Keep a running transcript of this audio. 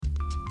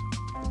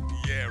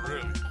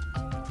really.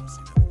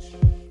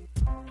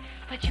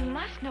 But you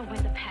must know where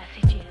the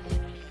passage is.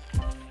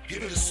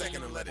 Give it a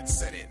second and let it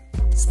set in.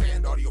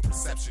 Expand audio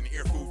perception,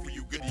 ear food for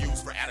you, good to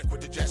use for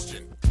adequate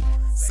digestion.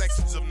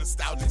 Sections of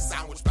nostalgic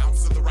sound which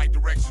bounce in the right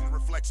direction.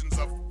 Reflections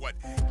of what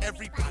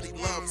everybody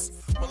loves.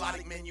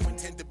 Melodic menu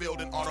intend to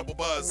build an audible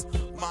buzz.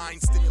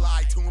 Mind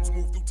stimuli, tunes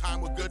move through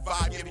time with good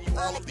vibe, giving you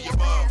all of the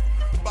above.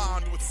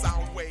 Bond with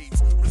sound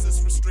waves.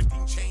 Resist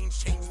restricting change.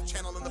 Change the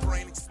channel in the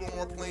brain. Explore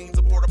more planes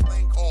aboard a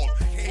plane called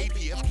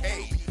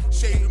KPFK.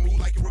 Shade and move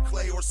like it were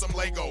clay or some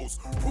Legos.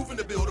 Proven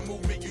to build a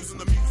movement using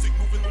the music,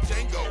 moving with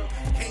Django.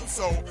 Came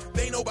so,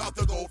 they know about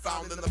the gold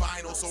found in the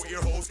vinyl, so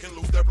ear holes can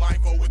lose their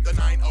blindfold with the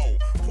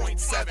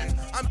 90.7.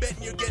 I'm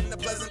betting you're getting a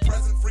pleasant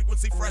present,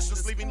 frequency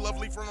freshness, leaving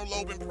lovely frontal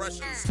lobe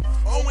impressions.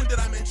 Oh, and did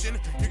I mention,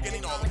 you're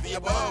getting all of the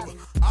above.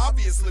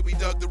 Obviously, we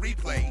dug the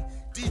replay.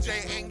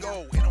 DJ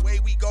Ango, and away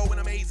we go in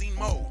amazing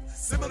mode.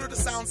 Similar to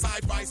sound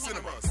sci-fi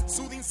cinemas.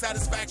 Soothing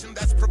satisfaction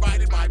that's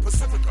provided by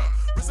Pacifica.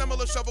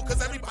 Resemble a shovel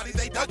cause everybody,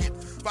 they dug it.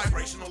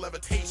 Vibrational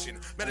levitation,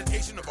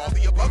 meditation of all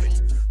the above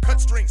it. Cut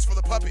strings for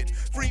the puppet.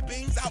 Free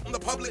beings out in the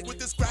public with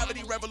this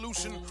gravity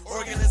revolution.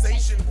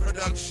 Organization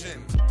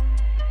production.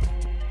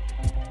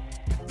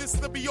 This is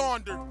the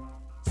Beyonder.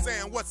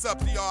 Saying what's up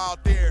to y'all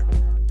out there.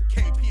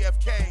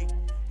 KPFK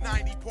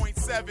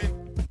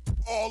 90.7.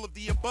 All of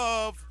the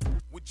above.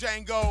 With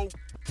Django.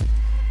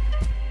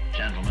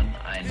 Gentlemen,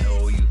 I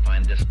know you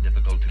find this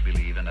difficult to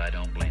believe, and I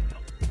don't blame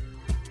you.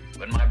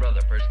 When my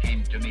brother first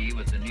came to me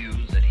with the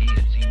news that he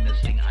had seen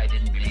this thing, I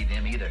didn't believe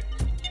him either.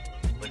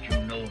 But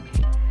you know me.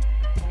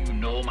 You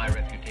know my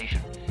reputation.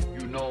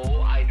 You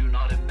know I do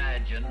not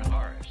imagine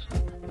horrors.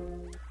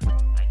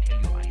 I tell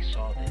you, I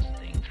saw this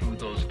thing through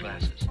those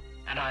glasses,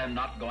 and I am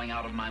not going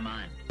out of my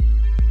mind.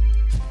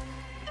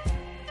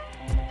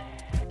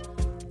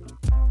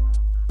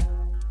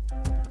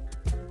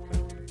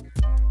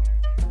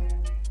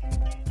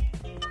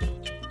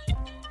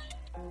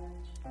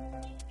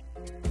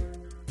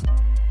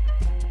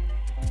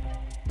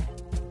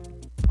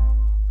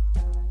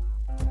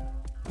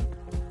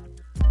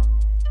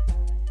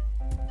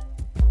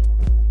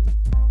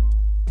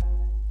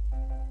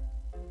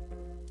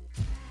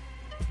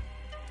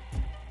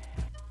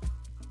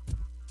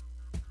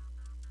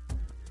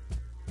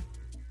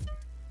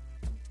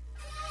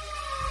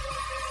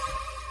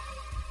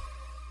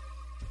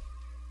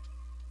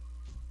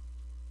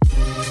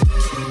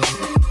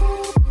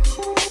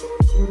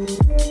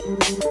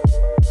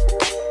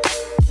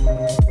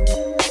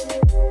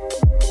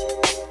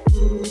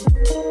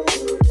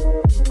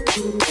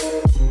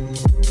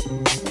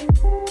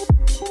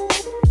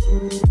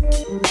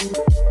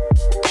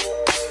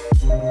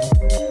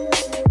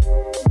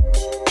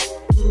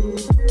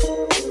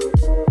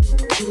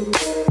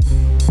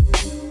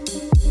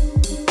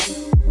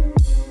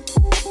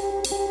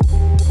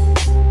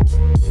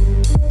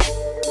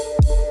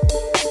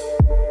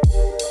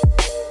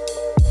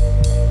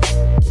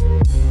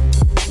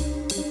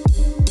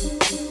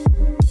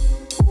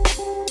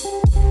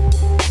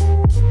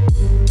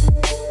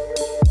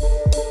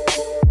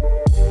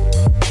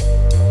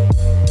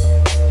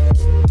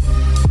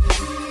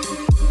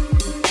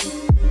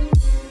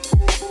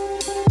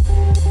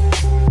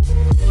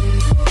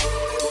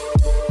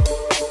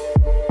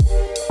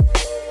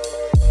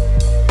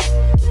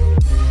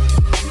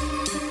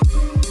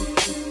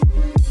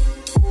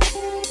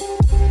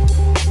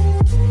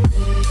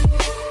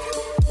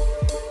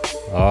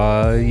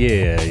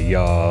 Yeah,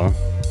 y'all.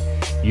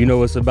 You know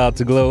what's about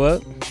to glow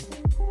up?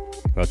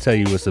 I'll tell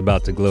you what's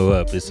about to glow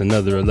up. It's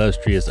another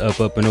illustrious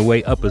Up and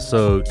Away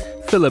episode.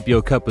 Fill up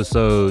your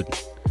cup-isode.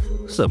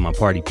 What's up, my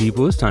party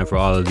people? It's time for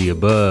all of the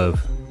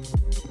above.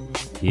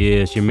 Yeah,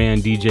 it's your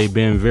man DJ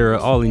Ben Vera,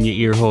 all in your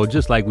ear hole,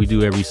 just like we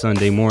do every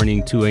Sunday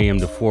morning, 2 a.m.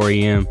 to 4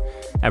 a.m.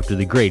 after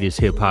the greatest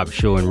hip-hop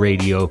show in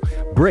radio,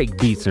 Break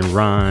Beats and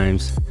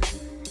Rhymes.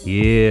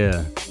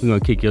 Yeah, we're gonna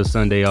kick your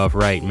Sunday off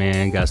right,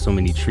 man. Got so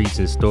many treats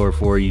in store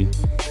for you.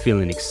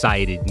 Feeling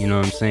excited, you know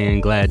what I'm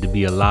saying? Glad to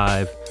be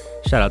alive.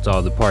 Shout out to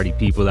all the party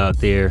people out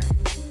there.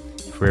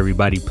 For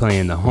everybody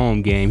playing the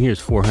home game,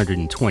 here's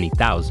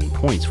 420,000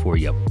 points for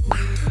you.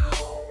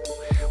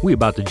 We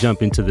about to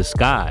jump into the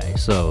sky,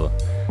 so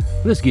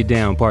let's get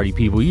down, party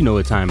people. You know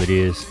what time it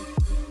is.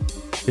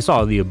 It's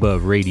all the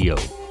above radio.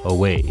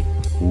 Away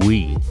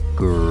we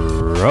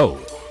grow.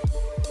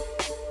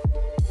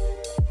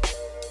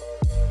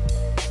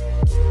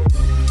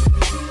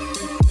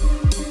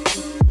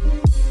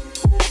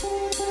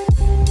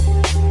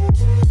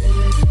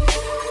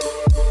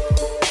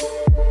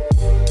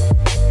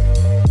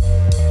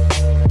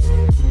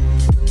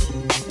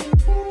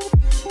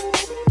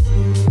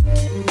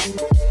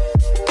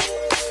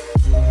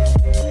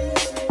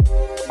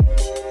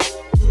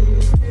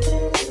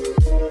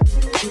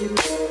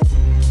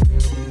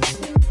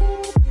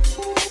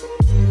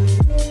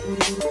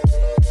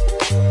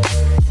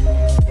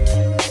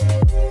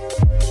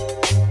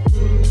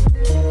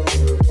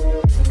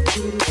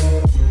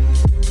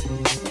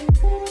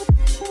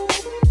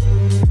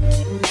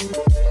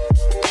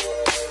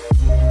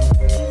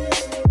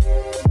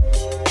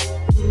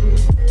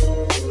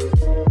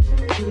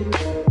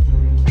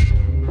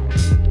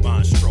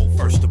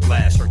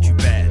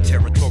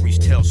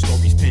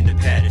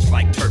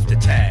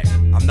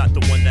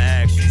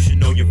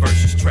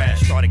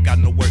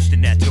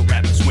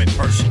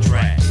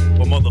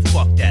 Well, the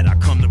fuck that, I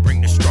come to bring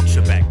the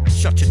structure back.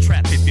 Shut your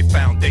trap if your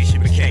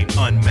foundation became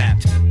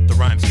unmapped. The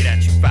rhymes get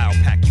at you foul,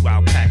 pack you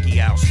out,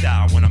 Pacquiao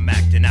style. When I'm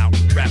acting out,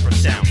 rapper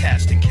sound,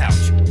 casting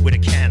couch. With a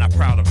can, I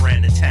proud of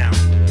ran the town.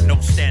 No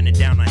standing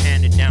down, I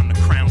handed down the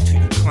crown to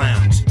you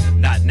clowns.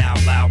 Not now,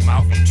 loud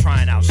mouth, I'm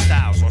trying out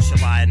styles. Or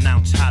shall I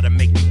announce how to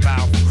make you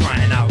bow for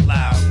crying out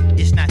loud?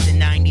 It's not the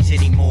 90s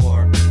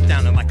anymore.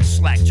 Downing like a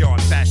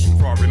slack-jawed fashion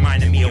fraud,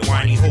 reminding me of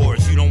whiny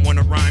whores. You don't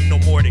wanna rhyme no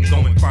more, then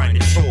go and find a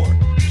chore.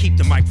 Keep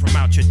the mic from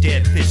out your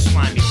dead fish,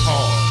 slimy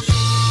paws.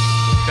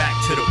 Back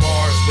to the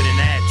bars with an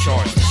ad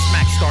charge. The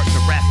smack starting to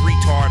rap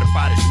retard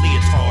about his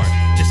leotard.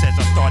 Just as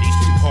I thought he's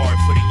too hard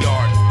for the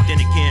yard.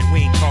 Then again,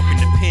 we ain't talking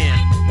to pen,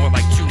 more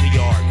like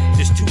Juilliard.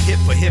 This too hip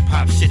for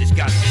hip-hop shit has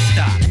got to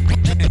stop.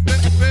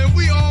 Man,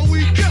 we all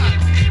we got.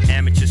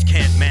 Amateurs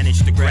can't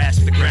manage to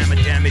grasp the grammar.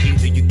 Damn it,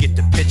 either you get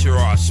the picture or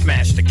I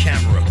smash the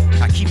camera.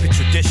 I keep it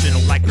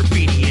traditional like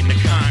graffiti in the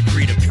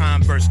concrete. A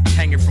Converse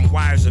hanging from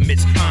wires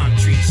amidst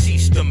concrete.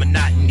 Cease the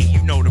monotony,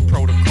 you know the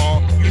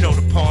protocol. You know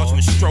the pause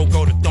when stroke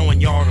go to throwing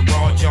y'all the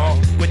raw jaw.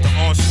 With the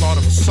onslaught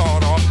of a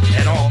sawed off.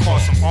 At all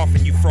costs, I'm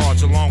offering you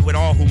frauds along with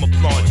all whom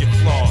applaud your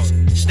flaws.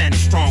 Standing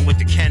strong with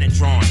the cannon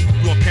drawn.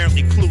 You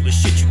apparently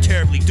clueless, shit you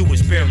terribly do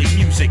is barely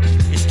music.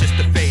 It's just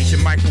a phase,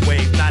 your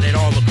microwave, not at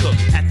all a cook.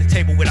 At the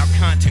table without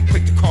content,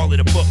 quick to call it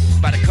a book.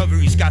 By the cover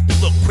he's got the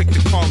look, quick to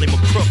call him a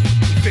crook.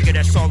 You figure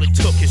that's all it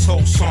took, his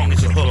whole song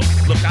is a hook.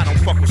 Look, I don't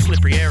fuck with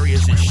slippery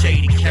areas and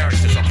shady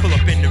characters. I pull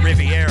up in the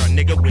Riviera,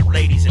 nigga, with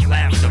ladies and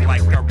laughter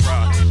like a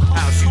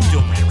how's you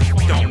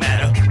doing? Don't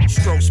matter.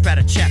 Stroh spat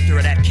a chapter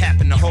of that cap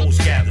and the hoes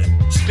gather.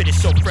 Spit it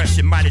so fresh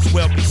it might as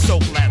well be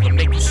soap lather.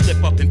 Make you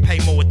slip up and pay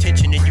more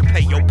attention than you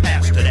pay your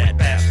pastor, that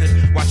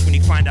bastard. Watch when he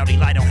find out he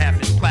lied on half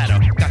his platter.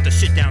 Got the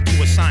shit down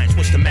to a science,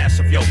 what's the mass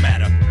of your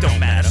matter? Don't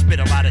matter. Spit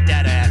a lot of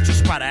data at you,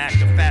 spot a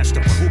actor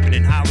faster for hooping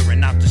and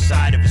hollering out the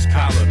side of his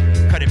collar.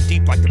 Cut him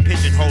deep like the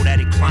pigeonhole that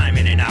he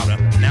climbing and out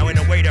of. Now in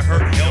a way to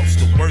hurt helps,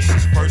 the worse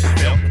is first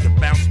felt. But the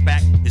bounce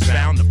back is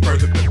bound to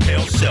further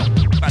propel self.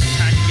 By the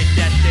time you get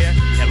that there,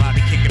 hell I'll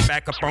be kicking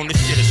back up on the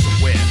shit or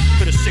somewhere.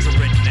 Put a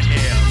cigarette in the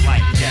air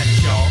like that,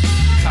 y'all.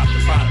 Top to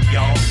bottom,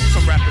 y'all.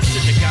 Some rappers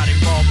shouldn't have got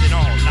involved in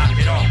all, not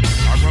at all.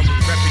 I run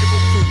with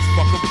reputable crews,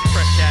 fucking with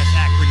fresh ass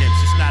acronyms.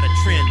 It's not a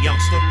trend,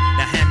 youngster.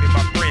 Now hand me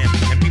my brand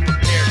and be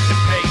prepared to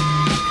pay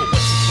for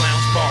what you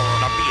clowns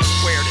borrowed. I'll be a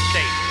square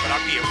today, but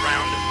I'll be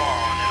around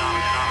tomorrow and on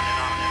and on and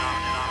on and on and on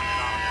and on and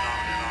on and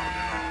on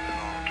and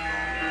on.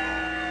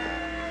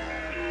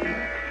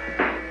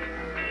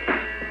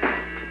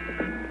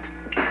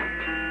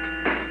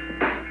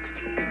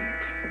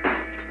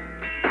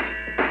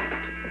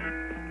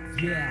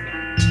 Yeah.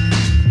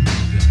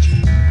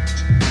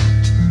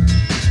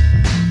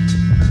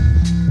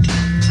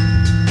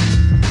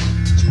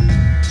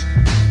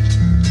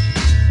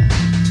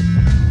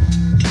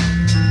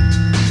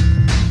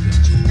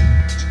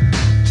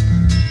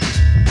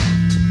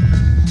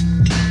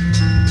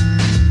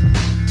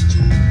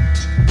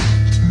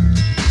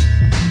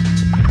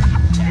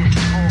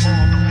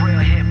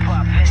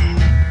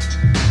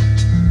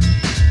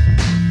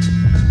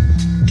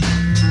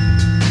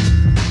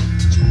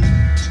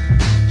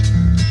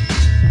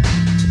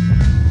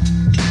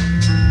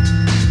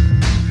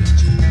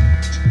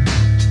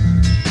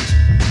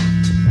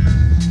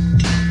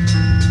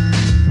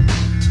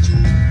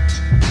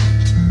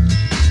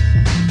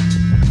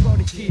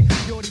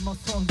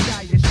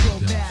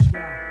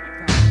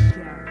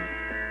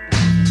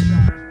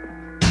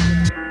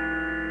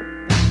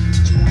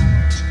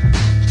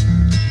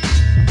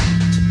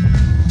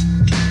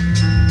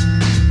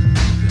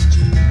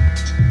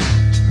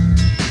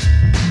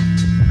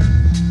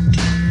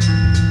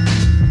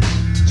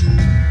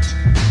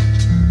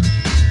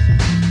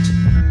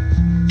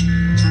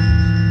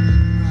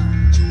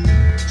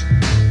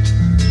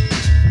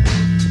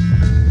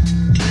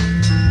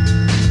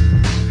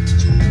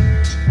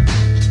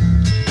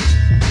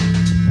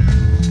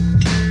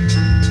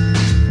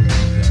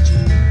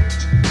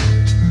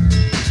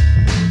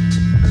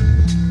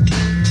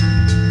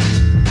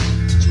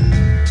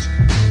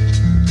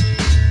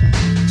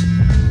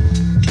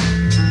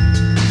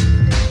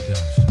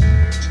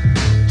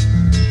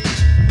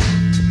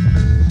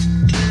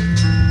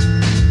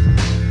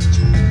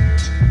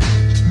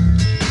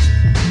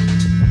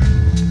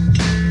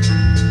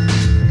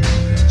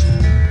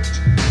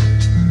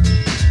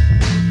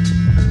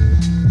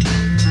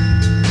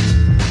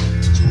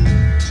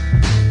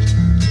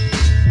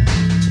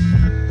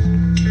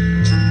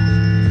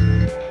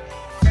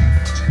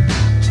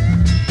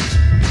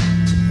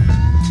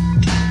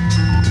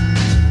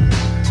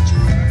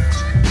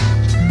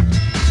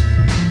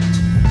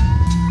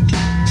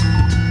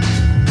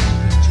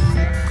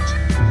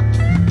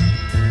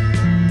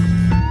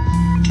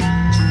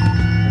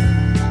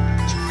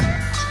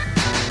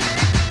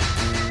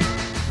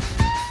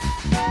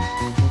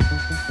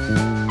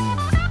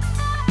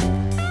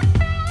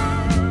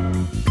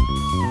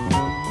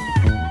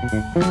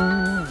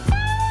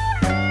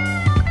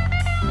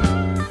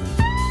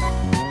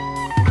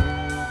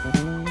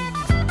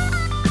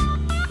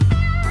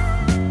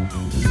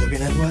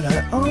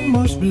 I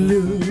almost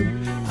blew.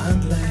 I'm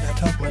glad I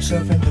talked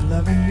myself into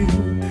loving you.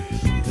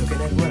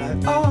 Looking at what I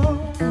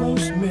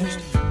almost missed,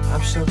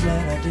 I'm so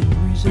glad I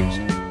didn't resist.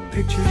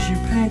 Pictures you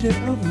painted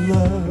of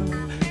love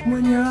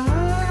when your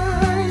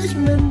eyes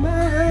met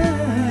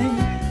mine.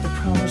 The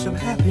promise of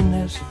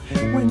happiness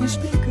when you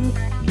speak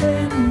of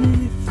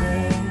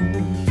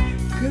anything.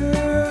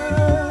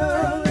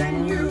 Girl,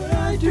 in you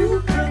I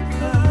do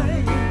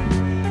confide.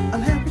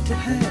 I'm happy to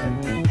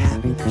have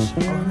happiness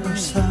on our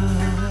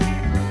side.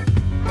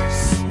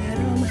 Said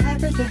I'm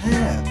happy to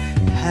have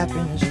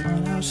happiness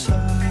on our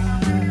side.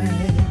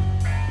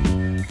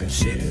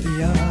 Consider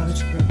the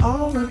odds, we're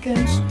all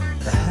against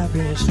the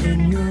happiness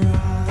in your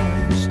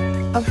eyes.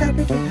 I'm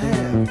happy to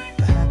have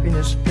the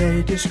happiness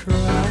they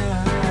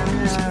describe.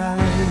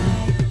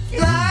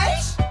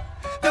 Nice,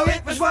 though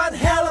it was one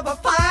hell of a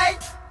fight.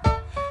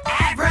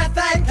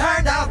 Everything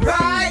turned out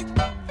right.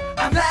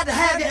 I'm glad to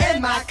have you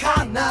in my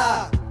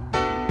corner.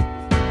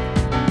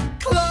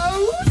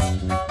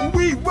 Close,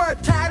 we were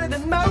tighter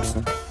than most,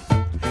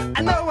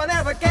 and no one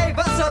ever gave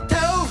us a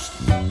toast.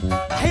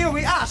 Here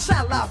we are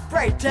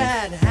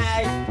celebrating,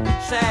 hey,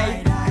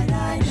 say.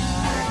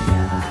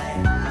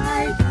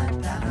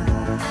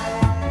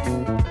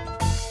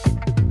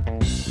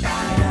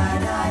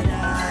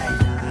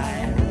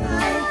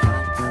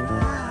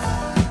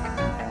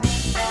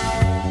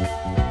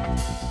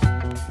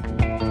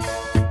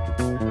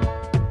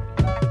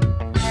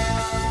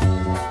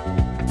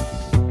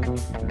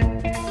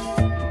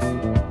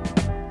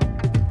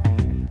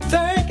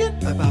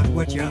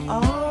 What you're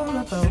all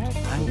about.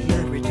 I'm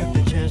glad we took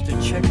the chance to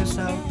check us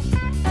out.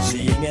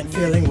 Seeing and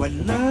feeling what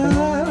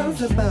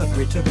love's about.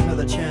 We took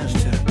another chance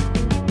to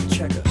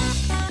check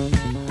us.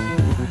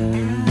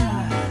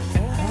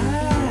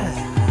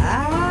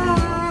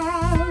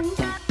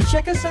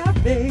 Check us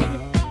out, baby.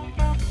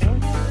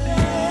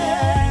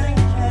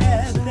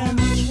 Let them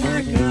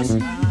check us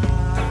out.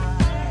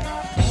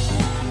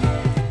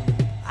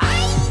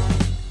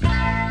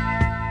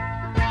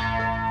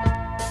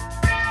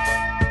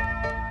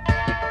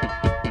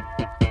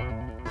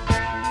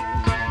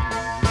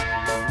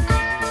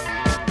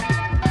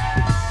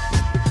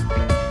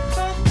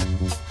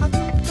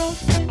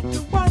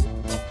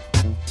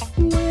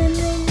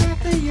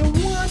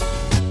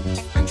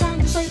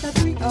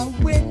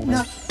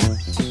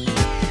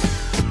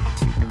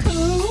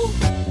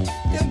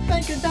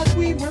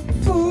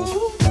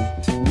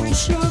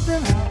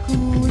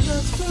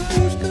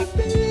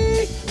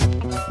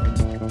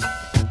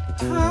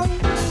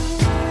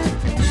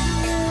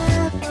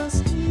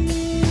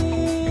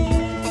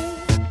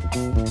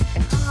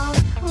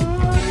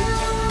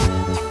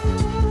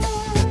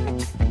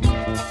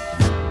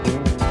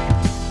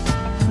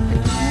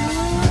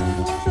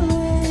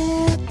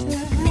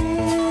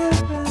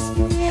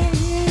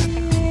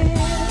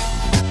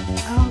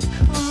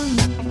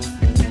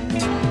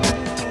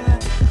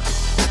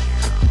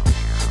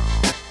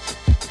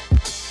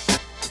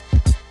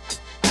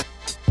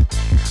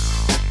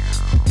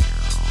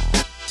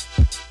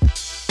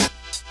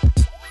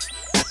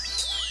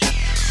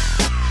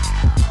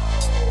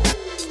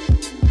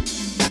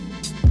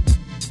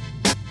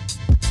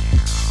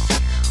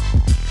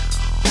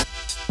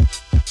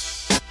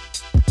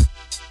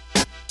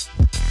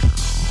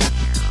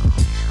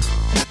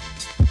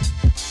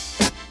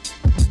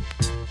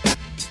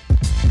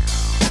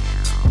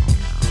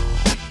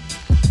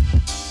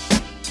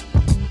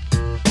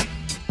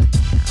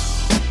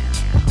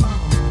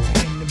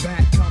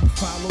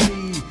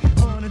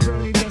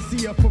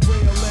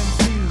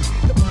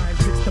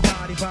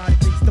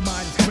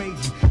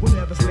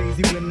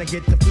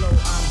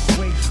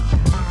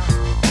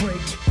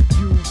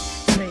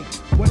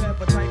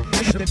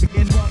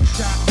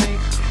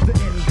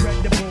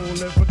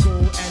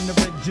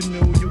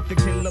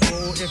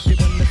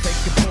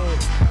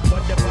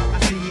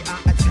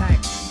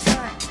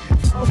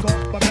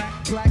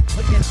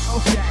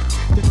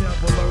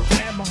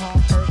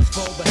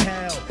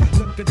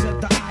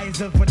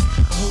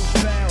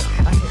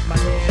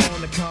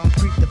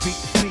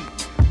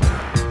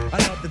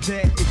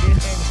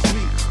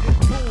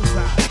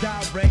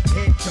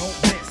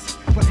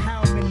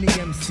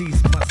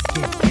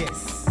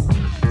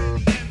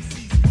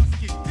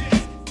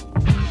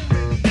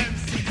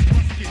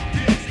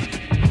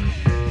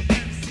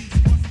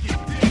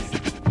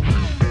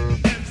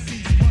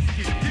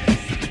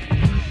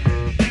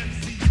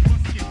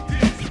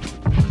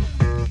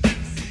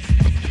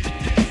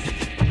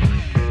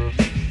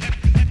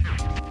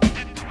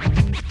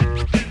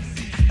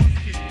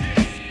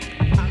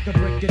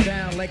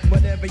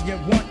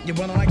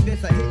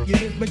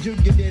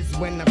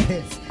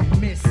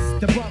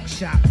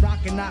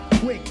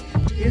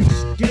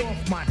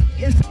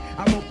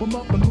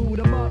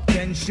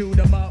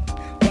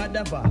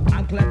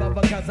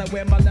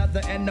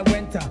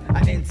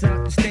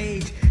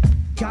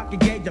 Cocky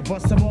gauge, I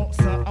bust some off,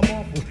 so I'm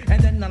awful.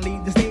 And then I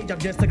leave the stage, I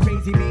just a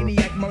crazy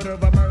maniac, murder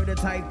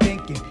type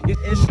thinking. Your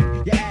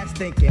issue, your ass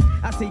thinking.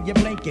 I see you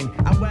blinking,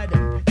 I wet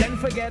him. Then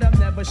forget him,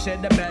 never should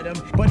have met him.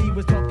 But he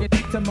was talking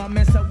to my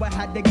man, so I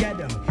had to get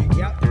him.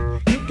 Yep,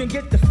 you can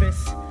get the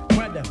fist,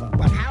 whatever.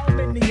 But how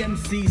many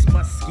MCs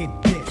must get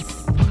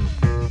this?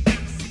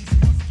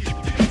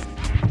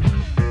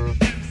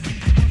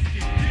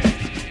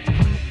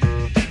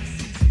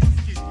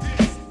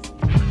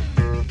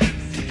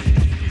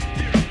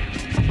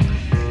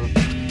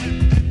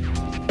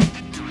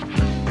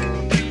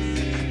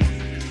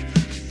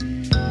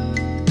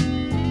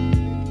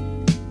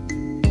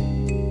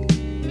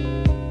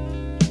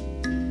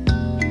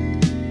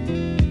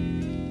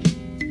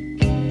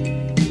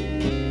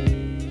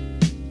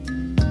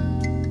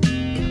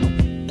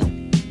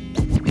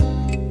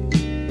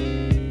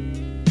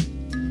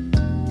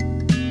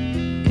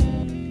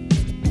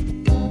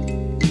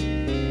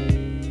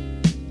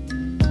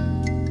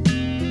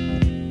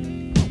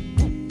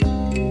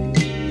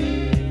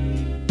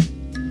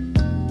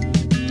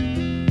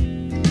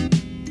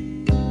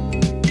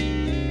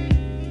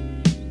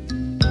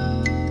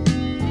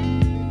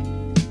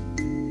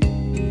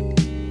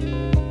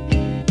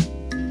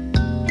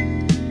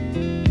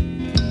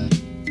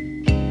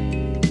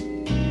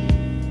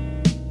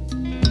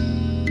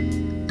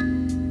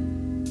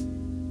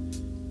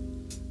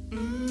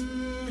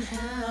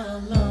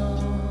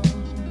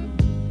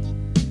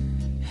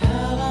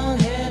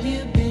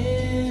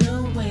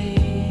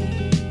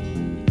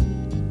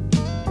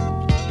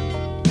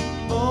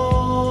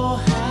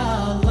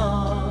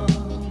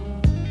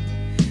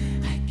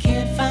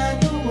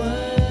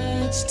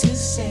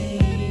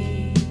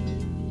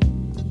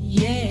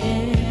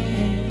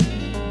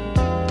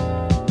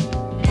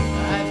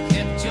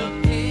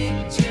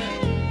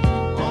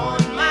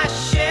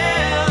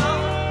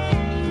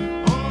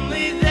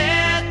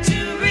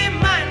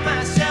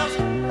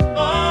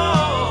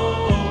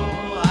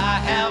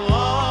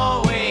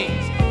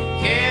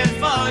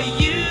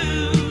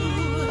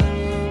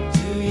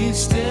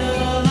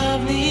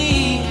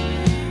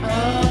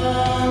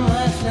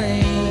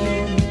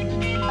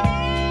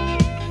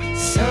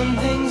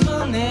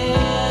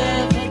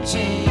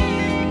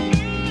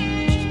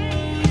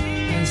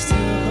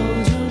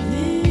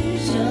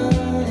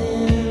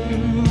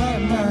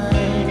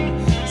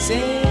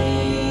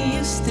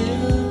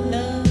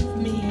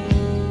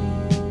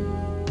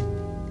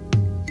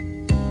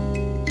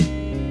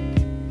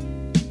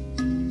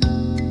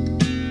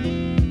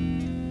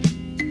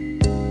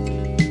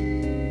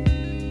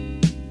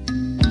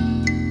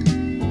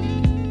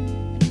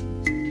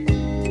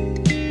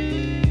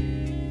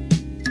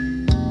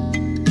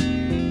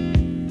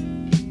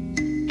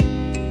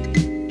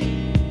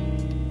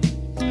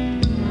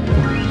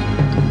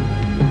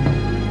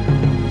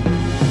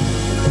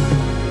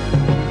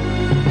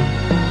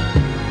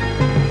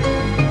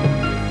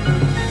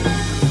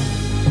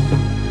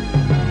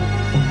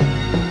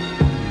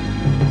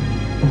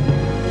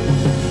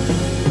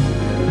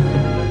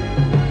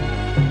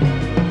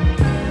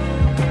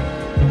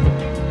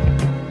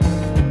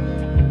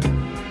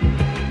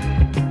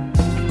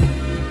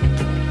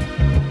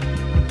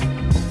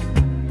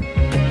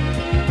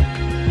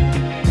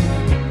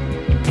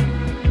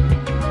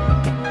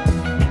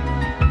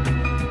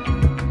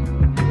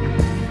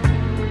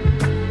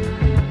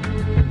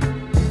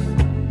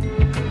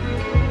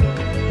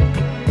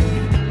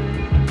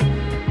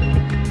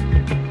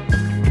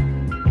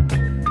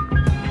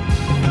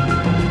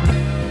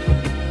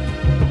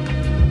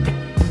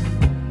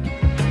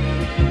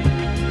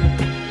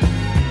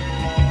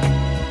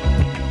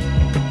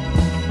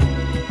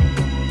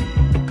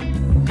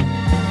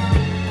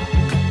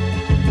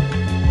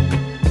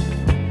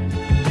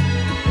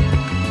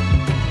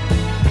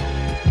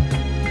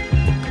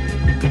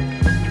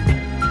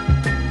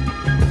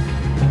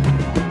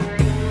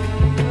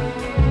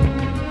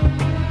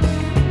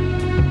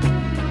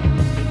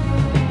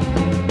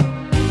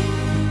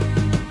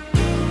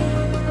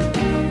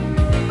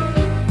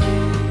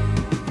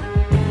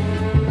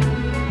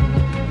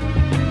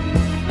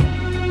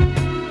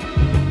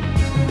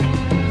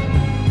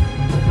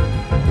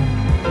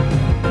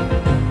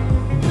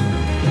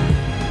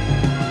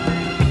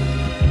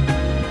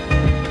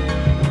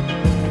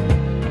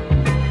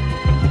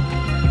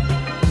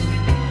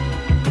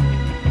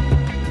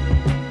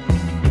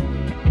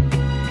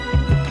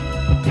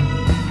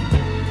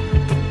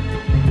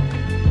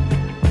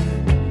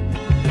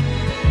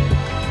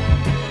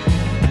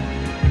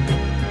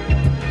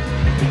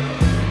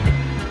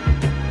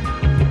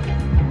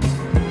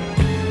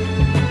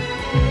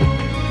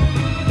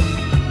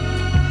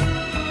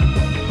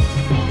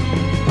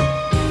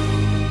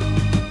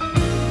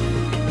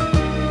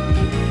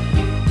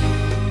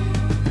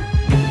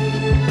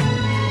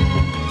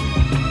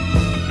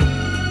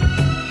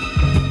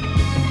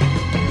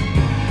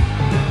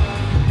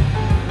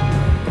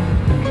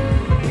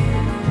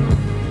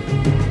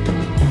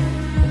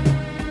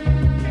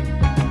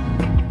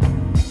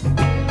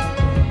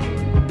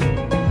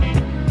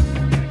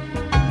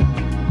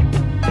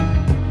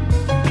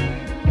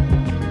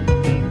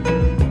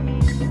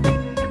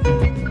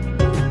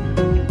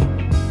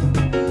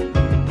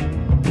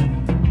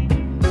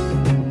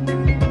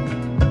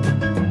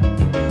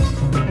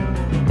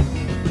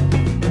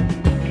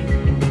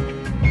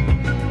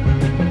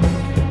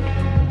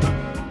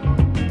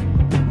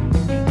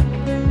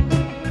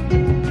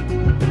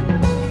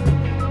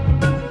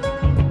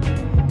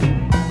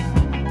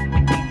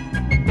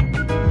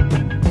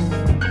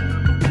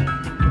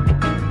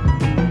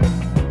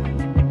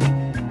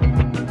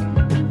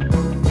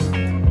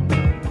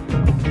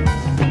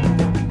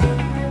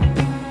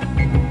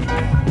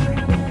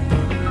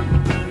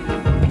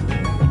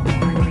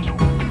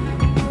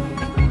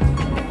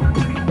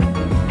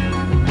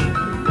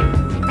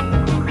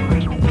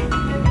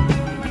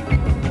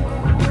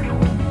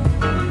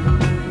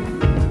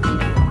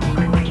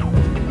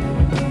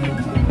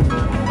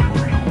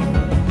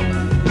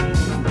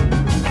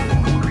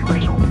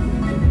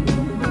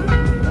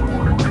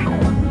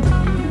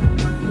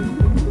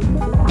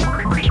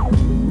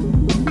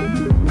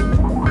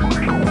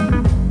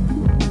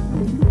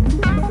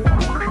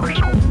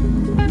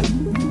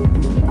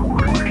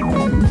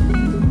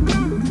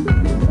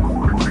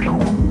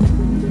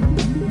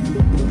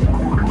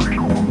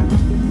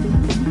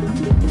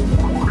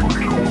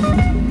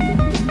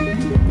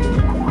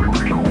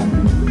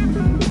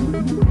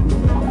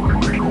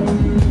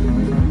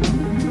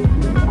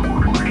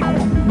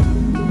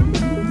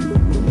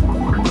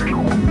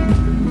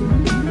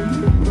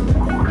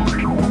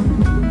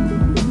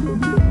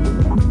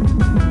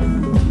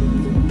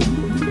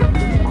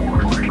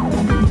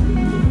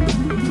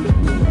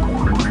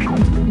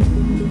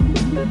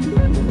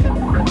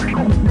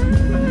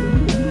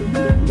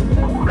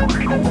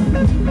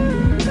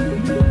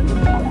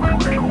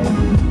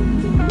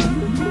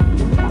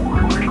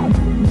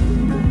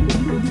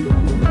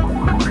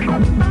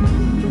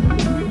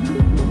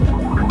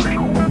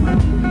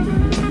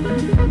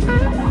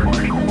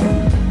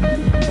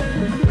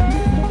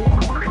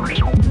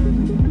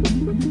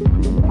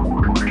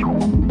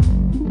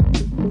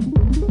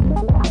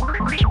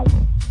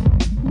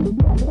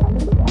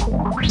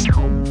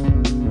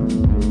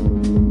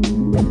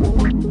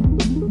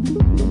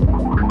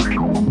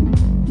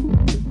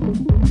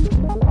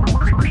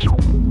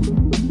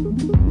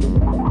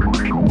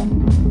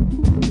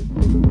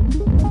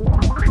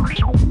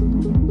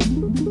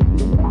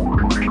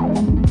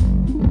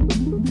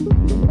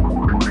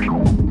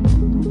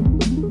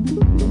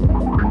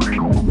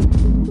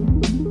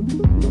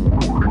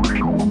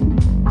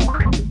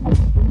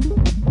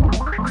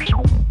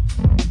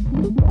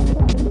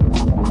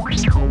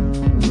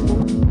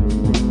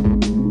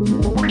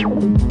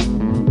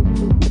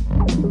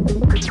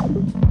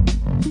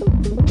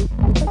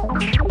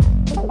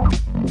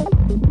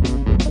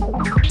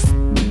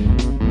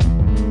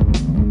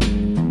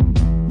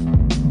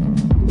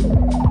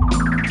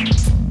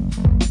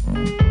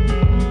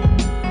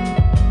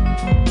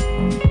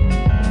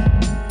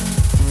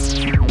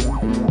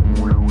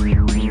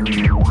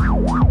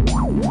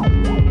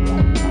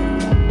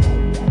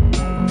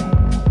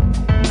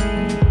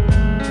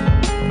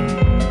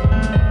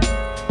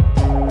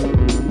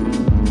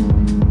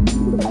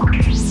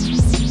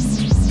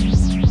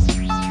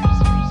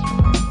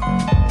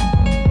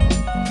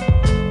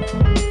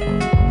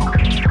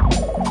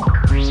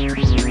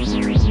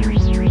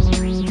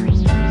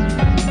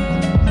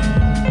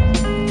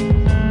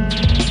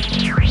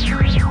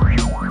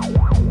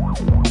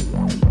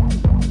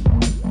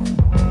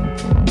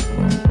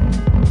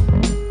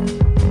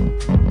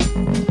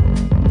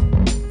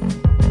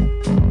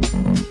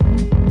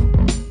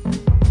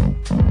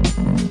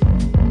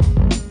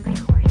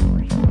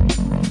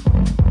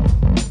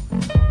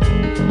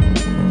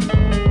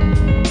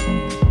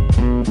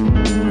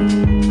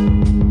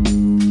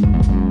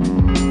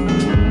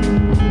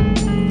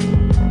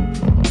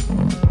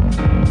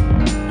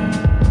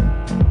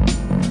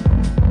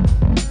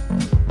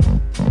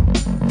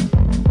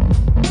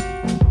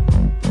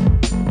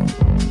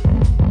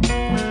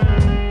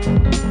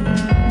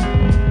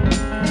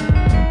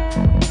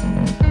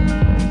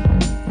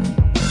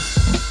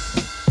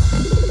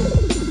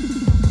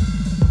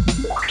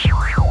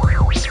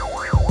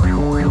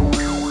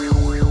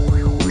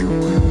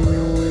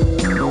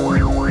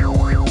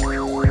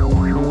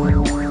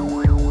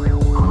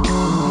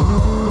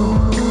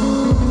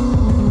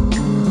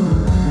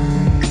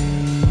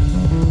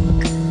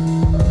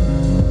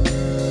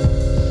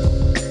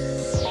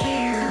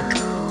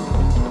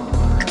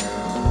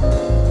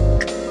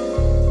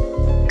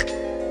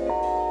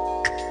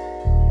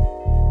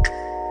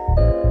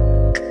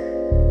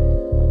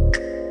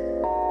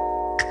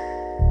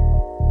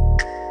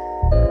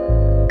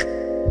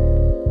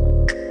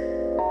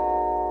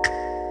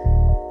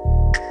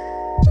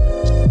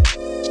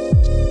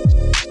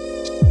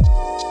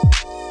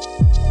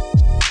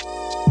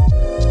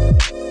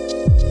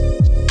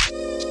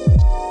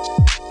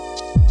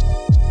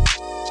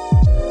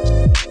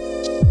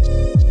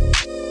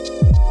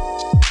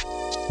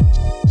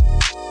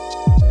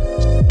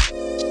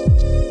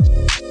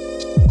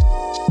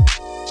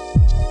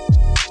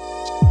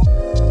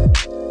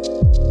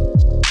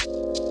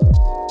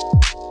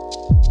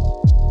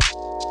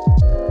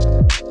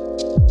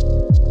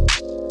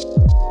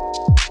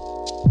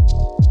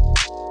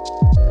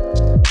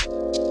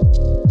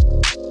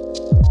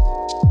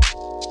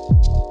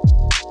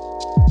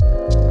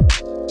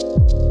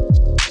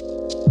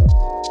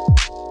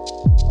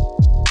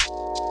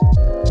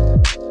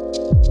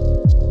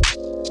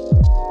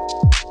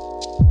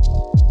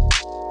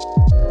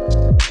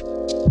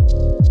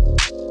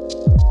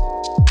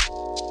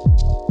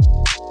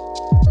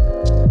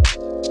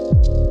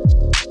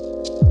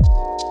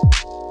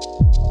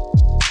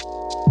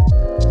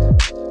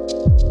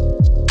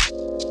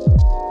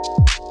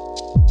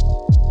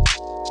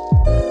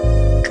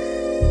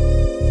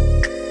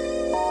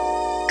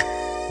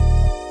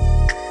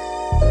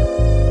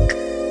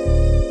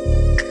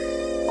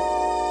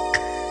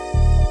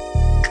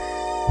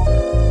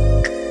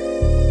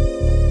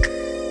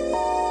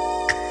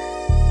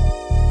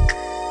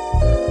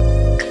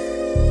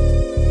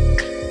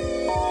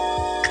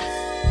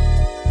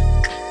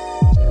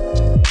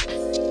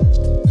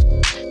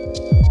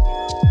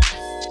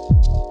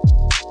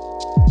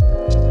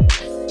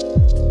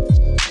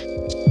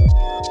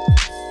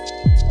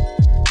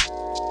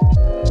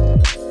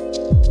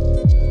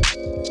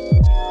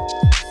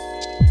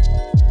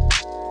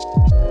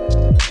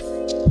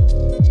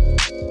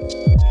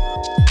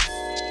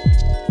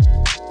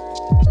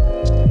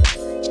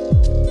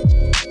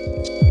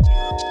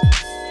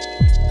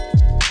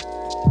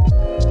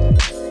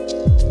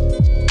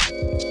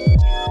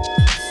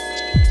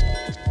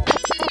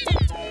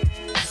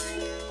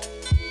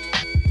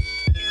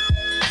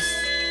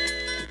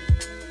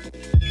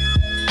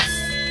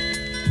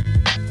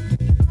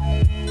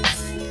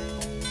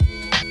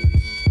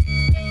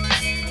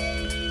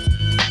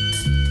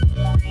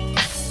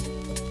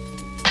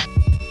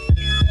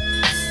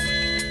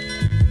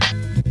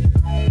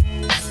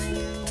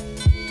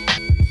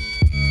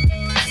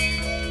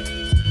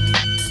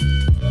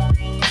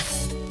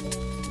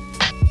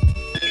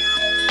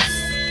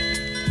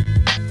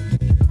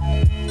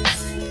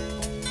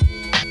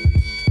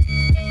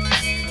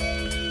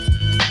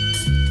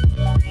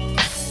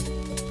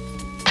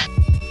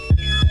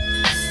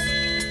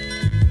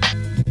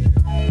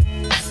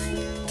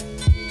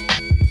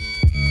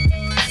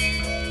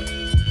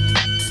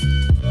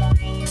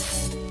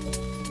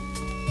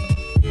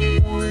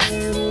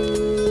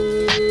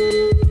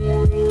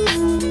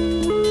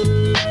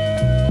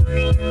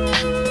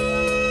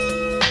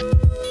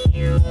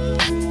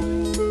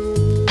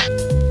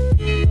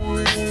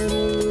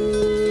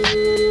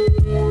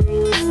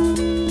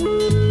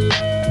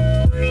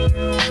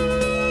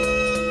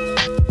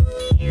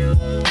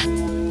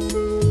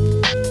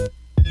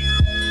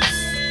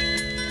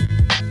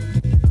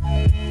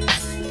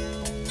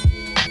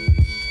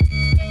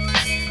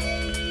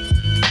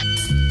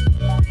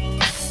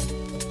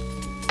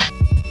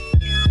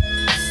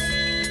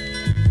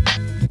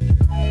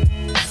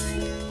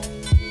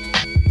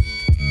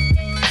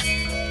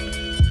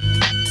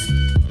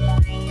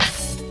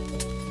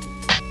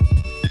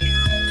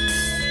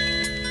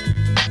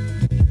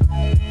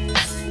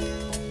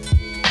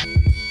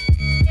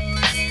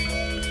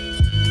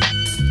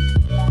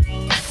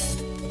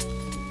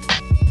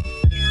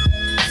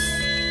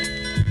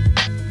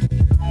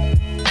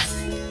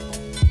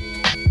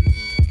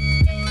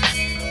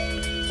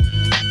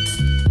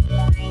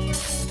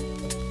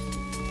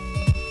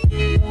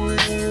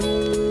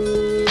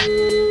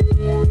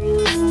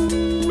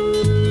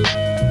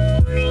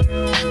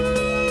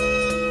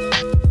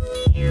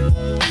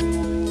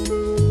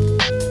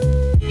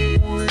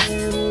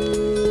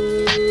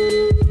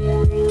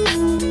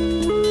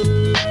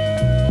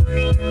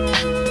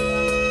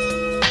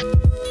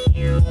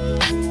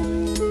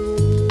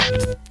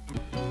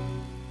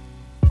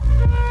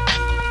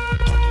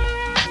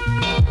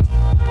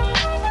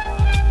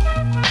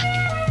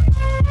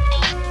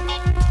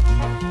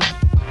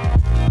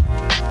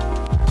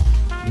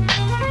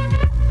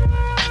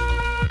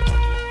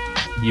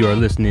 You are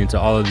listening to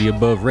All of the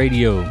Above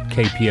Radio,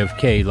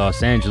 KPFK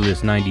Los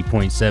Angeles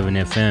 90.7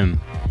 FM,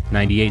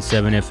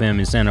 98.7 FM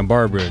in Santa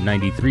Barbara,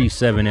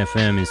 93.7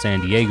 FM in San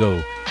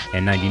Diego,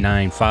 and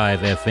 99.5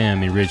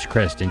 FM in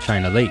Ridgecrest and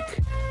China Lake.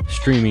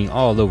 Streaming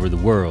all over the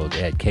world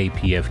at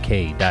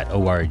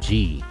kpfk.org.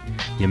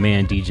 Your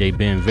man DJ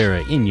Ben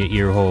Vera in your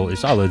ear hole.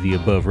 It's All of the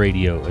Above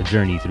Radio, a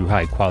journey through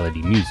high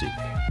quality music.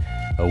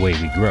 Away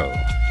we grow.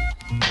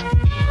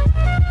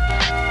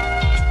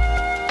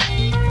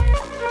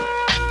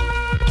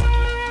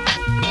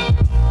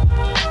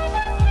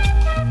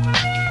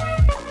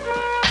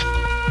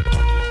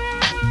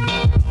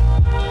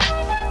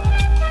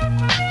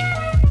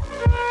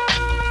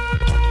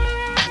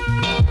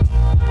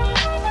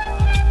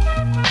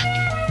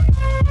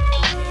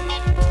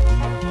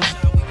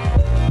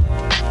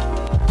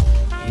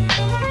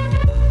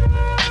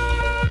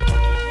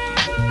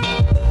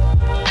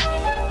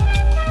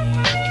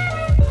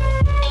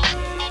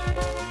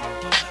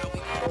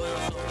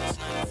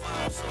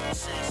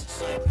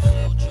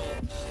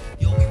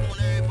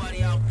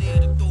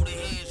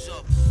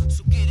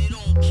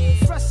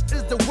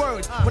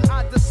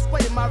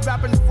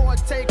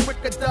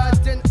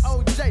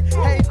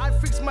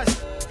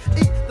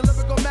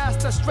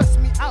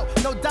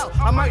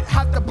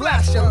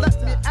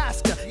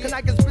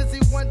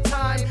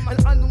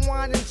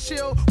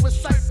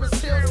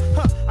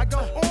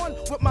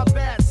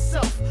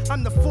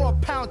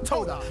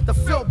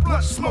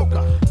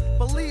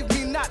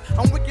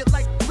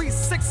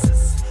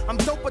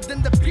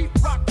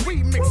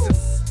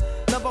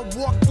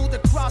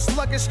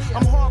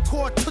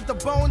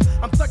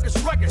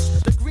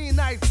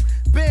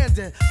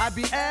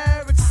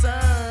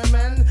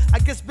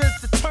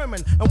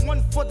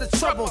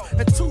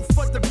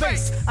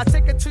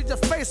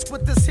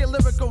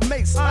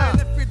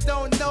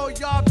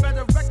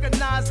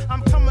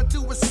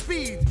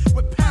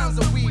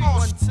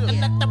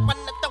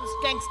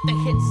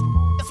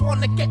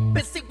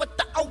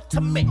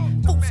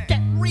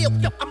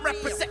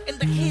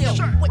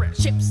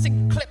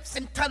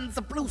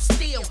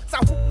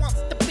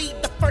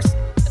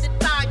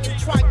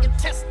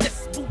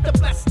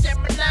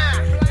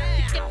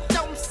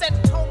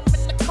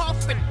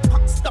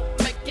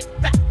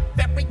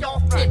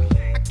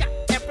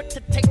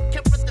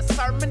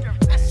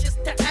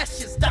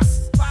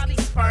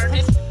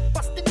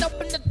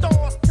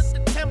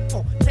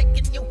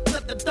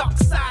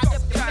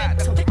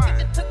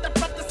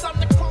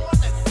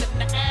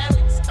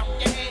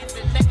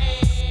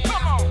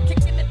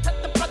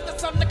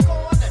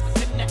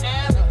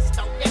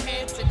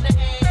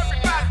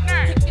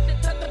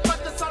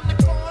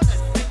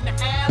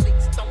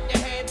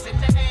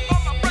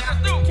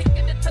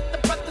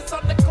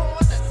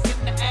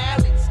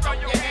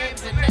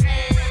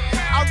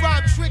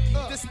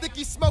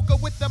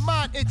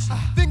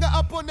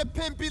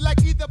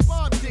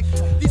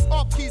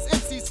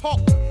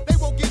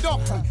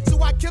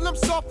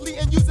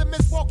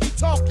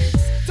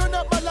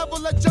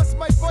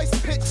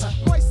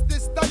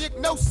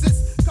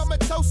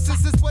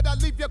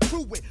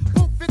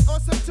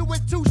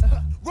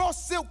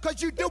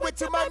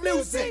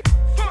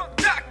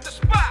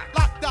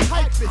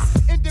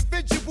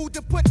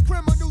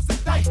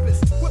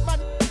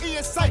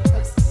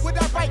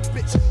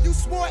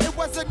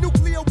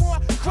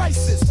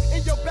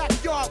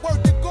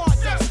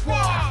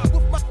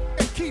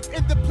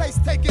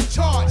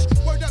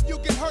 Word up, you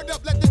get heard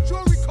up, let the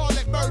jury call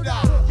it murder.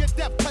 You're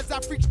deaf cause I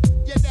freak,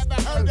 you never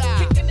heard.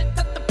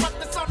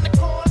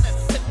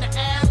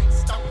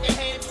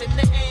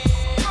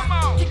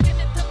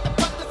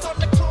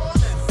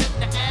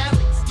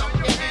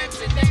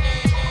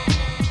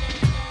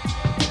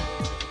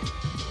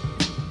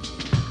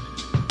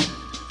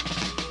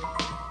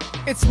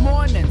 It's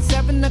morning,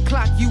 7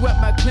 o'clock, you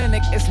at my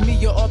clinic. It's me,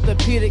 your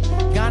orthopedic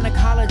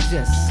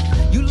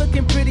gynecologist. You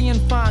looking pretty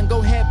and fine,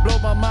 go ahead, blow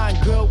my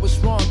mind. Girl, what's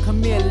wrong?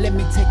 Come here, let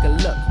me take a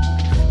look.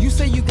 You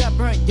say you got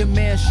burnt, your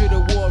man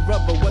should've wore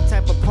rubber. What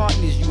type of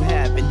partners you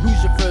have and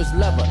who's your first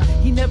lover?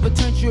 He never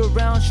turned you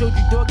around, showed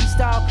you doggy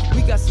style.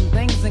 We got some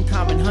things in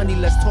common, honey,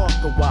 let's talk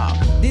a while.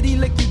 Did he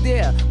lick you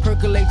there?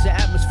 Percolate your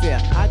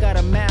atmosphere. I got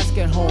a mask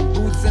at home,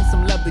 boots and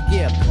some leather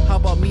gear. How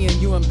about me and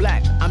you in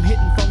black? I'm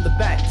hitting from the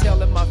back, tail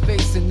in my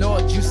face and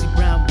all juicy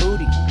brown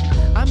booty.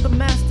 I'm the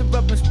master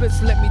of my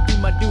splits, let me do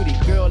my duty.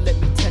 Girl, let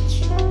me touch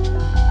you.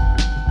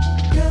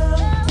 Girl,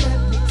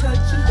 let me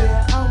touch you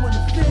there, I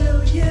wanna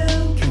feel you.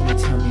 Can you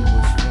tell me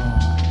what's wrong?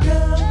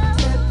 Girl,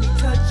 let me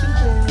touch you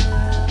there.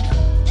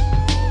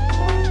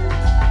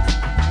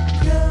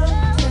 Girl,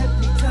 let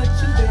me touch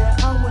you there,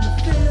 I wanna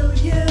feel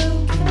you.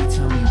 Can you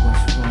tell me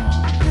what's wrong?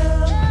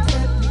 Girl,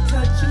 let me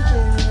touch you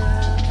there.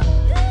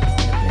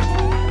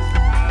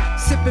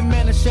 Sipping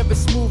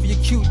Manischewitz smooth,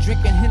 you're cute,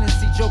 drinking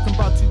Hennessy, joking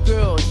about two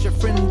girls, your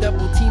friend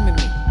double teaming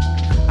me.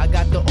 I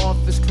got the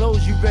office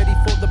closed, you ready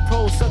for the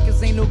pros?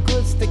 Suckers ain't no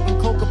good, sticking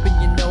coke up in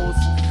your nose.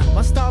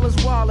 My style is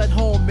wild at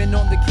home and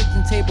on the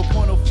kitchen table,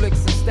 porno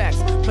flicks and stacks,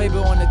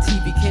 Playboy on the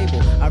TV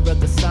cable. I'd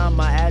rather sign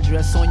my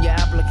address on your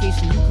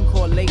application. You can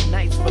call late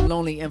nights for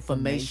lonely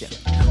information.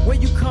 Where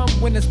you come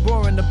when it's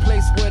boring, the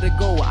place where to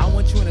go. I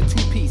want you in a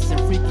two-piece and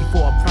freaky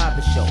for a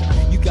private show.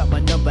 You got my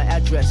number,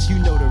 address, you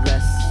know the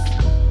rest.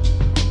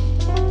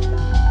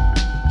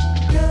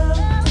 Girl,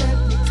 let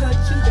me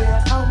touch you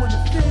there, I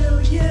wanna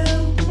feel you.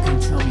 You can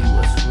tell me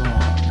what's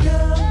wrong.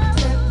 Girl,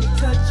 let me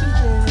touch you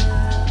there.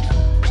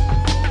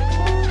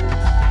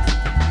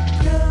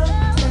 Girl,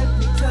 let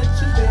me touch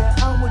you there,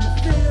 I wanna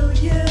feel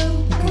you.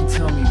 You can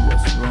tell me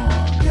what's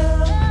wrong.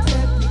 Girl,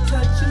 let me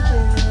touch you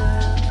there.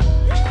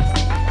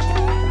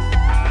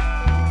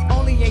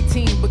 Only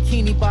 18,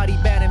 bikini body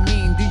bad and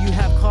mean. Do you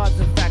have cards?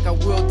 In fact, I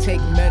will take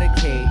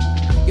Medicaid.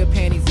 Your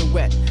panties are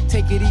wet,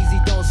 take it easy,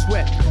 don't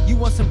sweat. You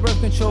want some birth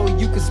control,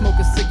 you can smoke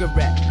a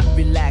cigarette.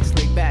 Relax,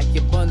 lay back,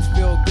 your buns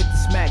feel good to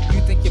smack.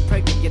 You think you're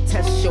pregnant, your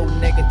tests show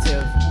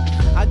negative.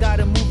 I got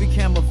a movie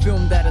camera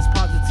film that is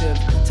positive.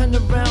 Turn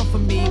around for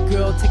me,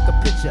 girl, take a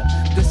picture.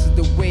 This is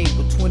the wave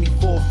with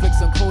 24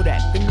 flicks on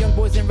Kodak. Them young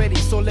boys ain't ready,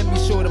 so let me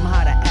show them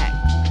how to act.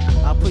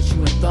 I'll put you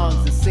in thongs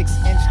and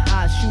 6-inch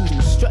high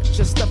shoes. Stretch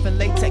your stuff in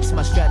latex,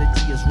 my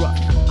strategy is rough.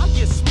 I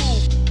get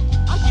smooth,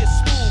 I get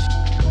smooth,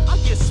 I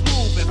get smooth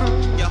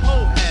and your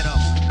whole head up.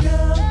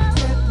 Girl,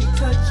 let me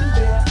touch you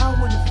there, I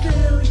wanna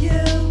feel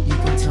you. You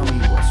can tell me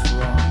what's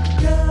wrong.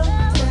 Girl,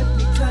 let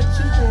me touch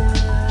you there.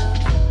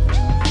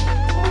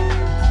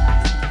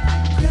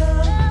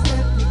 Girl,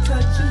 let me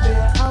touch you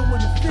there, I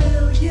wanna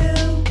feel you.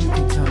 You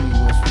can tell me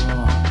what's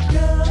wrong.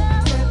 Girl,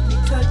 let me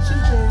touch you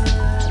there.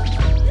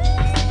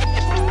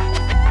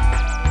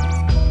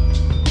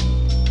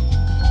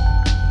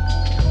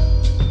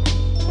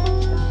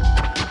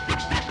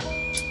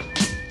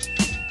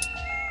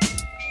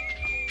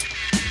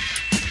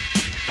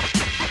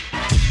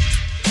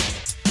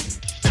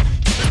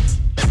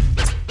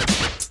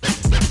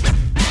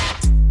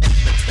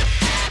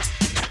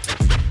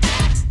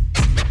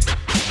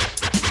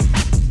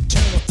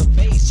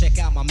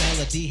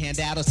 Hand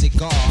out a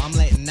cigar, I'm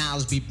letting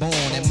knowledge be born,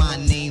 and my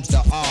name's the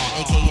R,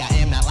 aka I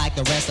am not like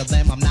the rest of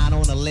them, I'm not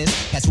on the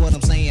list, that's what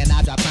I'm saying,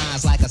 I drop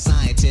lines like a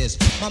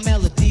scientist, my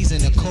melody's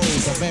in the code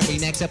of every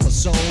next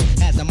episode,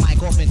 has the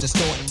mic off and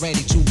distorting,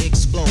 ready to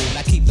explode,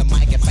 I keep the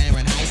mic at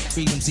Fahrenheit,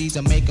 frequencies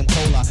to make them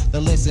colder,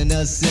 the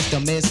listener's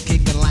system is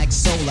kicking like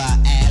solar,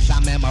 as I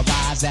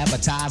memorize,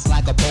 advertise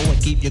like a poet,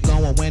 keep you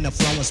going when the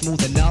flow is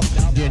smooth enough,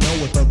 you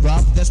know it but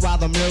rough, that's why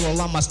the mural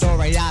on my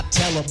story I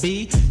tell a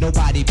B,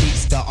 nobody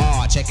beats the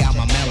R, check out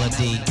my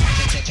melody.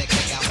 Check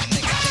out my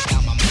melody. Check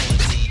out my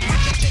melody.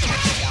 Check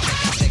out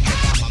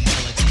my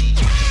melody.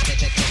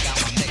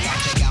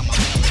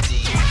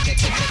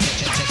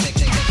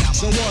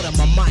 So what am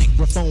I,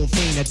 microphone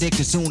fiend,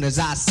 addicted soon as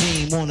I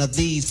seen one of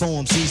these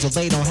form C's so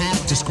they don't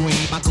have to scream.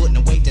 I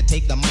couldn't wait to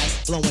take the mic,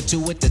 flow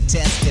into it to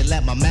test it,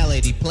 let my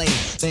melody play.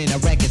 Then the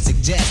record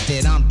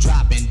suggested I'm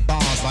dropping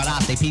bombs, but I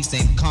stay peace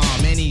and calm.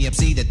 Any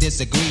MC that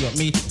disagree with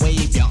me,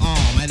 wave your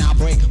arm, and I'll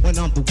break when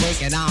I'm through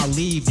breaking. I'll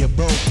leave you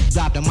broke.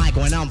 Drop the mic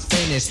when I'm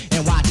finished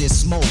and watch it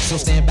smoke. So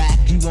stand back,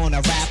 you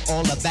wanna rap,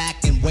 all of that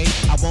and wait.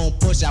 I won't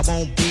push, I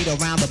won't beat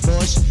around the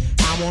bush.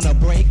 I wanna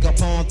break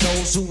upon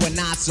those who are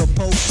not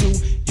supposed to.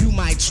 You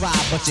might try,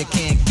 but you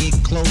can't get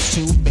close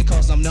to,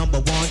 because I'm number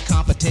one,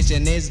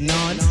 competition is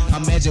none.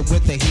 I'm measured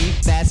with the heat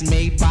that's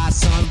made by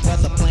sun.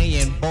 Whether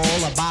playing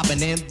ball or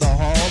bobbing in the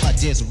hall, or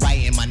just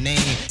writing my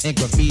name in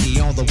graffiti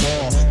on the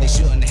wall. They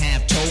shouldn't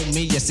have told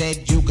me, you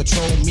said you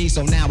control me,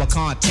 so now a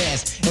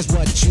contest is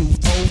what you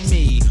owe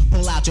me.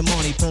 Pull out your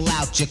money, pull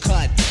out your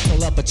cut,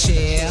 pull up a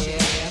chair.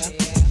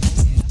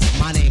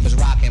 My name is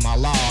Rakim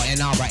Allah,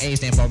 and RA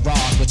stand for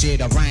Raw, switch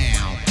it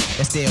around.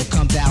 it still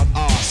comes out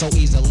R. So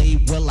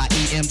easily will I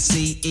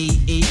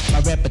E-M-C-E-E.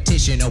 My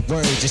repetition of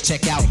words, just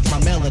check out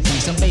my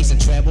melodies. Some bass and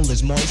treble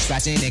is moist,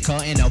 scratching and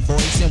cutting a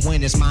voice. And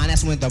when it's mine,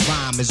 that's when the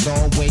rhyme is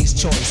always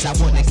choice. I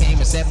wouldn't have came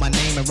and said my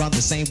name and run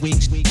the same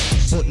week,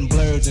 putting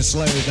blurs and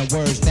slurs and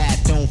words that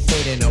don't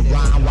fit in a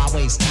rhyme. Why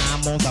waste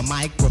time on the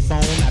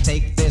microphone? I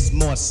take this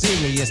more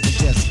serious than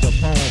just a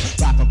poem.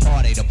 Rockin'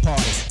 party to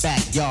party,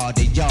 backyard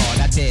to yard.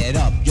 I tear it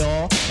up,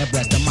 y'all, and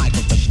bless the mic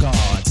with the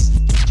guards.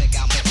 Check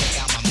out my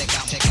melody.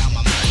 Check out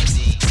my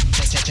melody.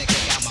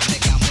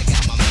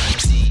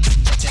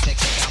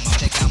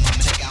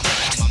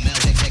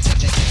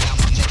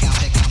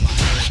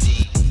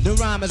 The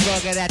rhyme is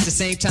rugged at the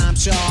same time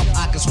sharp.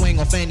 I can swing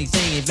off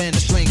anything, even a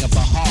string of a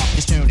harp.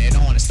 Just turn it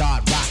on and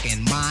start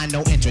rocking. Mine,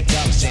 no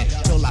introduction.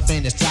 Till I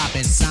finish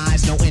dropping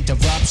signs, no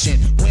interruption.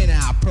 When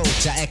I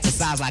approach, I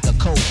exercise like a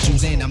coach,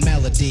 choosing a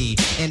melody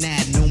and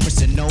add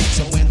numerous notes.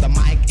 So when the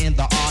mic and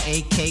the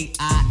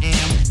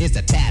R-A-K-I-M is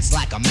attached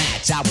like a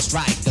match, I will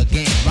strike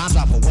again. Rhymes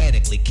are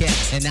poetically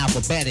kept and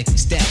alphabetically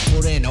stepped,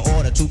 put in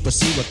order to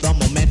proceed with the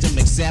momentum.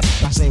 Except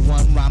I say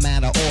one rhyme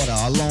out of order,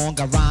 a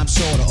longer rhyme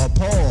shorter, or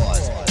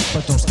pause.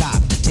 But don't stop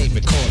the tape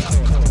recorder.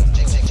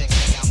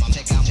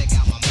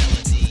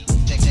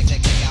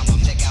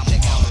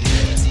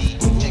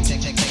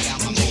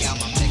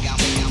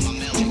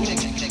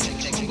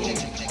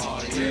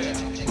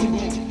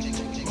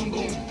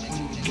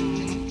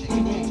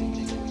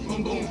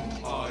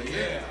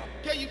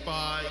 Can you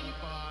find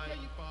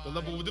the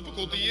level of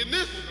difficulty in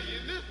this?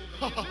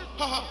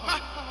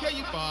 Can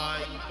you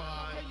find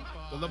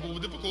the level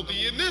of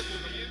difficulty in this?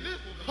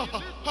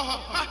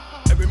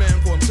 Every man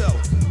for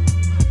himself.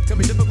 Can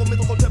be difficult,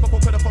 mythical, typical,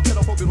 critical,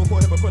 pitiful, beautiful,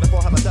 hypocritical,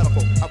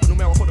 hypothetical.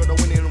 Alphanumerical, the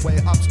winning way,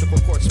 obstacle,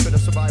 course, spirit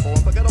of survival.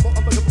 Unforgettable,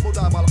 unforgivable,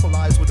 diabolical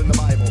lies within the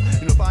Bible.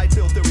 Unified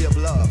field theory of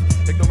love.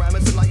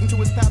 Ignoramus enlightened to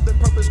his path and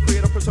purpose.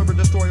 Creator, preserver,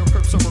 destroyer,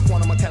 curb server,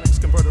 quantum mechanics,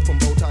 converted from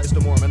bow ties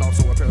to Mormon.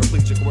 Also a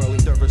paraplegic,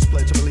 whirling dervish,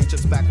 pledge of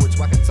allegiance, backwards,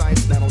 rocket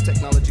science,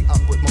 nanotechnology,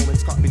 awkward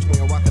moments caught between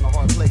a rock and a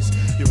hard place.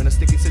 You're in a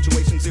sticky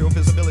situation, zero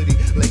visibility.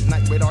 Late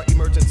night radar,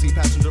 emergency,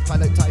 passenger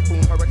pilot, typhoon,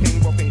 hurricane,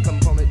 broken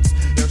components.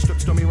 Airstrip,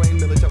 stormy rain,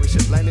 military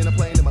ship, landing a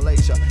plane in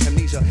Malaysia,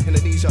 amnesia,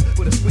 Indonesia,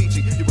 with a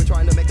squeegee. You were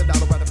trying to make $1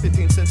 out of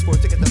 15 cents for a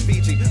ticket to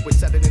Fiji, with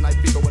Saturday Night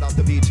Fever without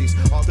the Bee Gees.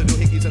 All the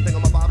doohickeys and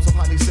thingamabobs of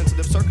highly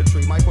sensitive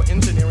circuitry.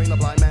 Micro-engineering, a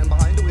blind man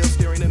behind the wheel,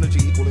 steering energy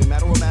equaling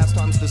matter or mass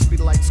times the speed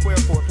of light square.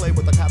 Foreplay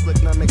with a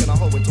Catholic nun, making a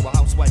hoe into a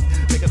housewife,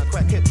 making a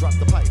crackhead drop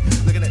the pipe.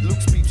 Looking at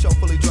Luke's peep show,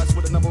 fully dressed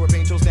with a number of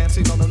angels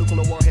dancing on a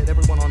nuclear warhead.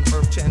 Everyone on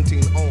earth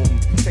chanting Om,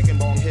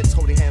 taking bong hits,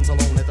 holding hands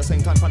alone. At the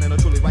same time, finding a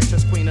truly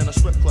righteous queen in a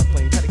strip club,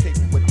 playing patty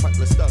cake with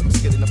heartless thugs.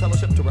 Getting a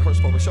fellowship to rehearse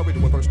for a show, we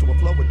do a verse to a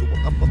flow, we do a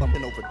up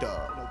and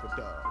overdub.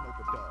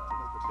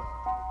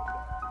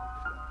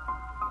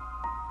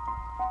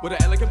 With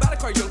an elegant battle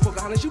cry, young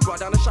Pocahontas, you brought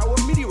down a shower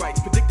of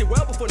meteorites. Predicted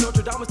well before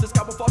Notre Dame was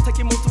discovered, fall,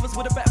 taking most of us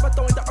with a bat by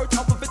throwing the earth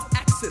off of its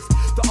axis.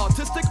 The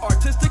artistic art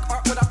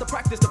without the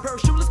practice. The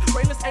parachuteless,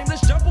 brainless,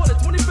 aimless, jump on the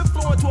 25th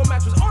floor into a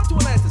mattress, onto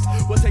Atlantis.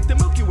 We'll take the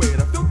Milky Way,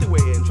 the filthy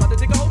way, and try to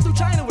dig a hole through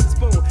China with a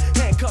spoon.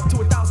 Handcuffed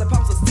to 1,000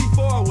 pounds of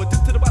C4. We'll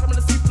dip to the bottom of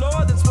the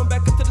seafloor, then swim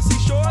back up to the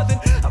seashore.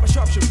 Then have a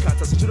sharpshooting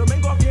contest. And shoot a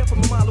man go off your head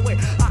from a mile away.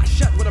 I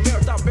shot with a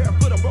marathon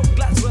barefoot on broken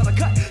glass without a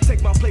cut.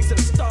 Take my place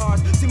in the stars,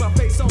 see my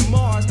face on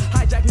Mars.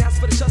 Hijack NASA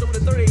for the shuttle with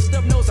a 38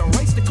 stub nose. I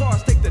race the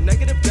cars, take the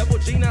negative double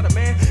G, not a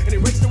man. And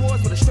erase the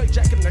wars with a straight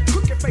jacket and a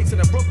crooked face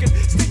and a broken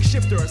stick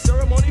shifter. A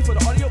ceremony for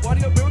the audio,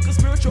 miracle,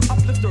 spiritual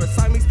uplifter. A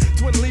Siamese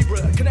twin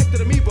Libra,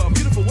 connected amoeba. A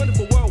beautiful,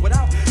 wonderful world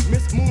without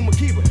Miss Moon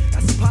McKeever.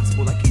 That's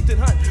impossible, like Ethan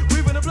Hunt.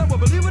 Breathing the blood, but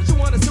believe what you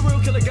want. A serial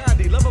killer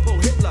Gandhi, lovable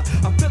Hitler.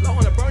 A fiddler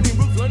on a burning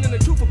roof, learning the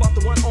truth about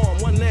the one arm,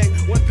 one leg,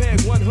 one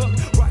peg, one hook.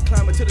 Rock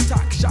climber to the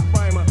top, shot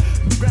rhymer.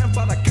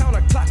 Grandfather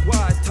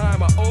counterclockwise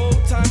timer.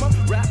 Old timer,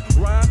 rap,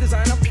 rhyme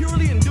designer.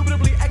 Purely,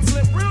 indubitably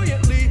excellent,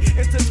 brilliantly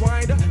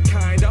intertwined.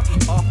 Kinda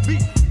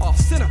offbeat, off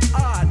center,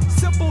 odd,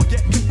 simple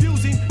yet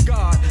confusing.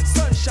 God,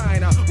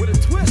 sunshiner with a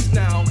twist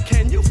now.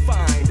 Can you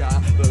find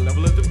the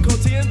level of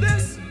difficulty in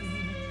this?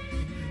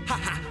 Ha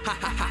ha ha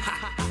ha ha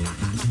ha.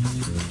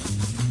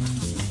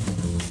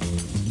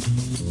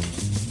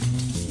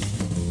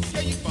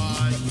 Can you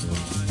find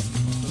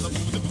the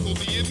level of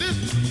difficulty in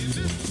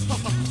this? Ha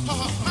ha ha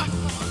ha.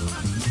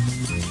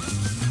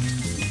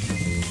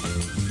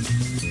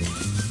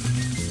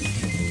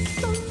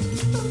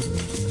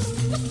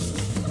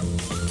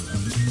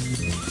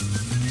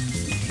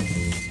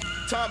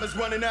 Time is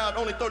running out,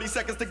 only 30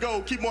 seconds to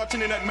go. Keep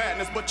marching in that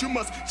madness, but you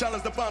must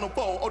challenge the final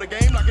foe. Oh, the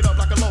game, lock it up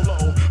like a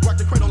Lolo. Rock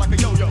the cradle like a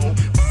yo-yo.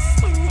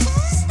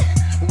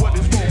 What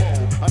is Momo?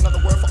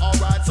 Another word for all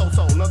right,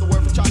 so-so. Another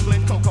word for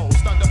chocolate cocoa.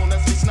 Stuck double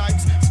Nestle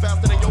Snipes, it's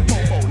faster than your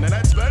fofo. Now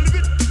that's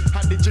relevant.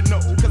 How did you know?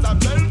 Cause I've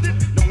loved it.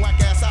 Them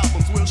whack-ass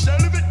albums will shell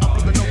of it. I'm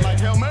flipping up like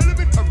hell,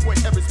 melody.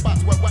 Earthquake, every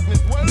spot's where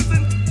whackness dwells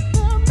in.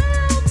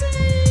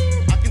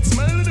 I can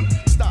smell them.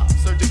 Stop,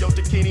 Sergio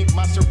Tacchini,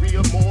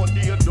 Masseria, more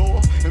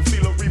Diodore, and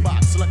Fila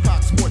Reebok,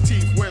 Lecoq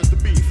Sportif. Where's the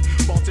beef?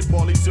 Malted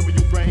barley,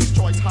 cereal grains,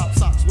 choice hot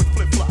socks with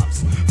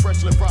flip-flops,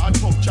 freshly fried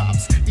pork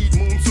chops. Eat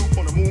moon soup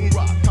on a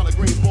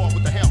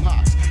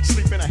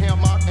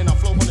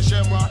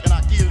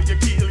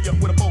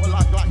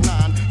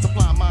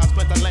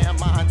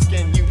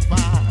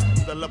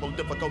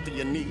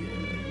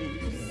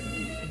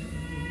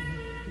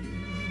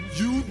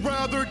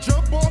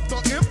jump off the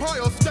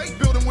Empire State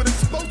Building with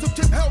explosive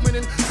tip helmet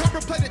and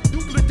copper-plated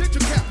nuclear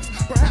digital caps.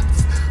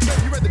 Perhaps,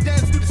 maybe you'd rather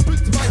dance through the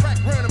streets of Iraq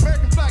wearing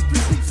American flag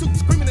three-piece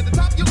suits, screaming at the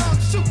top of your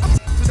lungs, shoot.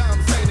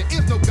 Saddam saying there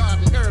is no God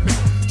in Arabic.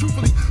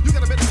 Truthfully, you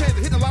got a better chance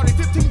of hitting the lottery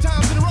 15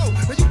 times in a row.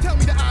 Now you tell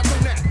me the odds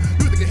on that.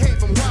 You either get hanged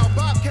from a wild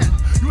bobcat,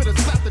 you either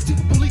slap the chief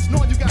of police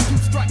knowing you got 2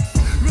 strikes.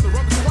 You either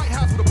run to the White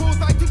House with a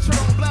bullseye t-shirt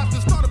on, blast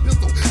and start a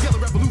pistol, yell a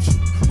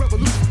revolution,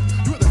 revolution.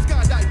 You either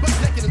skydive butt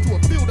naked into a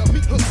field of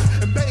meat hooks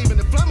and bathe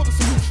in inflammable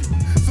solution.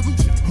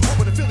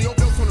 Over the Philly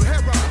overdose on a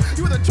hair ride.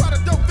 You either try to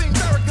dope thing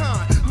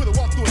Farrakhan. You either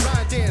walk through a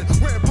lion den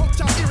wearing pork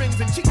chop earrings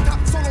and cheek top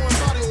solo and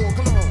body oil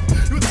cologne.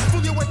 You either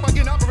fool your way by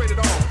getting operated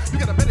on. You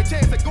got a better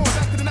chance at going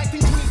back to the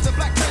 1920s to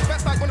black man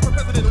fast like one of our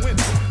president and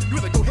women. You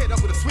either go head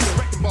up with a swinging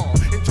wrecking ball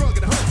and drug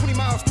at 120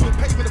 miles through a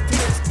pavement of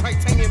 10-inch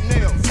titanium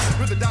nails.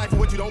 You either die for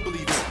what you don't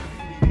believe in.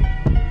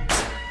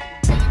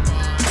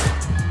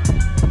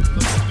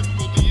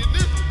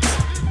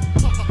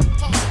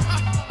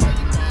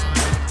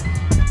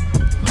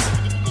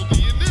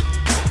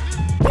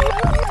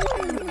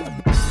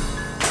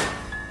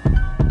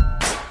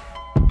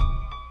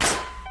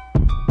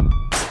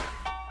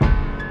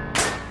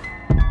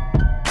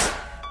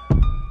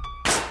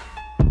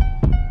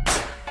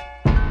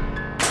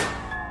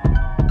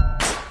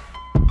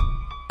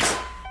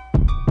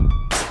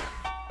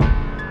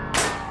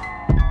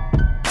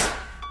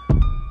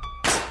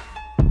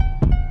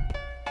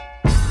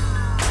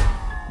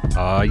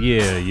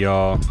 Yeah,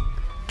 y'all.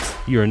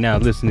 You are now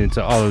listening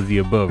to All of the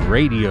Above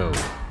Radio,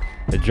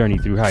 a journey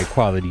through high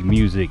quality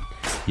music.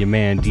 Your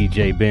man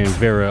DJ Ben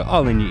Vera,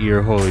 all in your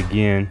ear hole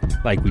again,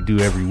 like we do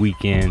every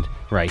weekend,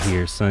 right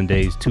here,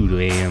 Sundays 2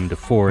 a.m. to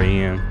 4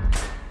 a.m.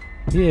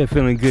 Yeah,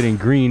 feeling good and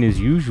green as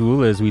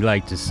usual, as we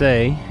like to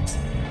say.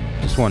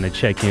 Just want to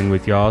check in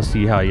with y'all,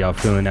 see how y'all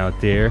feeling out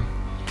there.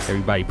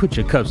 Everybody put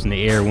your cups in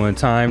the air one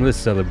time, let's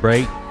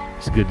celebrate.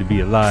 It's good to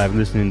be alive,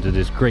 listening to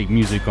this great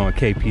music on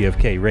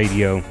KPFK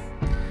Radio.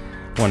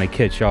 Want to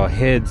catch y'all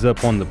heads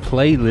up on the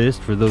playlist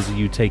for those of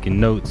you taking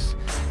notes.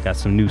 Got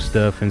some new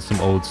stuff and some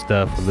old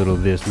stuff, a little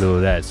this, little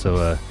that.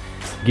 So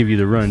give you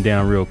the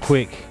rundown real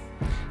quick.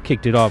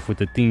 Kicked it off with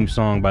the theme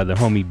song by the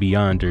homie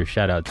Beyonder.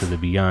 Shout out to the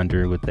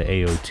Beyonder with the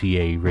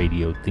AOTA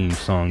radio theme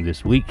song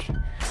this week.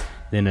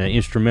 Then an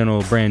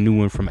instrumental, brand new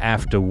one from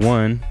After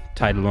One.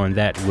 Title on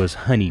that was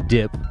Honey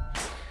Dip.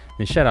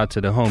 Then shout out to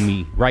the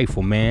homie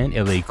Rifleman,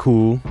 LA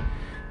Cool.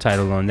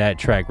 Title on that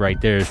track right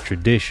there is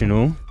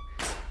Traditional.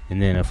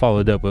 And then I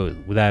followed up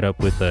with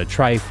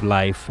Trife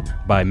Life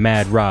by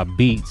Mad Rob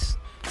Beats.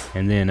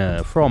 And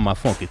then for all my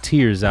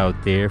funketeers out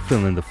there,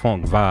 feeling the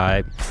funk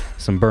vibe,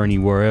 some Bernie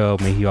Worrell,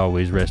 may he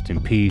always rest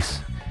in peace.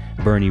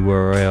 Bernie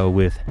Worrell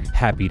with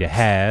Happy to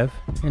Have.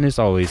 And it's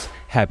always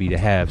happy to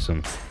have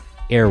some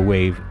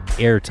airwave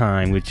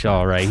airtime with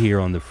y'all right here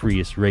on the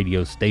freest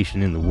radio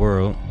station in the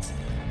world.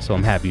 So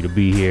I'm happy to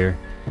be here.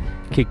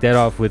 Kick that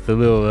off with a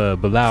little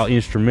Bilal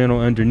instrumental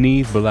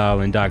underneath.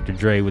 Bilal and Dr.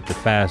 Dre with the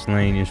Fast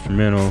Lane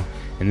instrumental.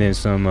 And then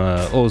some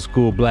old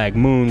school Black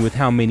Moon with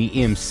How Many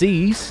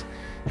MCs?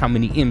 How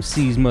Many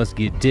MCs Must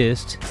Get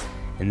Dissed?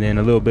 And then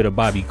a little bit of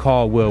Bobby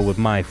Caldwell with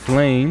My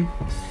Flame.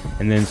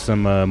 And then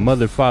some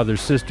Mother, Father,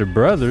 Sister,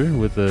 Brother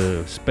with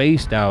a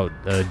spaced out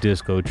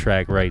disco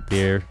track right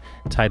there.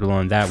 Title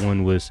on that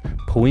one was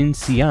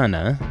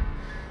Poinciana.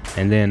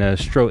 And then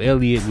Stro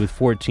Elliott with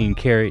 14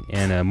 Karat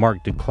and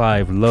Mark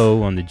DeClive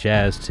Low on the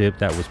jazz tip.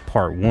 That was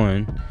part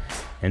 1.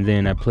 And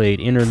then I played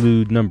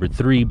Interlude number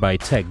 3 by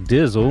Tech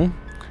Dizzle,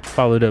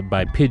 followed up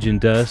by Pigeon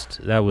Dust.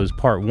 That was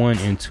part 1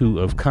 and 2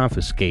 of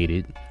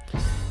Confiscated.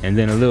 And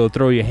then a little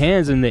Throw Your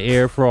Hands in the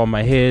Air for all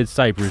my heads,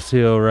 Cypress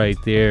Hill right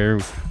there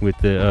with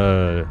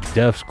the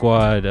Def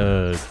Squad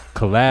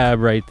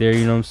collab right there,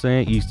 you know what I'm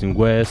saying? East and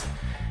West.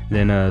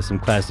 Then some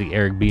classic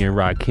Eric B. and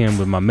Rakim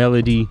with My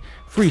Melody.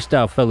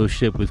 Freestyle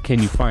Fellowship with Can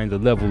You Find the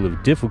Level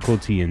of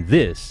Difficulty in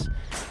This?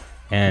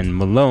 And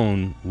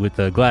Malone with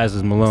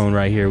Glasses Malone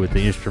right here with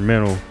the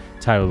instrumental.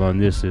 Title on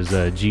this is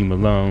G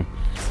Malone.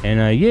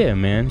 And yeah,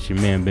 man, it's your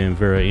man Ben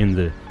Vera in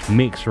the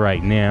mix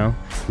right now.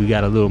 We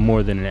got a little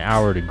more than an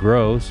hour to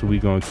grow, so we're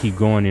going to keep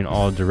going in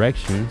all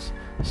directions.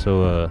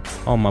 So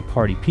all my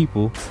party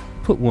people,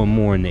 put one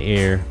more in the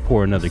air,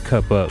 pour another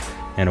cup up,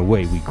 and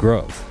away we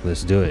grow.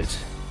 Let's do it.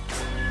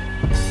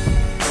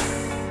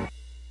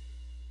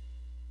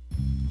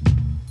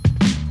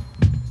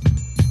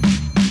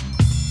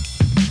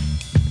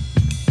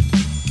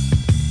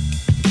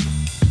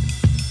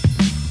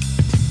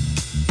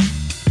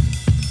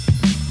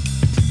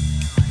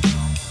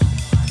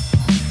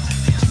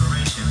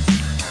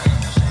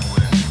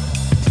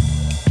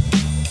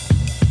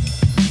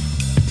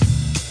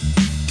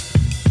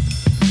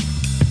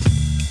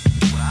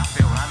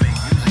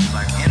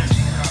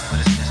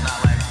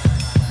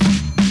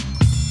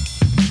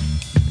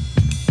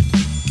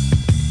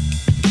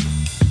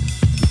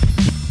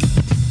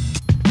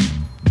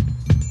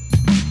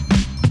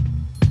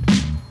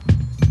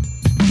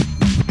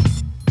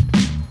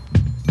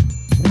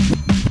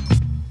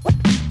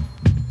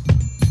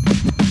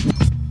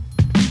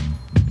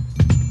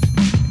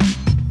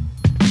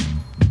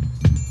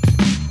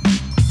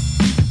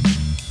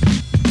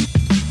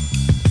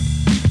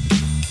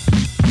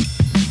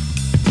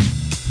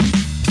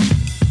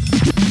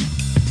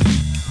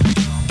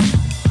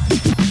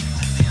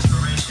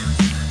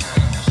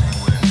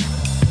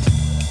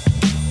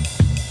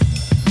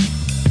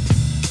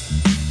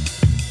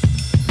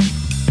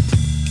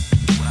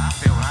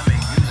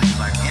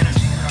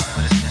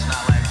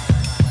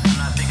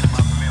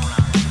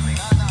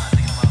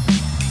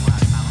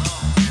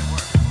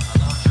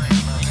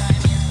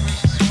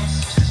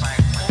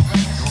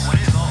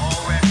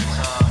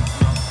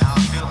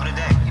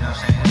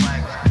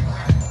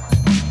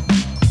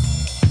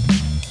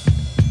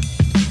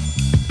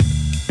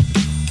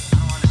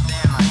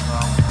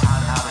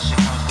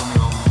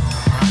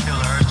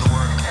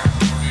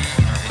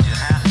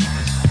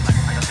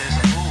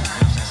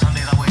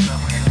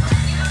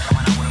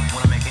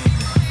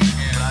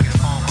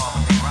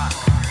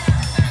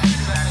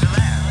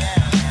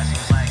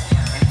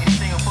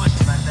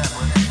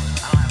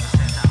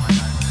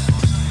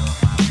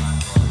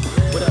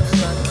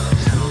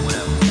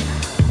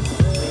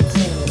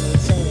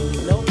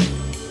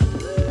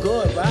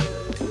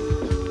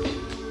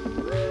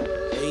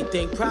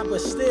 proper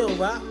still,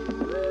 Rock.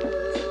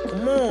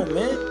 Come on,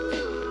 man.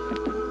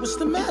 What's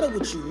the matter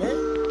with you, man?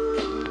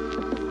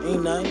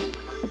 Ain't nothing.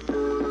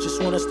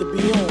 Just want us to be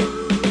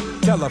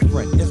on. Tell a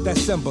friend, it's that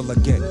symbol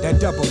again, that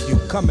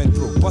W coming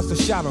through. Bust a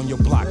shot on your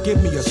block,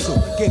 give me a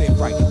suit, get it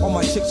right. All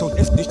my chicks on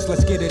this,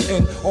 let's get it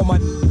in. All my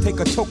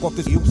take a toke off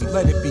this,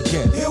 let it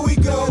begin. Here we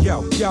go.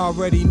 Yo, y'all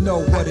already know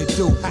what it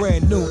do.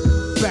 Brand new,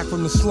 back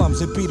from the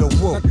slums, it be the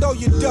woo. Now throw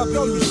your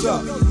W's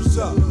up.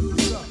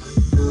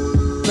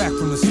 Back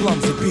from the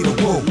slums, it be the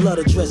woo. Blood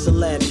a dresser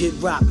lab, get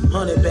rock,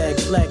 100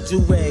 bags, black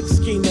do-rags,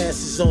 ski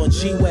masks on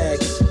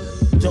G-Wags.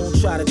 Don't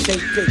try to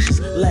take pictures,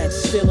 lax,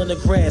 still in the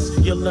grass.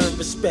 You'll learn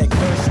respect,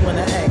 first when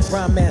I ask.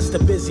 Rhyme master,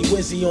 busy,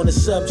 wizzy on the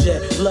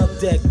subject. Love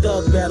deck,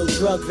 thug battle,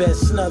 drug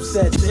vest. Snub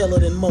sets, iller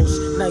than most.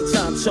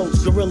 Nighttime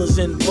totes, gorillas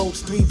in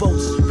boats. 3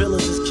 votes,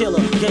 villas is killer.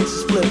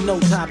 Gangsters flip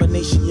notes,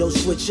 hibernation, yo,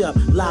 switch up.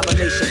 Lava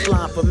nation,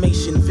 fly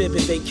formation,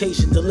 vivid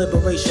vacation,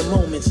 deliberation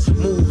moments.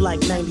 Move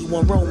like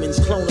 91 Romans,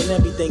 cloning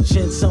everything,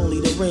 chintz only.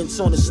 The rinse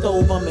on the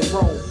stove, I'm in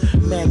Rome.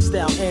 Maxed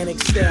out,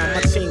 annex style,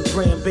 my team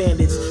grand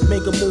bandits.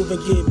 Make a move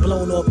and get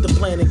blown off the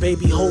planet.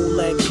 Baby, hold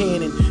like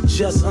cannon.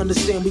 Just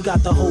understand we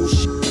got the whole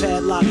shit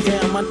padlocked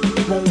down. My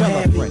won't tell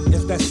have a friend,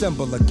 it's that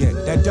symbol again,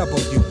 that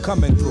W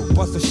coming through.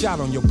 Bust a shot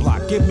on your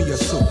block, give me a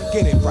suit,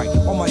 get it right.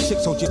 All my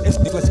chicks on your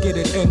let's get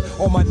it in.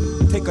 All my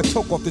take a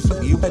toke off this,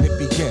 you let it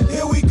begin.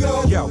 Here we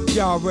go. Yo,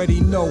 y'all already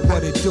know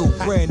what it do.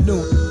 Brand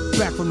new,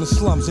 back from the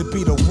slums, it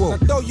be the woo. Now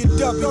throw your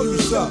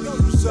W's up.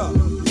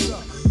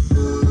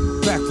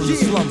 Back from the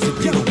slums, it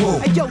be the woo.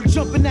 Hey yo,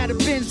 jumping out of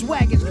Benz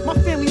wagons. My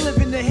family live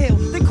in the hill.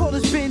 They call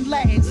us Ben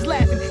Latins,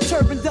 laughing,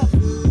 turbaned up,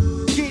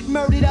 get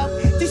murdered up.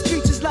 These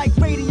streets is like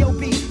radio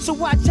beat, so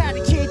watch how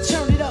the kid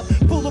turn it up.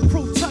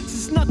 Bulletproof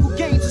tuxes, knuckle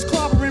games, is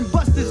clobbering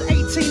busters.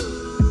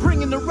 18,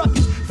 bringing the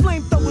ruckus.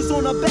 Flamethrowers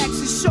on our backs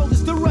and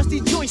shoulders. The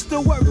rusty joints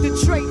still work.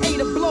 The tray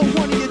ain't a blow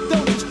one of your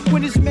donuts.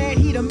 When it's mad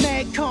heat, a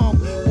mad calm.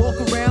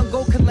 Walk around,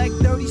 go collect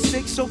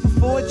 36 over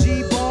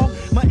 4G ball.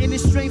 My inner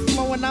strength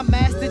flowing, I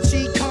master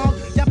G Kong.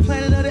 Y'all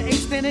Planet of the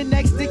Apes standing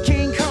next to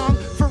King Kong.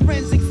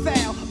 Forensic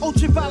foul,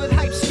 ultraviolet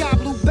hype, sky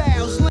blue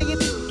bows. Laying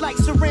like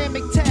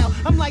ceramic towel.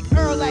 I'm like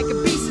Earl like a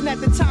beast at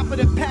the top of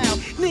the pile.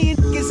 Kneeing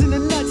niggas in the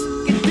nuts,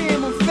 get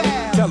damn I'm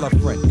foul. Tell a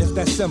friend, it's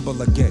that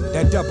symbol again,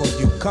 that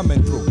W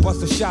coming through.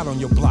 Bust a shot on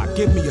your block,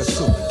 give me a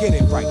suit, get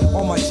it right.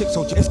 All my chicks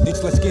on your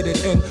let's get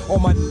it in. All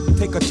my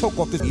take a toke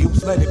off this,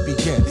 let it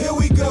begin. Here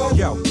we go.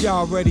 Yo,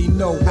 y'all already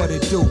know what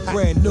it do.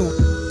 Brand new,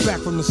 back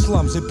from the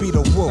slums, it be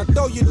the woo. Now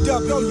throw your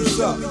W's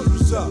up.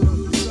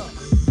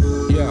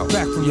 Yo,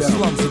 back from the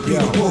slums, it be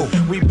the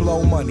woo. We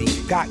blow money,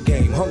 got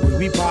game, hungry,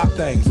 we pop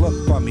things,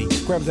 look for me.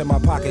 Grams in my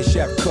pocket,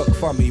 chef cook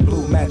for me.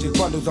 Blue magic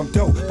bundles, I'm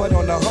dope, but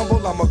on the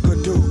humble, I'm a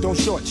good dude. Don't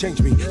shortchange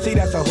me, see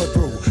that's a hood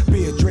rule.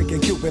 Beer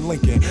drinking, Cuban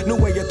Lincoln. New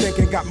way of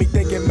thinking got me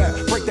thinking, man.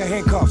 Break the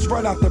handcuffs,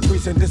 run out the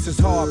precinct. This is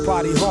hard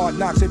body, hard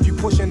knocks. If you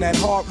pushing that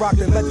hard rock,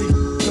 then let these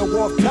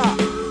go off top.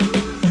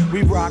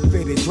 We rock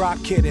fitted,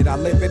 drop kidded, I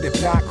live it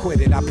if not quit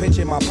it. I pitch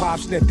it, my pop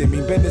sniffed it.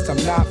 Mean business, I'm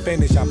not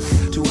finished. I'm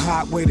too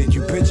hot with it.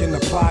 You pitching the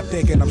plot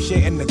thinking I'm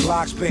shitting the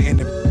Glock spitting.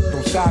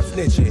 Don't stop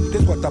snitching.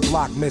 This what the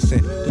block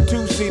missing. The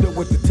 2-seater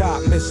with the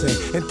top missing.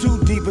 And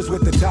 2 deepers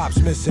with the tops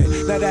missing.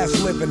 Now that's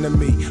living to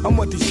me. I'm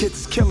what these kids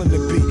is killing to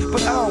be.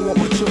 But I don't want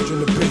my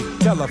children to be.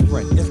 Tell a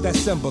friend, it's that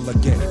symbol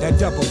again, that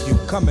W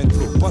coming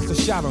through. Bust a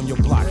shot on your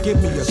block, give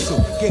me a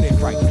suit, get it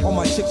right. All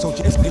my chicks on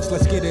your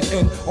let's get it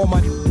in. All my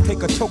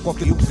take a toke off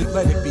the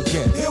let it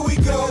begin. Here we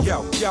go.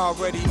 Yo, y'all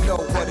already know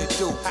what it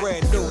do.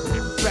 Brand new,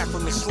 back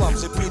from the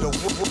slums, it be the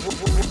woo.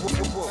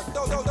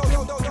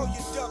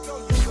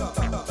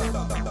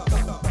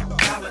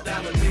 Dollar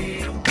dollar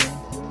bill.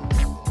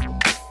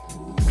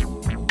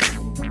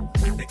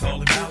 They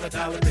call it dollar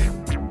dollar bill.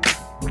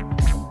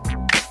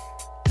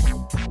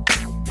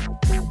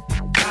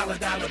 Dollar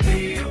dollar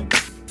bill.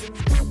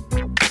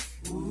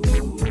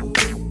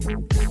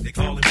 They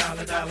call it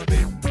dollar dollar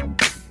bill.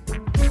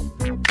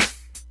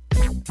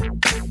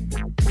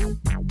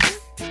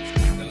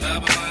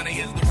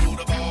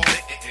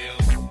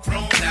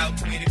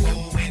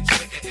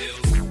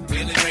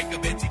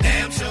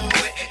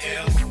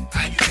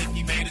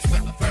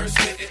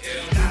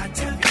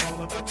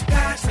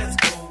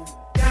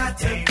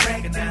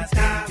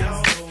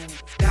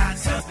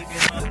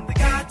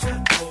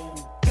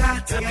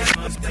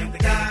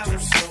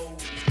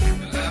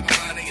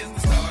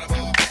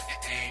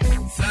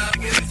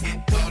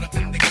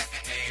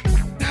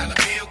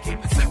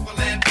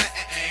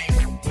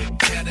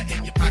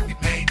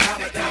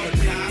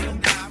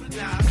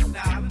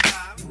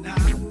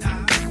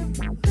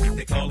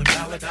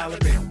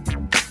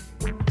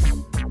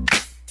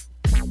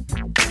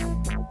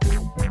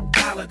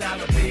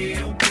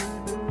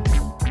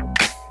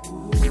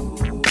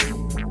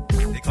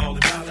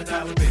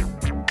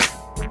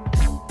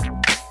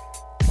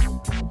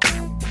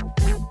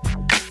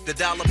 The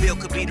dollar bill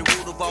could be the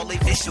root of all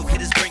initial.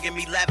 Hitters bringing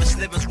me lavish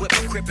livings with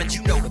my crib, and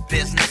you know the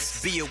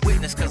business. Be a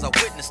witness, cause I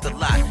witnessed a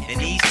lot. In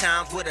these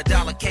times where the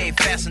dollar came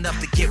fast enough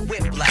to get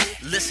whipped black.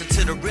 Listen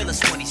to the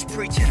realest when he's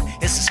preaching.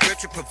 It's a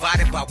scripture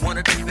provided by one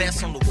of the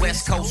best on the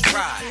West Coast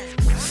ride.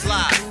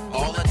 Slide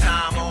all the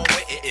time on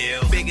with it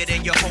ill. Bigger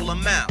than your whole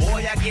amount.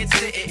 Boy, I get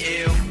sitting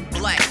ill.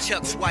 Black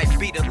Chuck's white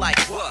beater like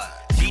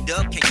what?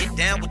 G-Dub can get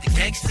down with the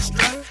gangster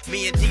strut.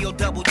 Me and D.O.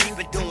 Double G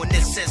been doing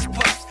this since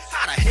Puffs.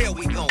 How the hell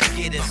we gon'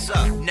 get this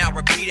up? Now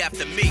repeat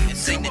after me and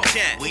sing the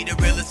chant. We the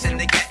realest in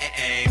the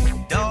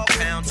game. Dog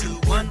pound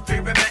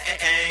 213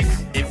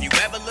 remains. If you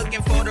ever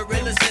looking for the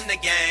realest in the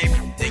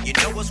game, then you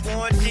know it's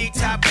Warren G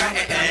top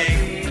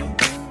game.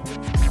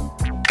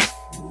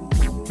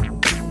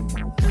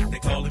 They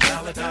call it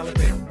dollar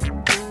bill.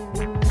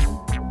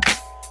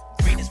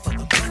 Green is for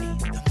the money,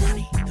 the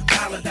money, the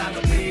dollar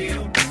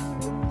bill.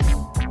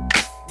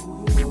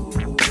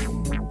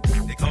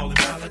 They call it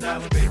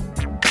dollar bill.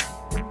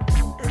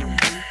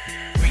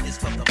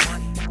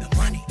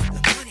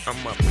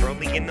 I'm up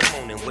early in the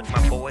morning with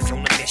my boys on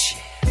a mission.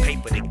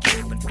 Paper to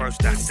get, but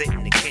first I sit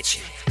in the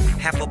kitchen.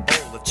 Have a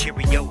bowl of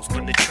Cheerios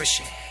for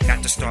nutrition.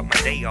 Got to start my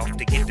day off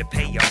to get the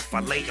payoff. I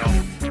lay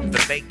off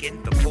the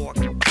bacon, the pork,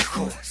 of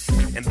course.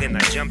 And then I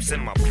jumps in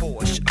my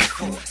Porsche, of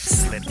course.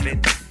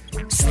 Slipping,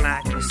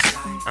 sliding,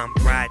 I'm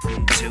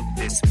riding to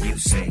this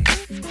music.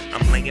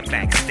 I'm laying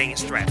back, staying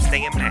strapped,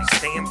 staying back,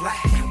 staying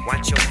black.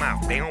 Watch your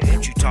mouth, they don't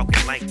want you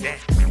talking like that.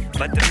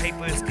 But the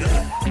paper is good,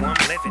 where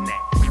I'm living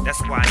at. That's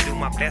why I do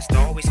my best to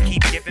always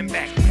keep giving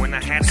back. When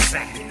I had a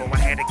sack, before I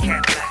had a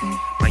Cadillac,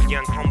 my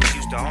young homies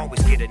used to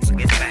always get it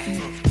back.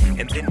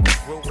 And then we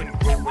grew and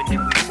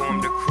then we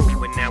formed a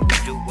crew. And now we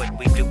do what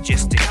we do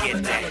just to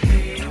get that.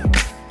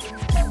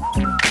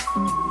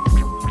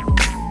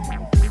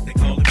 They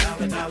call it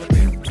dollar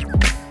bill.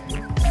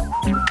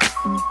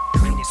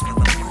 Green is for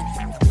the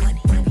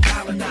money,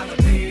 dollar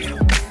bill.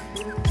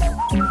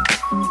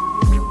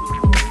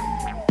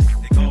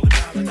 They call it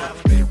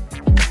dollar bill.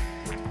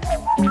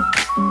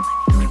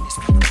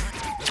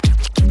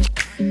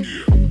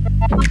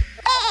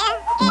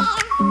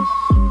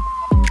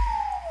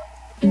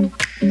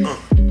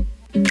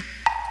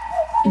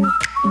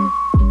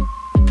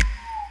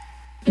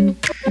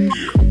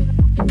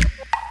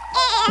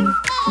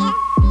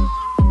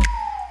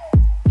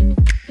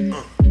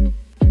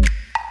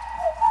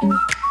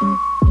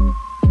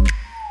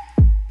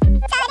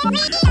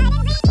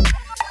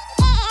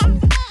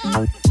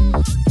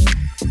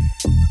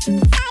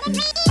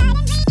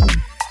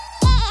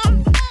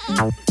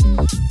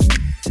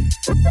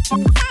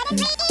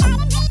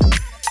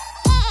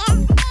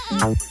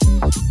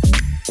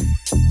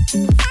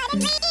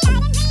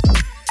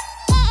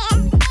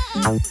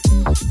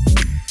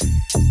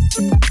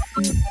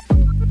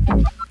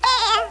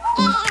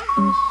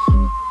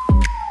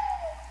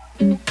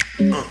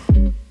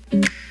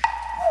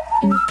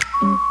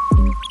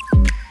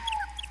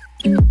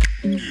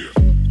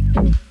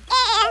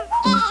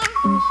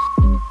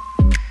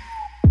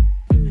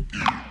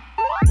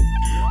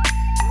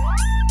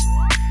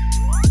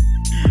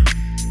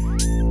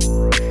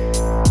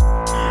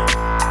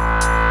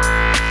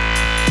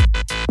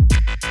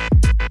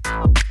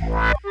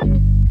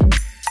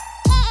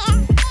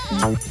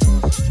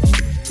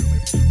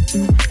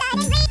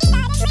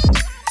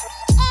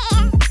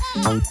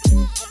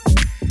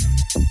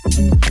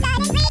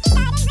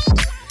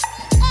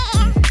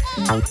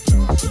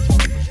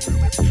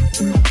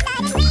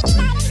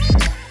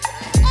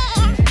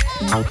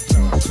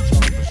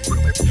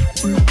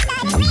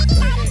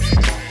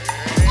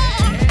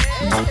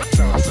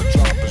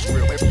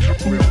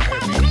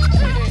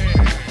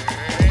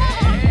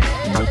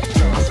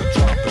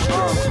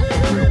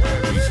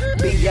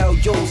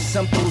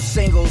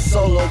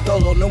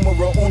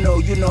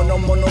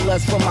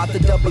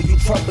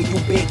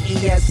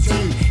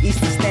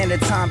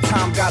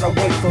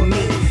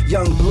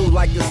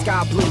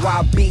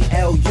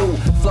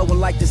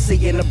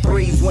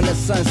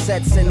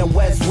 Sunsets in the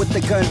west with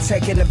the gun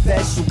tech in the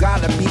vest. You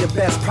gotta be the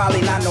best,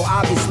 probably not, no,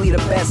 obviously the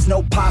best.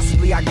 No,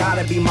 possibly I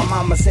gotta be. My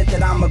mama said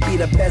that I'ma be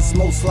the best,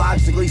 most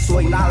logically, so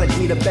acknowledge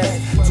me the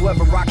best. To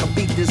ever rock a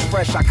beat this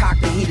fresh, I cock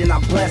the heat and I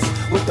bless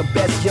with the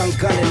best young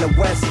gun in the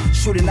west.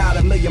 Shooting out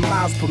 1,000,000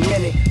 miles per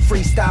minute,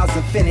 freestyles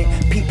infinite.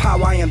 Peep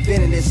how I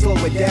invented it, slow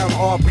it down,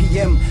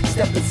 RPM.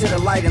 Step into the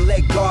light and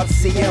let God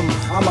see him.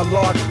 I'm a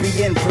large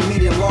BN for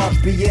meeting large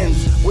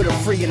BNs with a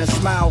free and a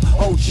smile.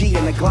 OG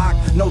and a Glock,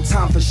 no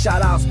time for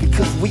shout outs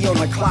because we on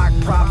the clock.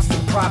 Props to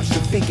props,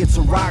 you think it's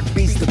a rock.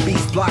 Beast to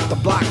beast, block the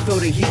block, feel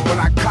the heat when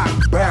I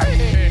cock back.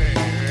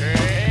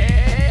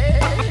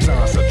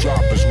 Times I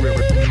drop is real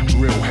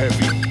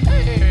heavy.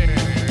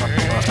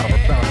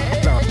 Times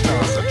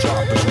I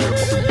drop is real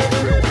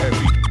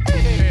heavy.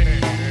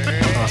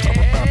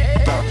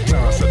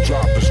 Times I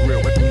drop is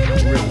real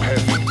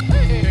heavy.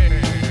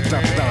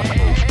 Times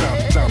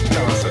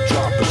I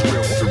drop is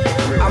real.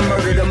 I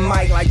murdered a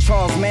mic like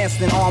Charles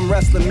Manson, arm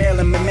wrestling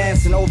Marilyn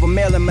Manson over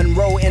Marilyn Monroe.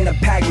 row in a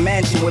packed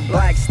mansion with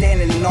black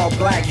standing in all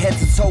black, head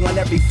to toe on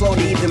every floor,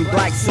 they even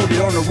black suited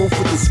on the roof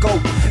with the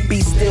scope. Be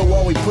still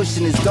while we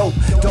pushing this dope.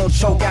 Don't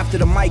choke after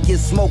the mic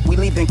gets smoked. We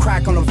leaving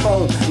crack on the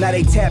phone. Now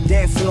they tap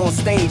dancing on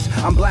stage.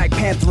 I'm Black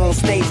Panther on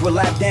stage with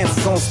lap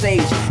dancers on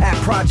stage. At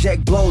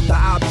Project Blow, the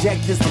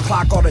object is to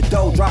clock all the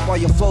dough. Drop all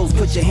your flows,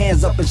 put your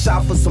hands up and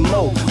shout for some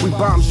more. We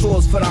bomb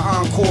shores for the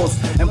encores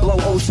and blow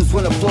oceans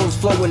when the flows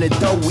flow in the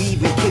dough. We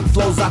even kick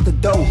flows out the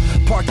dough.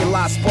 Parking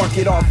lot, spark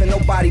it off and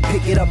nobody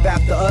pick it up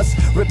after us.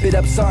 Rip it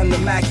up, son,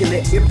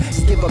 immaculate.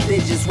 Give up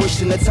digits,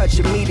 wishing to touch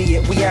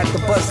immediate. We at the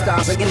bus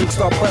stops, again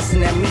start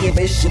busting at me. If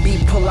it should be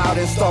pull out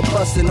and start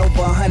busting.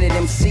 Over 100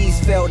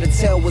 MCs failed to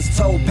tell was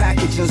told,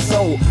 packaged and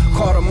sold.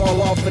 Caught them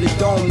all off of the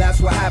dome.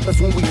 That's what happens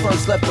when we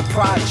first left the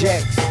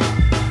projects.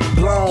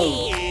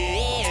 Blown.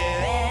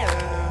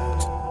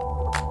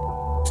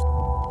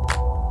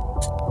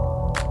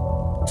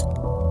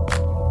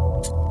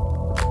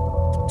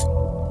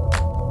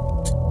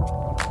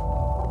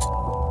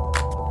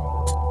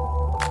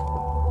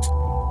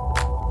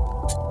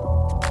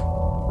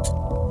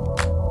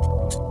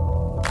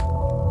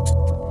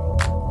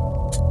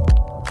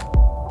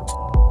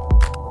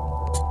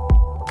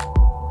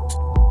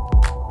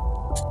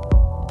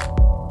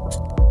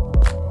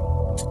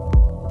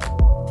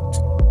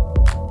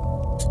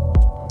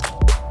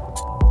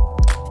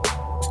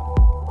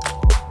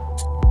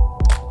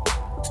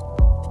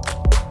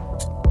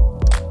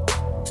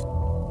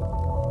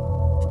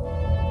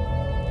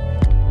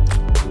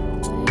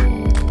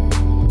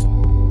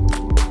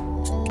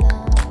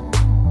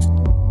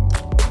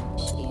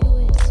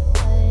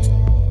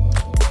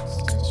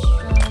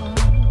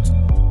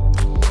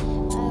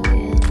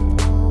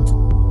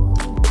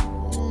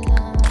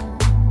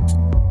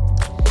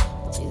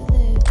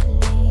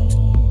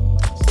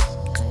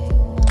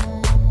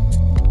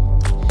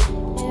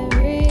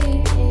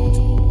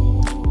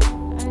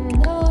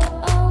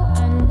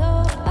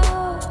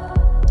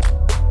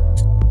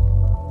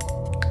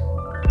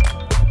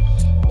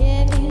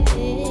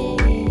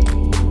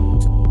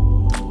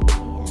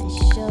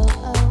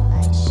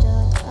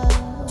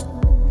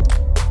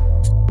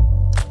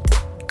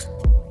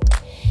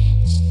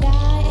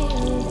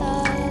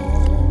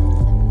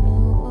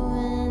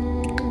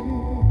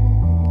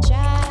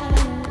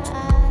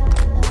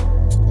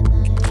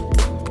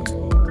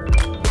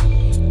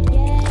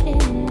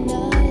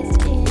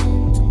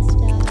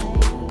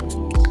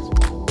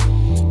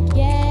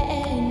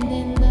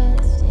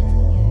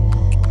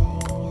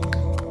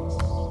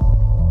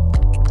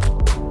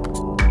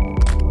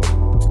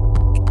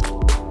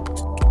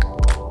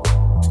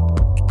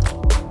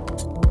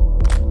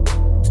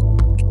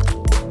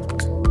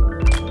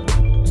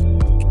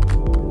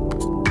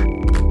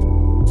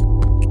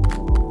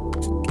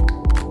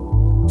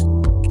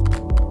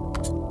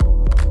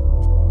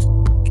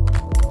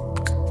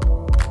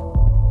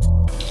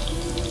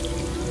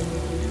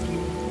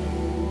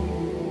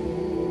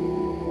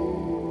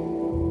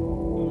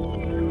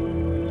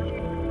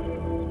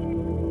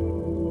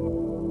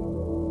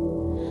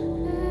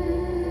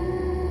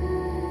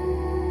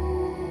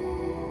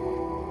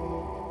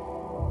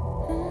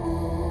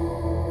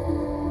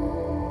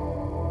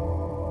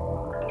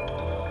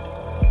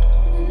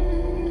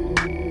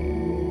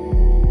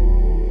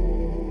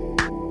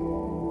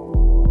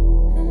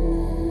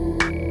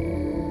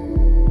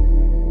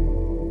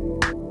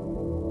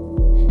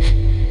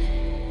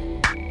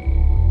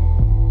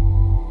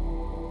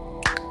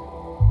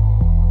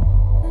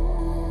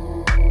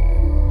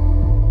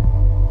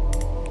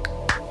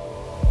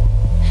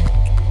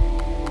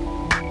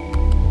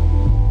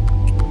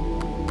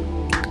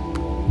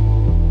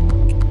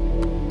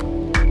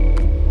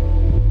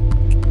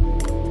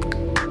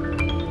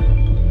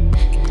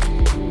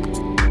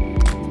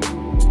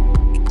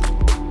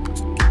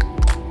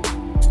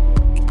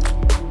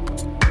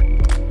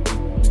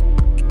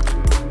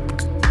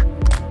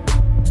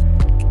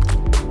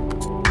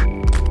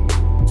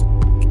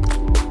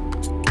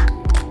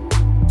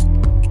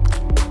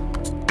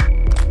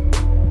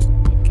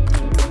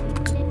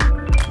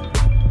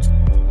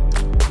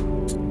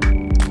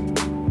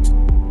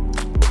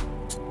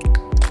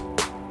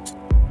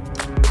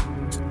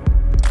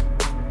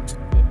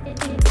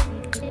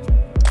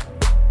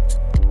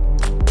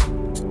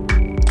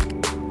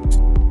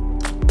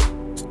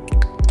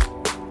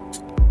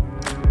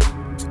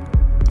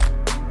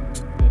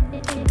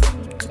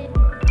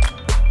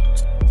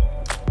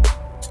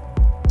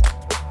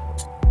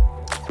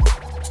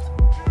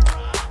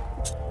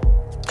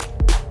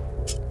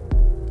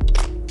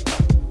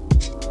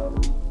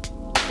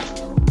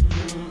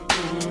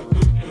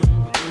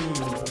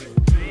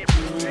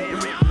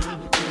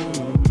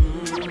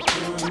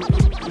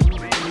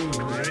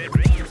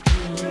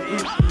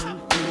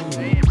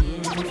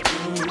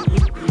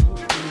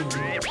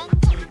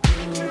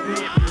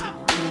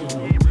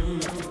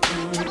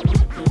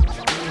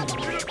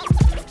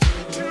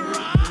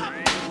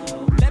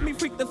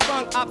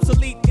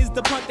 obsolete is is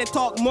the punk that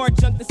talk more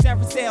junk than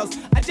Sarah sales.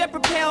 I jet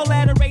propel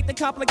at a rate to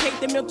complicate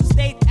the mental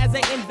state as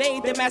they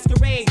invade the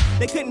masquerade.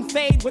 They couldn't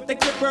fade with the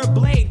clipper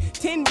blade.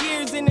 10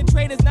 years in the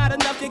trade is not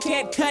enough, you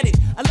can't cut it.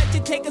 I let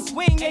you take a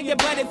swing and you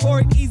butted for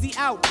an easy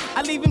out.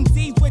 I leave them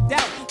seized with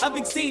doubt of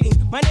exceeding.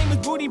 My name is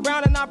Booty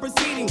Brown and I'm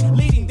proceeding,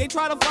 leading. They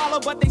try to follow,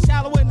 but they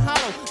shallow and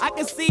hollow. I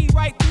can see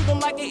right through them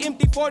like an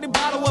empty 40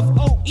 bottle of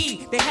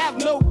OE. They have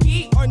no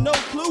key or no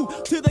clue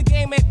to the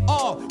game at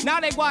all. Now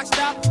they washed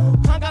up,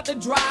 hung out to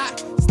dry,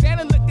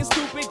 standing looking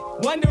stupid,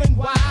 wondering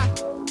why.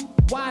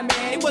 Why,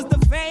 man? It was the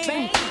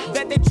fame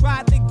that they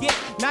tried to get.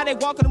 Now they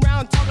walking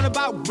around talking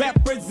about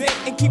represent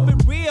and keep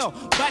it real.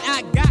 But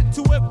I got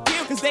to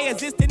appeal, cause they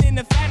existed in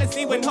the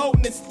fantasy when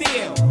holding it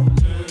still.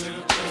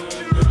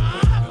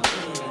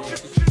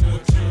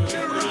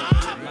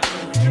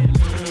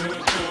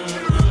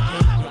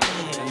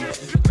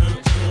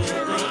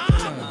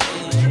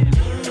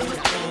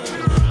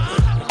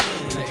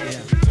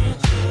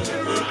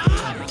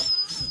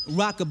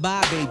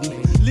 Rockabye, baby.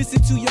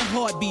 Listen to your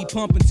heartbeat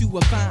pumping to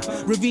a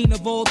fine ravine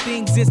of all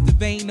things. It's the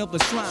vein of a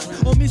shrine.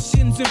 Or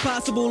missions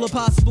impossible or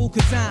possible,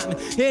 cause I'm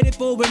headed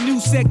for a new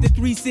sector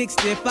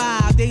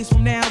 365. Days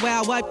from now,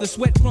 I'll wipe the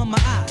sweat from my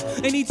eye.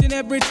 And each and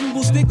every tree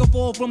will stick or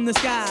fall from the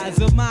skies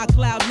of my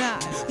cloud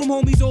nine. From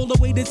homies all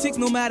the way to 6,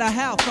 no matter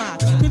how fine.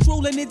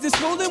 Controlling it, this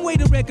rolling way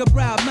to wreck a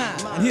proud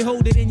mind. You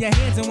hold it in your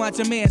hands and watch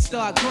a man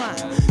start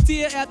crying.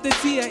 Tear after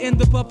tear in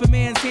the puppet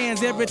man's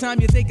hands. Every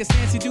time you take a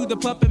stance, you do the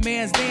puppet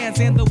man's dance.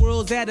 And the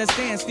world's at a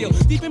standstill.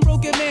 Deep in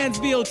broken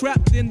Mansville,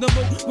 trapped in the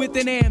moat with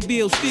an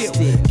anvil still.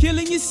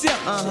 Killing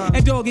yourself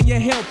and dogging your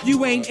health.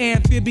 You ain't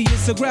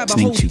amphibious, so grab a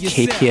hold of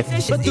yourself.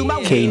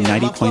 KPFK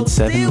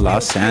 90.7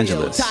 Los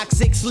Angeles.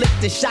 Toxic, slip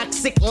the shock,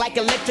 sick like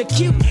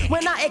electrocute.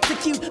 When I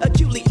execute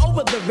acutely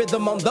over the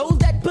rhythm on those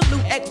that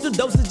pollute, extra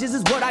dosages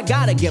is what I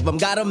gotta give them.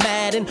 Got 'em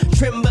mad and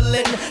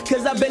trembling,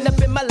 cause I've been up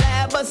in my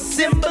lab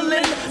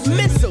assembling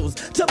missiles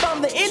to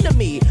bomb the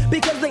enemy,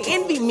 because they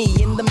envy me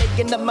in the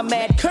making of my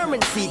mad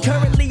currency.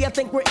 Currently I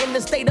think we're in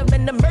the state of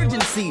an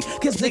emergency,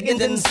 cause niggas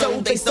done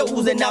sold they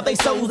souls and now they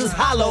souls is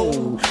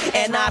hollow.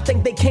 And I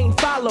think they can't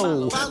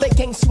follow, they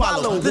can't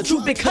swallow the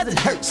truth because it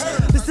hurts.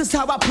 This is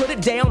how I put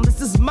it down,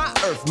 this is my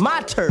earth,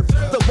 my turf.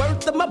 The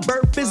worth of my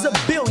birth is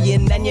 $1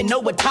 billion, and you know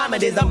what time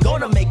it is, I'm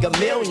gonna make $1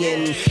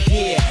 million.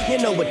 Yeah, you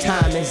know what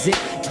time is it?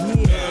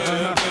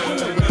 Yeah, you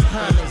know what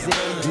time is it?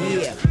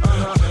 Yeah,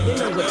 you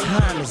know what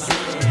time is it?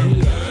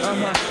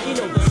 Yeah, you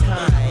know what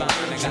time.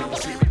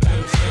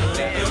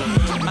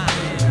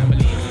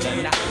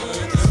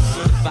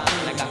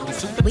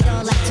 We'd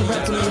all like to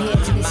welcome you here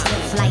to this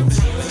flight.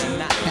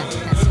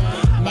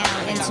 Now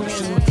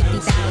entering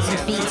 50,000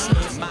 feet.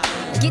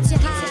 Get you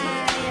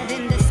higher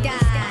than the sky.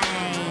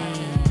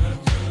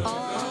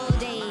 All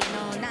day and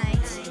all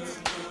night.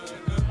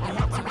 You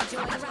have to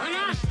enjoy the ride.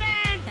 Now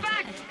stand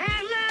back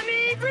and let me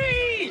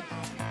breathe.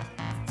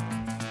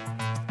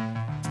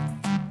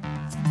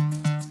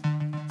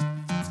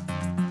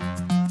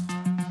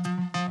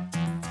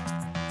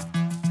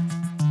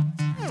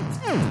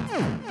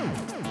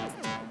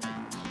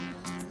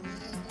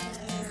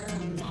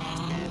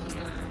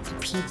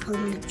 People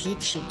in the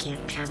future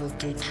can't travel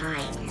through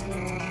time.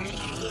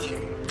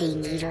 They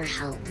need our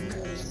help.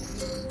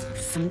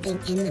 Something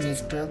in them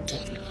is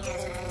broken,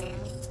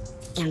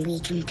 and we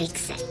can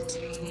fix it.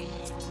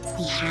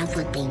 We have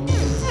what they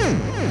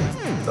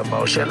need. The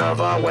motion of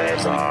our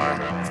waves are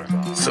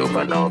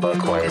supernova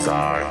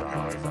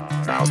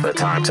quasar. Now's the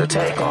time to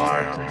take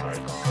our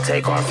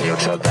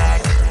future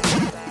back.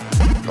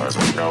 Cause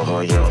we know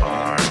who you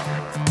are.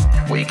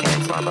 We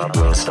came from a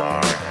blue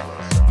star.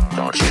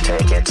 Don't you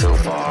take it too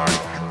far,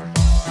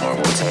 or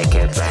we'll take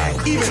it back.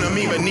 Even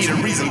amoeba need a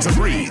reason to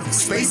breathe.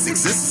 Space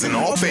exists in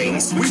all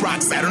things. We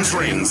rock Saturn's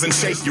rings and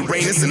shake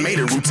Uranus and made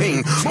it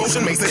routine.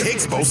 Motion makes the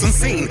Higgs boson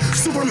seen.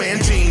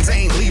 Superman genes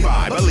ain't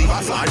Levi, but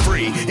Levi fly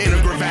free. In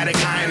a gravitic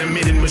ion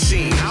emitting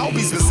machine. I'll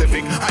be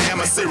specific, I am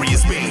a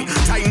serious being.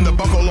 Tighten the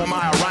buckle on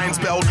my Orion's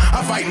belt.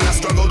 I fight and I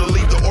struggle to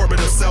leave the orbit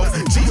of self.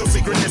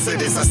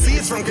 Geosynchronicitous, I see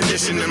it's from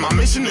conditioning. My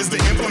mission is to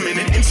implement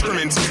an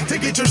instrument to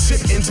get your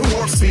ship into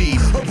warp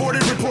speed.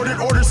 Aborted, reported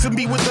orders to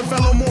meet with the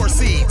fellow Moor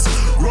seeds.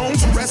 Grown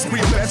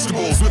terrestrial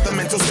vegetables with the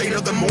mental state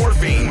of the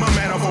morphine. My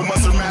manifold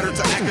mustard matter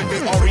to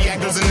activate all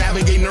reactors and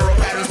navigate neural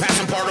patterns,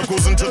 passing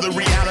particles into the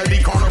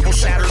reality carnival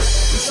shatters.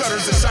 The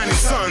shutters and shining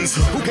suns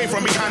who came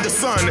from behind the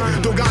sun.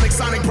 Dogonic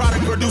sonic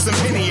product producing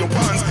pineal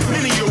puns.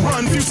 Linear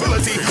run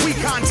futility. We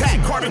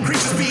contact carbon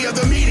creatures via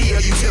the media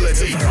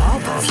utility. The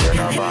motion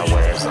of our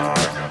waves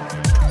are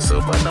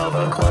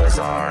supernova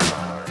quasar.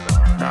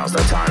 Now's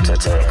the time to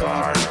take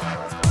our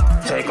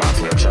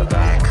future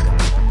back.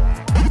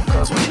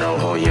 Cause we know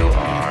who you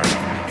are.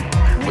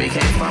 We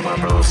came from a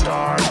blue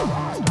star.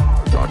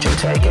 Don't you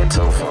take it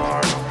too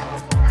far,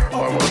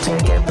 or we'll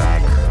take it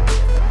back.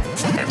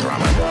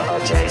 Andromeda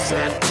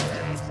adjacent,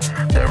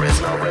 there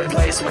is no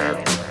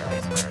replacement.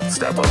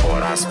 Step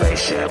aboard our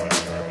spaceship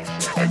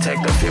and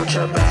take the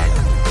future back.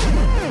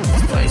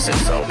 This place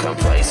is so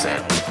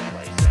complacent.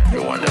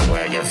 You wonder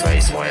where your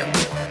face went.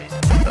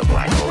 The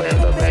black hole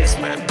in the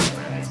basement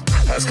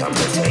has come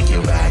to take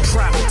you back.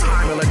 travel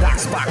time in a dock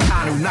spot,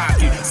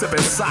 Anunnaki. Sipping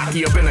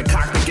sake up in the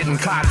cockpit, getting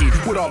cocky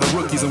with all the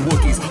rookies and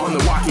Wookiees on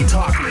the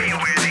walkie-talkie.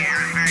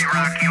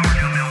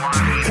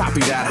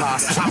 Copy that,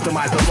 Haas.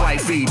 Optimize the flight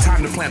feed.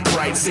 Time to plant the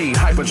right seed.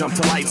 Hyper jump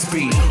to light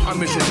speed. Our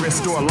mission,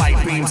 restore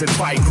light beams and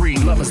fight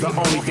greed. Love is the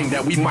only thing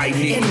that we might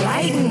need.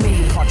 Enlighten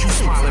me. Caught you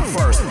smiling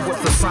first.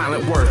 What's the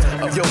silent worth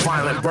of your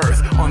violent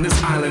birth on this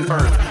island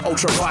Earth?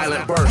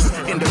 Ultraviolet burst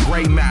into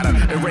gray matter.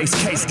 Erase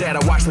case data.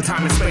 Watch the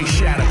time and space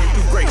shatter.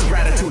 Through grace,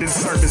 gratitude, and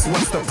service.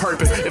 What's the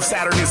purpose? If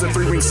Saturn is a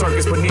three-ring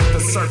circus beneath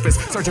the surface,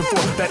 searching for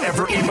that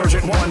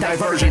ever-emergent one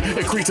divergent.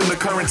 Accreting the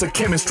currents of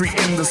chemistry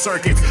in the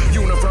circuits.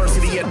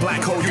 University at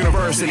Black Hole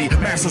University.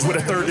 Masters with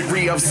a third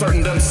degree of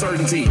certain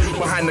uncertainty.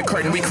 Behind the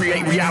curtain, we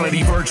create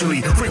reality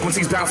virtually.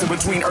 Frequencies bouncing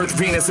between Earth,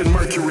 Venus, and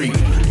Mercury.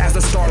 As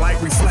the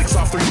starlight reflects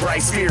off three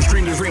bright spheres,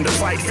 dream to dream to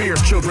fight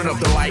fears. Children of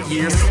the light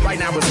years. Right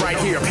now it's right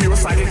here. Pure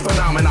psychic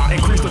phenomena.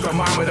 Increase the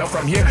thermometer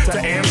from here to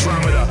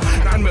Andromeda.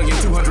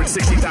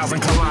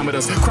 9,260,000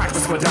 kilometers. Crack the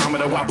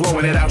speedometer while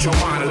blowing it out your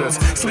monitors.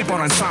 Sleep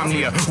on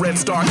insomnia. Red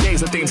star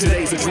gazer theme.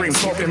 Today's a dream.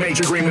 Smoking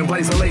major green and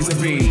blaze a laser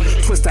beam.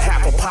 Twist a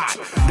half a pot.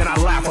 Then I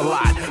laugh a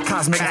lot.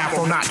 Cosmic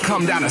Afronaut.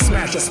 Come down and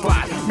smash a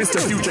spot. Mr.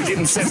 Future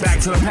getting sent back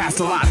to the past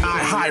a lot. I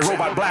high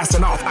robot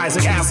blasting off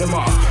Isaac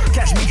Asimov.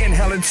 Catch me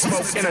inhaling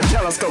smoke in a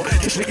telescope.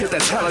 Catch me get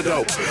that hella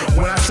dope.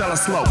 When I sell a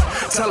slope,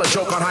 tell a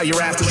joke on how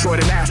your ass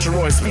destroyed an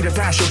asteroid. Speed of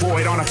faster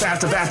void on a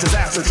faster vast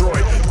disaster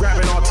droid.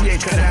 Grabbing all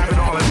TH, cadaver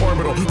all in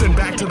orbital. Then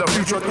back to the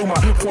future through my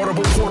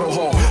portable portal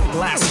hole.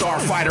 Blast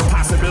starfighter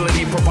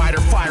possibility provider.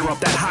 Fire up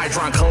that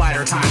Hydron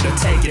Collider. Time to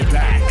take it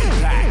back.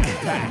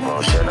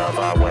 Motion of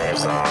our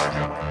waves are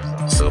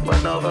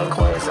supernova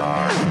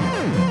quasar.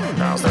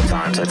 Now's the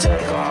time to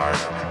take our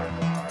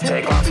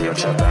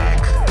future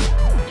back.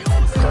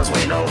 Cause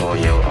we know who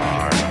you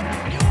are.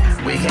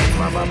 We came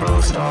from a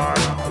blue star.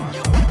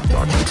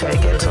 Don't you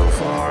take it too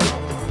far,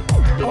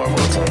 or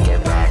we'll take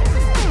it back.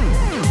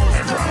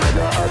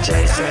 Andromeda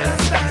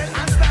adjacent.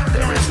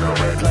 There is no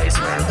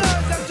replacement.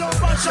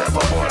 Step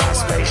aboard our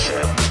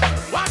spaceship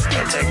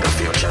and take the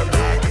future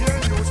back.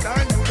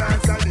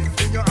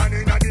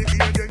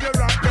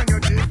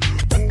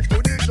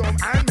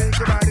 And make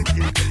your body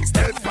kick.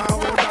 Step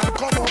forward and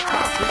come up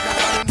back. We got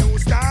a new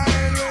style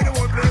where the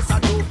whole place I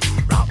do.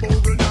 Rap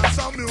bogle dance,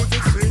 some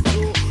music sweet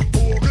too.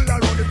 Bogle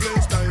around the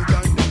place night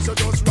and day. So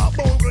just rap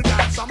bogle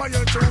dance, some of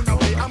your tune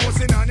away. I'm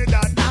missing on it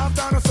that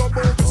after no so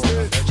bogle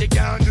stay. She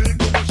can't do it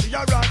too much, she a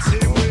rock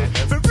same way.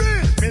 For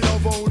real, me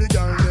love how the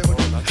girl never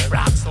do.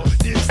 Rock so,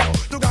 this so,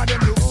 look at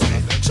them look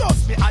sweet.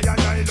 Trust me, I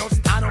and I love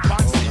stand up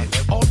and see.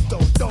 Up,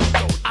 down,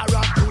 I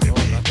rock to the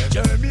beat.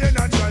 Jeremy and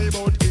I try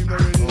about him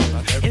already.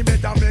 He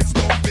better make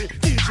stumpy,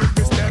 teach him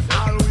to step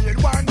all way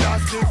and one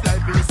just live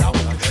like this out.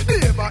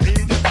 Never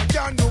eat if I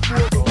can do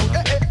bogle.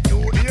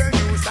 New year,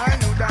 new style,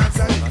 new dance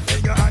and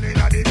take your hand in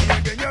the ear,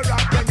 then you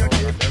rock, then you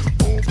dip.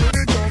 Move to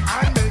the drum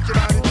and make your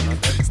body dip.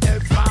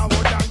 Step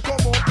forward and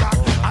come up back.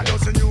 And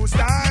just a new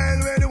style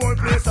where the whole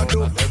place I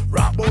do.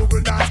 Rock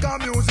bogle dance, got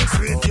music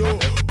sweet you.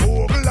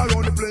 Bogle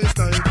around the place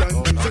night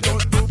and day. So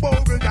just do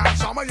bogle dance,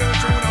 some of your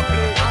tune and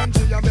play.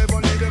 Angie and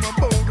Beverly, them a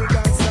bogle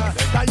dancer.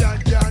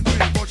 Diane can't do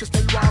it, but she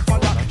still want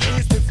follow.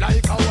 She's stiff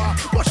like a war,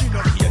 but she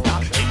not here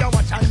now. She don't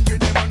watch and give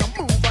them and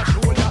move her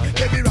shoulder.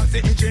 Baby Ross the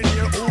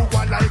engineer who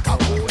go like a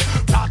fool.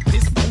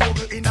 Practice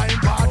bogle in a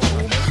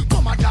bathroom.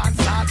 Come a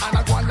dance hard and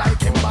I go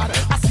like him bad.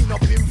 I seen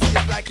up him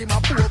face like him a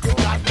bogle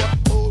god. But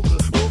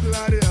bogle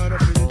are the other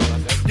thing.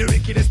 The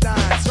wickedest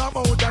dance from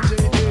out of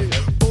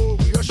JD.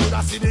 Bogle, you should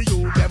have seen the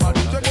youth. Them a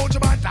do the mojo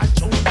band and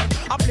tune.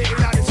 I'm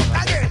playing on the street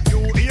again.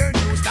 New year,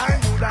 new style,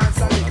 new dance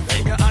and lick.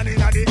 Bring your hand in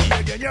the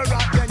ear, then you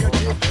rock, then you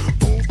dip.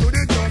 Move to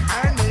the drum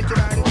and make your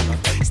body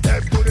dip.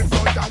 Step to the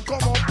front and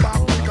come up back.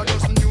 Because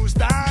just a new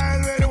style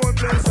where the whole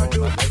place I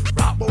do.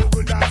 Rock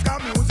bogle dance, got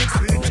music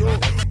sweet too.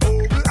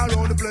 Bogle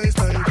around the place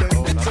like that.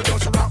 So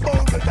just rock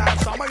bogle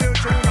dance, some of your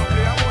tune and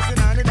play. I'm mostly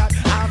on it that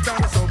after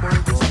the so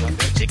bogle sweet.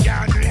 She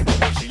can't do it,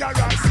 but she a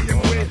rock same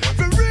way.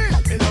 For real,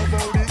 me love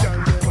how the girl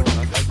never do.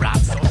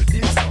 Rock so,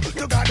 this so,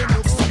 you got them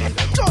look sweet.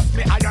 Trust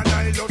me, I and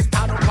I love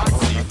stand up and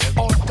see.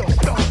 Up,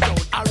 down,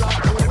 I rock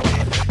to the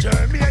beat.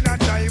 Jeremy and I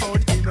time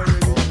out in the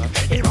rhythm.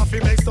 Him have to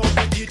make stuff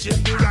to teach him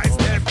the right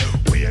step.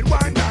 We ain't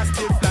one that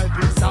stiff like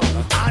this up.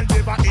 I'll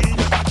never eat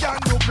if I can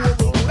do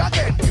bogle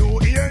again. New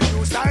year,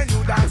 new style,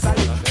 new dance and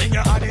lick. Bring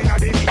your hand in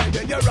the ear,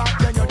 then you rock,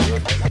 then you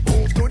dip.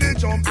 Move to the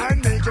jump and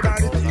make your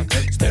body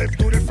dip. Step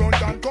to the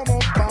front and come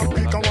up back.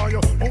 Pick a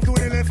wire, move to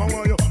the left and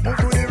wire, move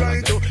to the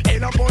right.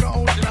 End up on the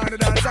house and the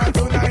dance and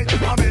tonight.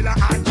 Pamela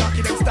and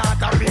Jackie them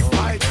start a big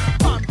fight.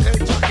 Pam tell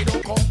Jackie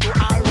don't come to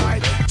her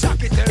right.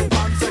 Jackie tell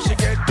Pam say she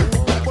get too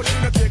bad, but she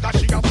no take her,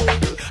 she a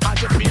bogle. And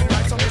she feel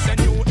right, so me say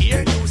new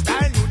year, new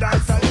style, new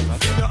dance and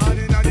lick. Give your hand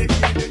in the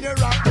ear, then you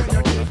rock, then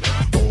you dip.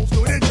 Move to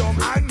the drum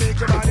and make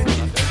your body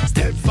dip.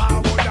 Step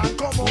forward and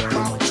come up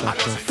back. And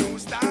just a new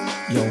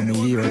style. Yo, me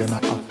hear them a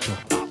act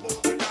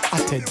up. I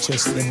take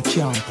just them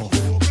camp up.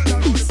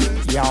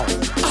 Yo,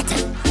 I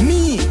take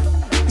me.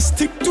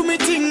 Stick to me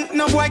thing,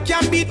 no boy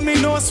can beat me,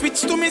 no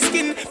switch to me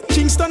skin.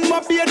 Kingston my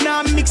beard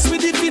now mix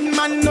with the thin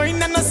man, no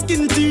in and a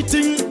skin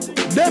teething.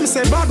 Them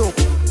say bad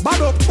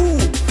up who?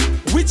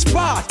 Which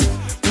part?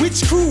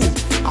 Which crew?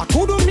 I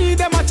couldn't meet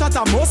them a chat,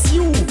 I must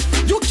you.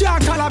 You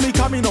can't call me,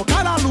 come in, no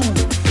call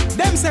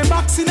Them say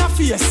box in a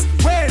face.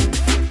 When?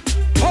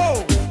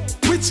 Oh,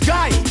 which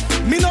guy?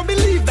 Me no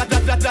believe that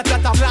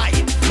I'm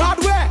lying. Bad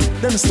way,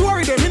 them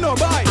story them me no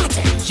buy.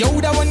 Yo,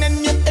 that one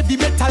and your heavy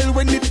metal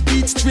when it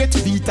beats straight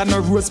beat and a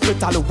rose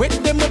petal. Wet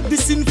them up,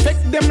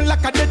 disinfect them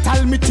like a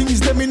detal. Me things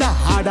them in a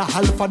harder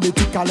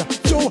alphabetical.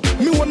 Yo,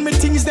 me want me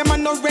things them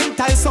and no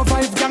rental.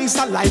 Survive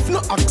gangster life, no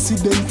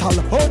accidental.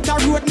 Out the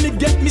road me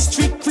get me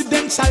street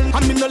credential.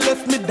 And me no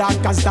left me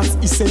dark cause that's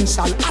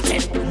essential.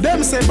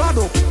 Them say bad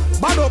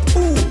up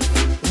who?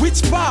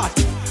 Which part?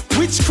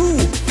 Which crew?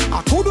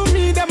 I couldn't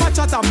meet them a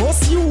chat, I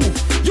must you.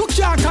 You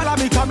can't call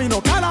me, come in,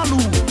 no call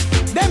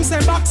Them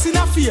say box in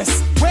a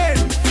face. When?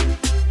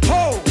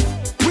 Oh,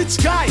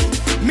 which guy?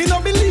 Me no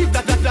believe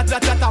that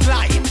I'm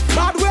lying.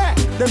 Bad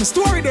way, them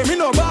story them me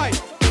no buy.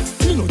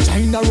 Me no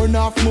China run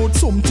off mode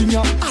something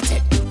ya.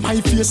 My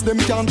face them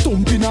can't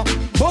thump in ya.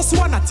 Boss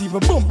one not even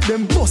bump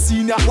them boss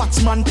in ya.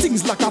 Watchman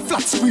things like a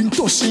flat screen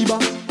Toshiba.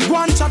 Go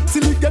and chat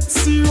till it get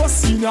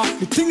serious in ya.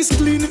 The things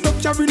clean it up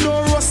carry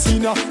no rust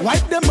in ya.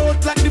 Wipe them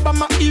out like the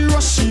Bama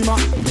Hiroshima.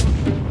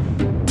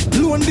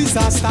 Lone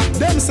disaster.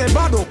 Them say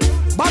bad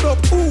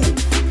up who?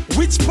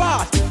 Which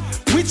part?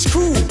 Which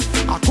crew?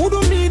 I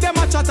couldn't meet them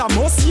a chat, I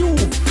must you.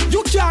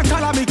 You can't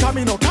call me, come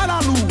in, no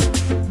call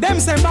Them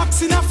say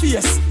box in a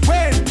face.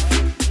 When?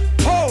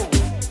 Oh,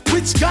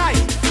 which guy?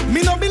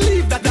 Me no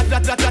believe that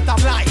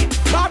I'm lying.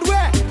 Bad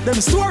way, them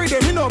story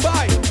them me no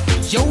buy.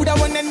 Yo, that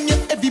one and your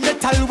heavy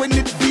metal when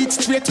it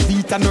beats straight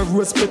beat and a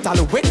rose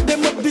petal. Wet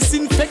them up,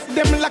 disinfect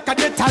them like a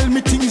detal.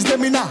 Me things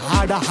them in a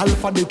harder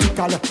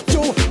alphabetical.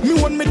 Yo, me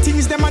want me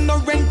things them and no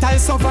rental.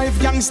 Survive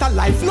gangster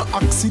life, no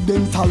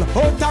accidental.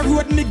 Out the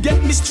road me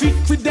get me street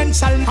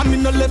credential. And me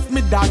no left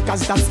me dark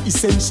cause that's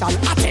essential.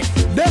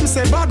 Them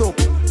say bad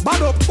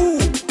up who?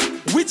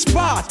 Which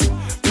part?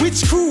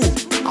 Which crew?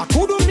 I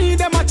couldn't meet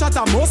them a chat,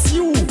 I must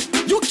you.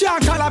 You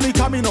can't call me,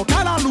 come in, no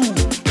call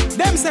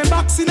Them say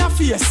box in a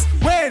face.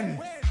 When?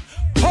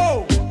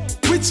 Oh,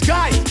 which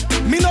guy?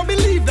 Me no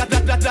believe that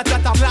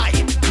I'm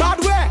lying. Bad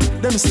way,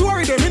 them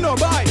story them me no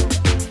buy.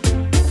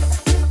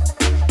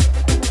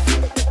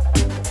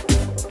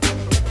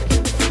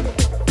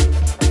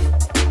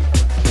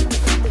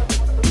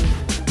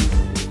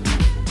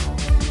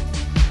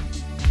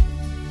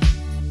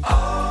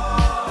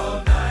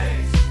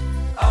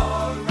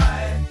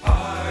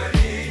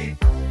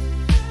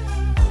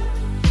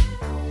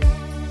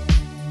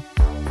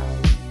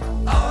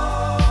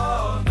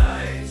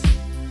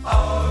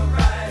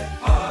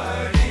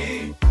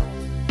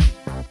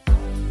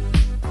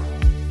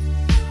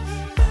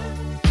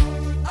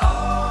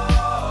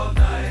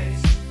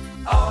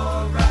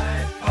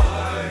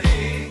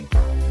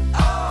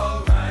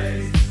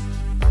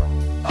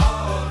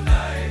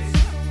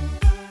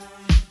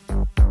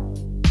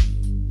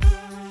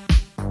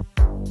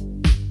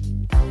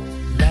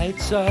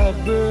 Are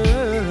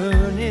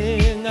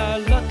burning, our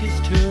luck is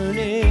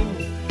turning.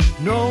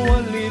 No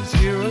one lives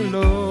here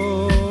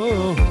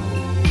alone.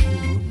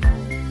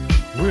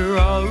 We're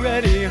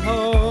already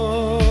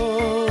home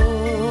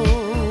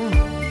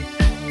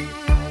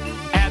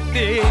at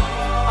the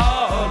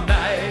all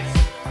night.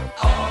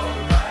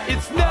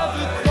 It's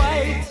never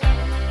quite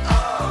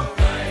all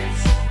right.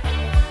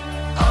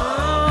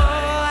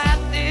 Oh,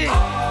 at the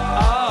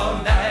all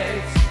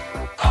night.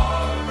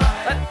 All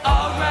right.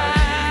 All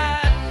right.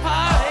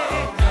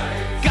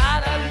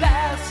 Gotta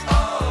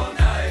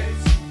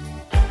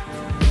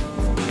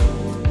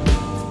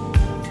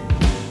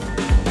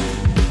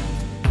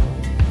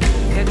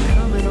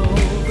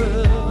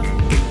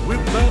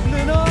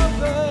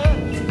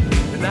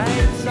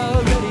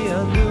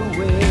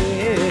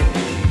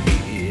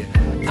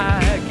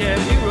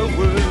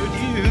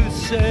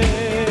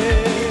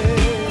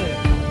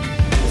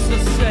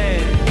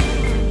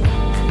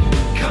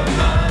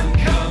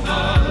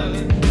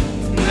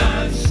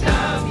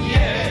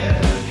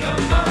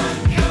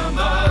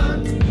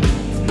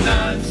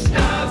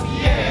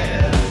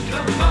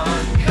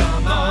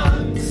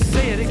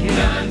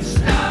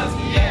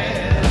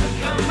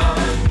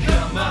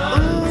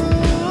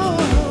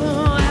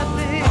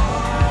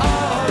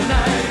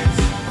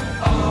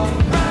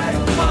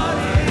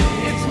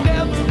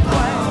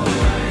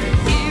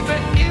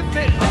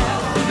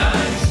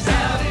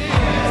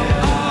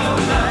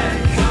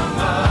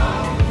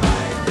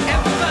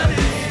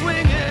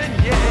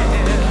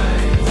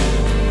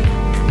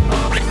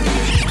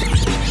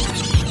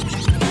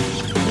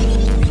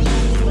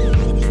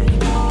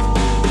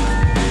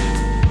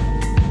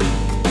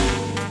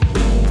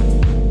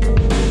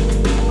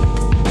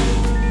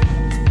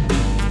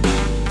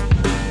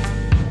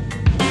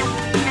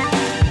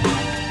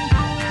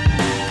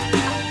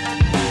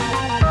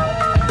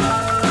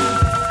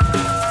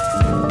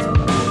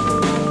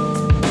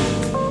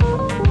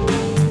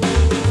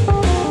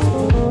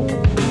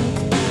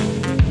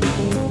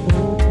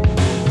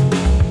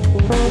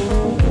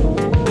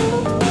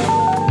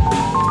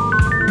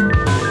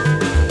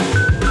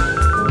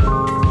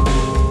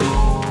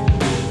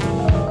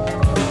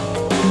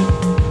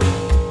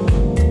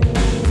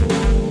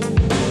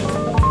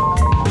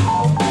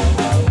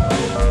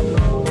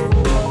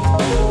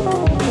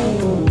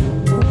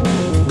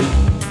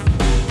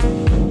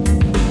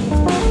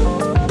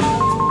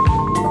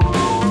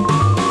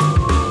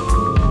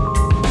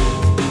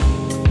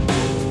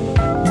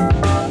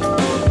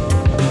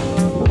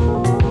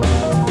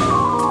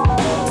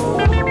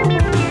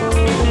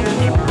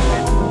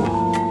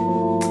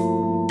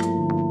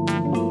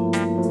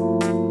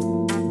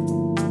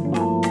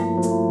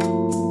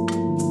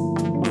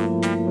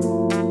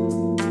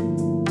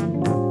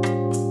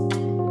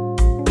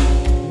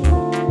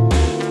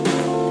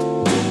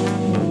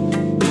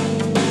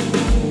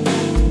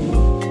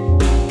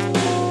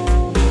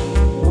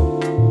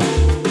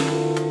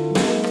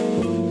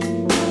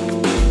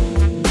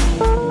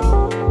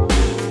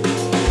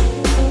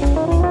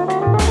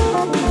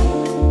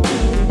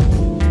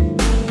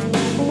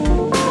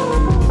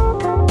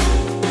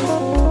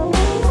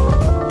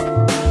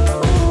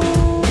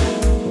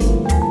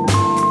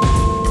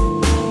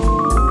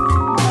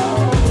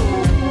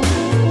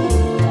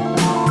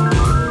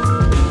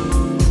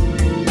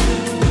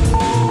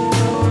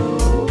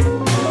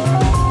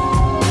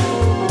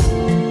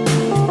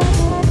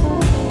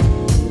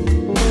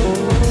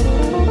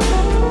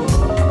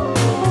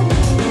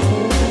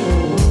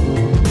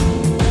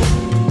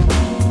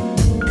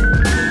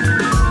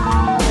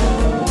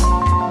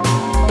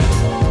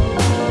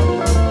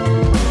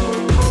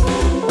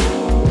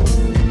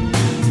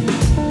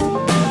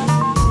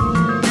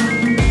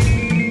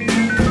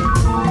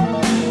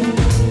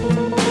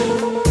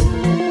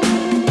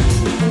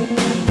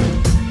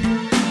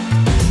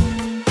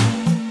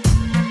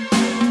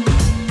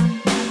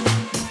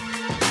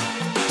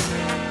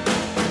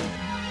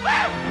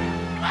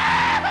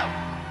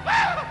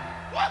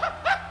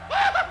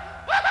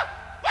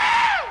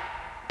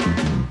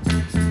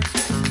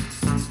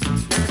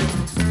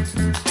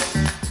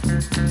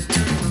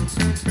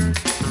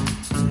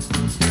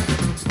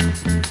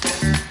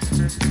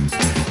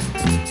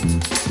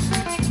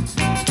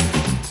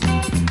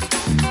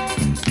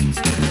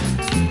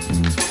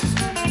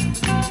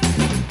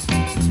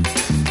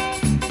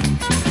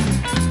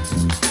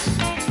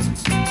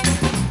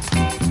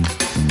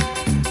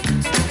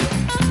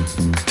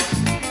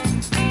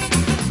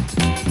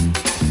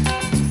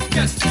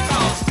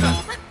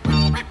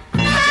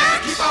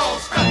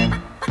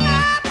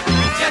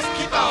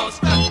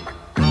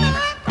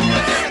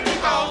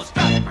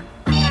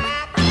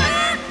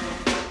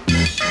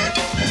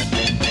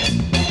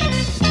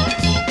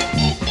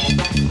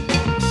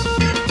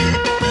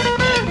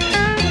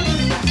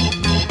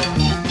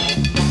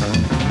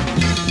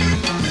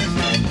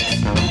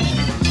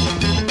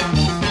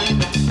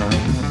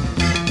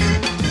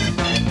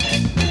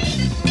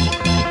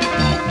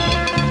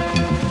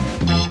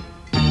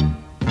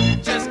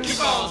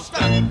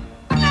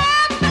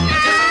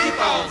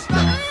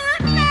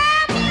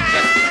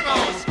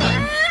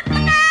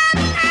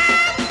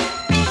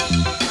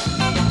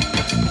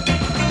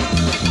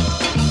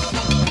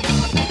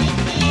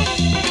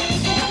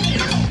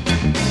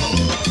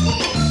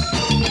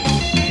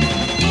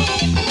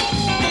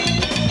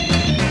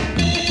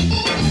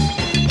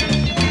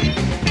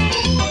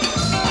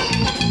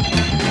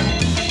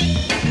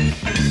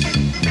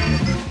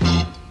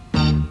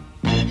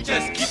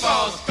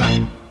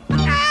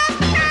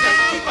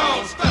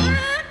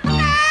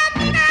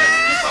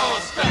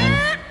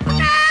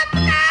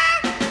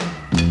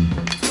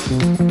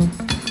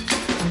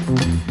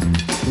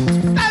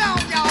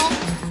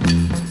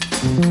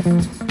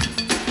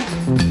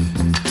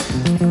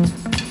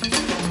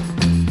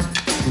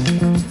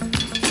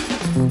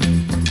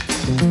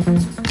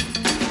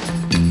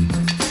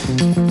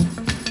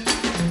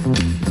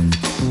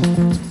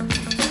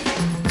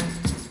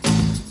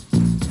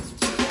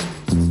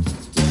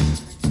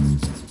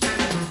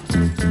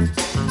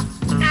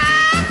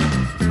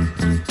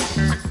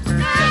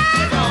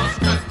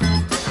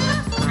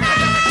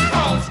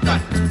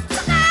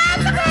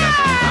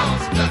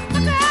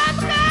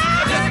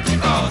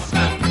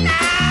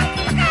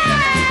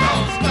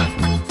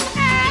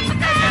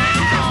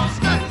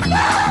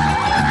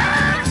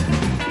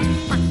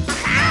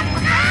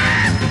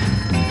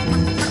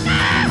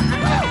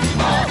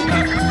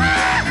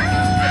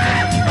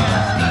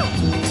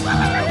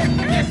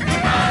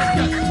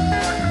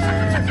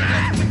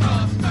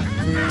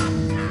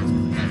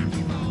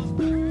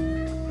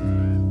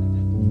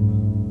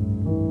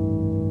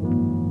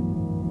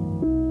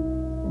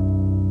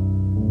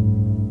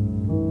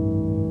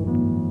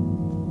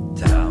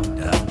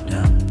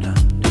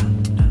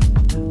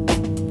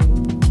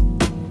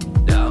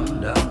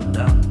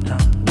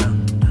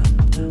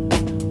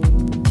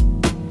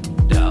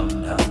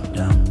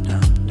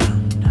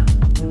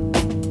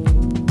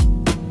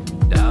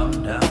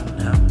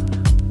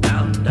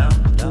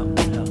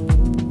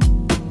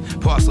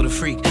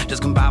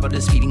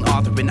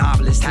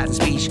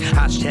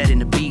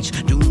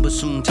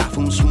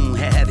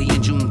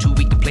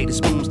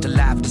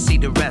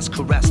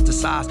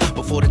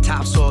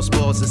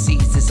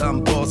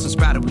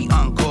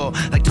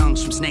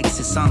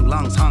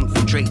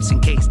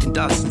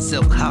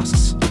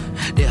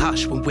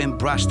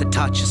Brush the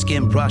touch, your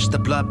skin brush, the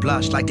blood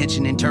blush like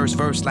tension in terse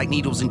verse, like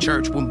needles in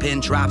church when pen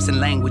drops in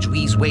language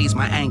weaves ways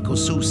my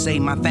ankles. Sue say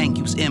my thank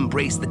yous,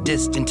 embrace the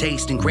distant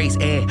taste and grace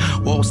air.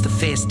 Walls the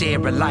fair stare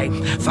of light,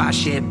 fire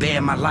share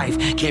bear my life,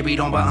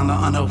 carried on by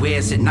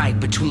unawares at night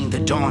between the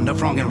dawn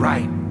of wrong and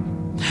right.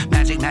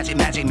 Magic, magic,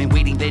 magic, been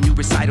waiting their new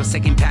recital.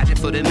 Second pageant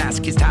for the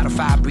masochist, title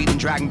 5, breathing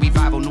dragon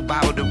revival. New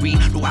Bible to read,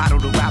 new idol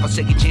to rival.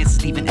 Second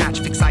chances, leaving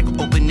atrophic cycle.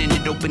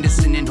 Open-ended, open to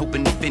sin and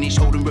hoping to finish.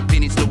 Holding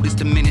repentance, notice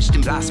diminished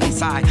and blossoming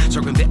side.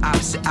 Circumvent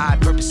opposite eye,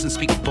 purpose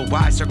unspeakable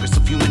wide. Circus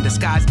of human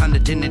disguise,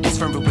 unattended, is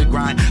firm with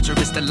grind.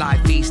 Service the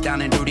live feast,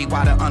 down in dirty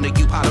water under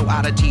you. Hollow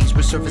oddities,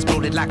 resurface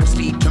bloated, lack of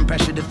sleep. Turn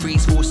pressure to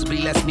freeze, forcibly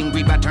lessening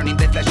greed by turning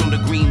their flesh on the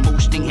green.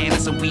 Motioning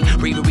hands and weak,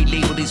 bravery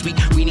labeled as weak.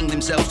 Weaning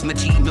themselves from the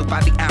tea, milk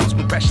by the ounce.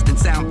 When precious than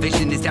sound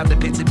vision is doubt the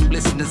pensive new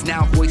listeners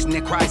now voicing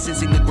their cries,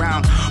 sensing the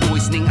ground,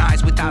 moistening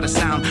eyes without a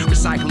sound,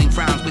 recycling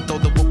frowns with all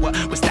the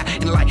what's that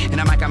in light,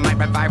 and I might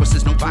write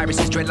viruses, no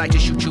viruses, dread like to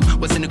shoot you,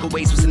 what cynical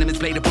ways, what cinnamons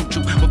play to boot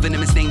you, what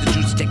venomous names the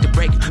juice take the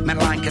break,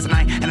 Madeline, cause a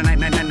night, and a night,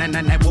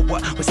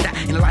 what's that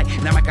in light,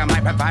 and I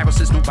might write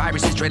viruses, no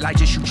viruses, dread like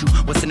to shoot you,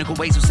 what cynical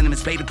ways, what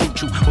cinnamons play to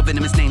boot you, what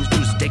venomous names the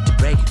juice take the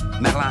break,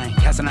 Madeline,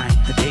 cause a night,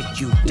 to take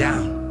you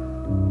down.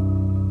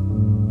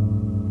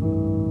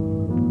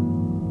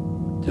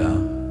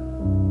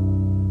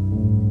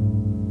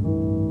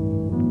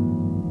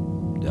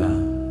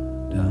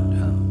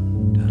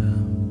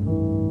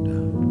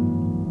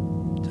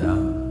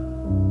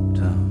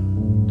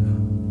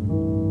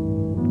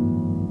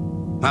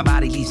 My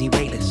body leaves me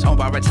weightless, on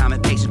borrowed time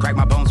and patience. Crack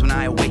my bones when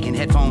I awaken.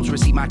 Headphones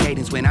receive my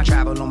cadence when I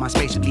travel on my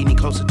spaceship. Lead me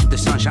closer to the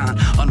sunshine.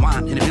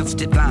 Unwind in a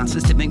sensitive blind.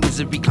 Systemic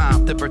misery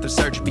climb. The birth of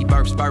surgery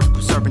bursts.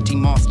 Vertical serpentine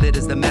moss lit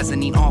as the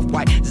mezzanine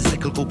off-white. It's a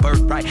cyclical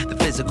birthright. The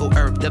physical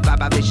earth. The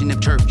vibe vision of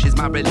church. Is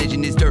my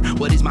religion is dirt.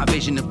 What is my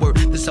vision of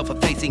worth? The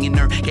self-effacing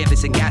inert.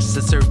 Canvas and gaseous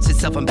asserts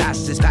itself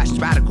ambassadors. Fashion's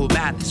radical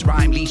madness.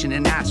 Rhyme lesion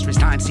and asterisk.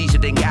 Time seizure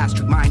then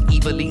gastric. Mind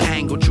evilly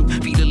angled.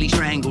 Truth fetally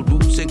strangled.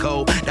 Roots and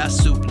cold.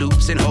 Dust soup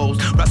loops and holes.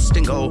 Rust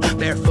and gold.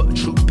 Barefoot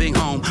trooping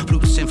home,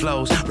 flutes and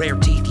flows, rare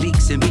teeth,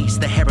 leaks and beats,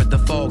 the hair of the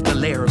fog, the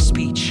lair of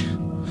speech.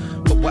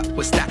 But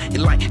what's that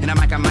in light? And I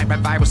might write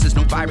viruses,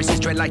 no viruses,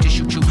 dread like to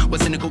shoot you.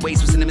 What cynical ways,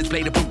 what cinnamons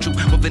play to boot you.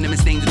 What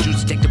venomous names the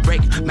juice take the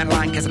break.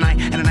 Madeline, cause a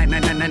night, and a night,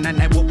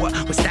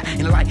 what's that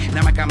in light? And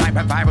I might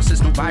write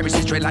viruses, no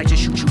viruses, dread like to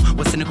shoot you.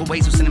 What cynical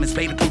ways, what cinnamons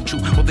play to boot you.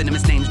 What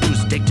venomous names the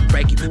juice take to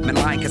break you.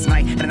 Madeline, cause a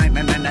night, and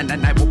a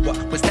night,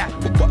 what's that?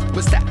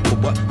 What's that?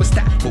 What's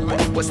that?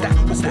 What's that?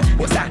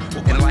 What's that?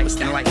 In light,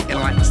 in light, in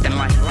light, in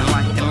light, in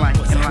light, in light,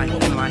 in light,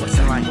 in light,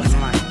 in light,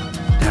 in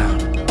light,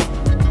 down.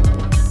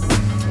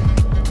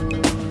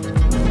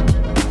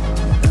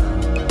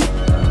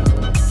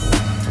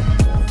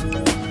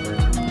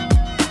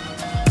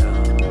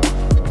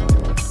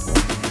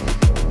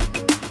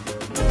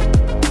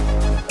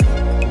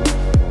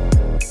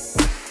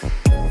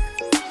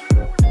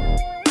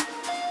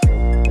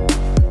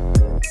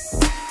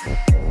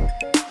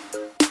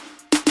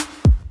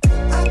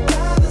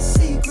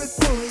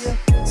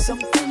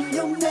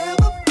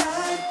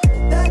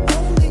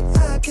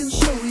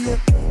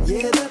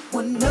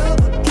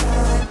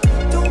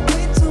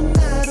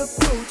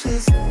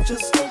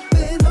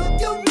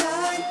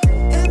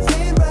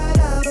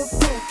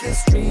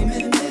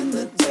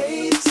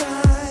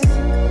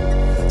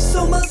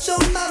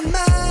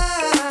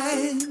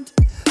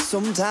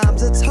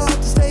 Sometimes it's hard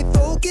to stay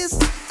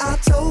focused. I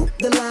told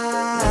the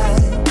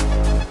line.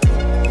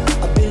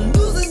 I've been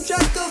losing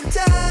track of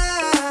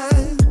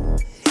time.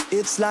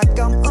 It's like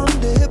I'm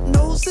under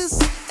hypnosis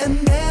and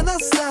then I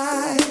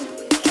slide.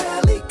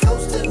 Cali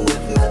coasting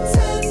with my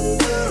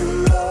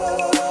tenderoni,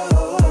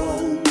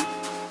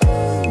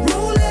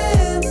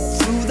 rolling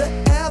through the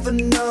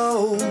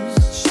avenues.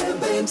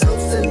 Champagne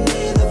toasting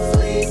in the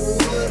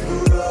Fleetwood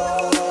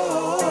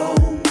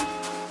Road.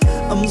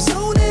 I'm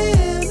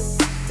zoning,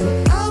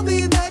 and I'll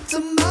be back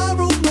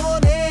tomorrow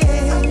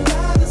morning. I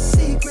got a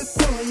secret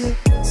for you,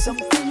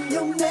 something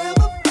you'll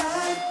never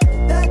find,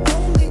 that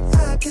only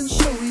I can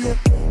show you.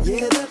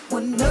 Yeah, that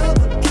one of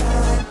a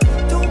kind.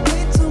 Don't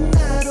wait till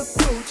night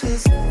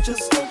approaches.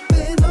 Just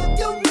open up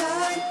your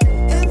mind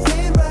and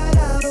fade right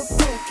out of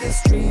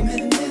focus.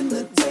 Dreaming in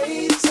the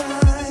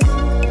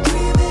daytime,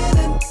 dreaming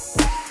and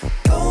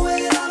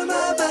going out of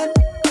my mind.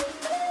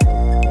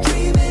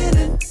 Dreaming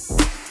and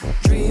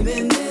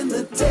dreaming in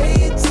the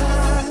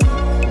daytime,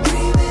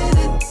 dreaming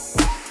and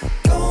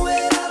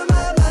going out of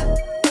my mind.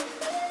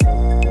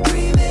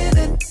 Dreaming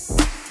and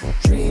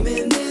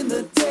dreaming in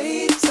the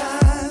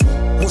daytime.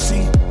 We'll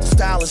see,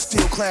 style is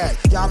still clad.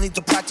 Y'all need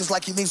to practice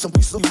like you need some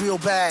real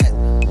bad.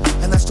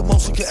 And that's the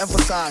most he can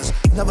emphasize.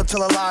 Never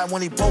tell a lie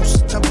when he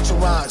boasts, temperature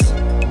rise.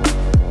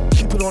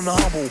 Keep it on the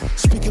humble,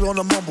 speak it on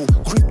the mumble.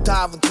 Creep,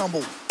 dive, and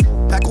tumble.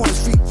 Back on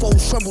his feet,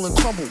 foes tremble and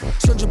crumble.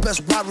 Send your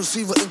best wide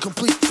receiver,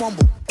 incomplete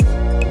fumble.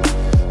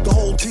 The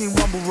whole team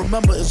rumble.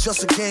 Remember, it's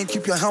just a game.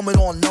 Keep your helmet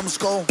on,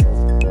 numbskull.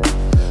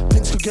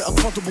 Things could get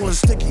uncomfortable and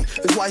sticky.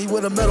 It's why he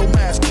wear the metal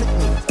mask, kick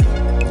me.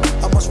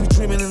 I must be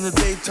dreaming in the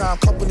daytime,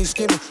 company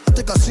scheming. I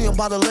think I see him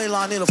by the ley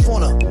line in the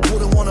fauna.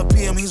 Wouldn't wanna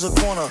be him, he's a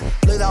corner.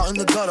 Laid out in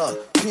the gutter,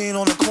 peeing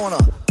on the corner.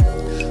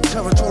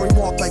 Territory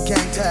marked like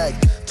gang tag.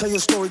 Tell your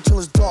story till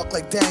it's dark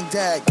like dang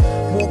dag.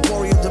 More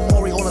glorious than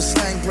Maury on a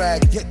slang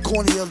brag. Yet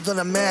cornier than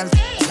a man's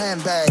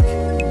handbag.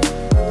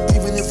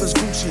 Even if it's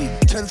Gucci,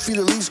 10 feet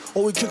at least,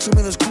 or he kicks him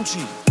in his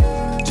coochie.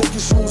 Take your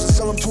shoes and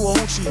sell them to a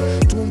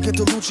hoochie. Do him get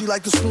the Lucci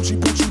like the Snoochie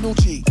Boochie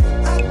Noochie.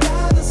 I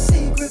got a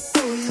secret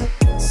for you,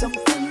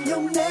 something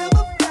you'll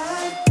never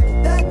find,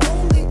 that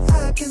only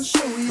I can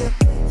show you.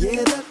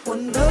 Yeah, that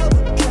one of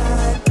a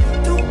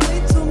kind. Don't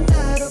wait till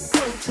night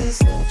approaches.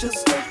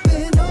 Just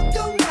open up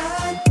your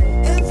mind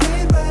and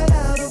fade right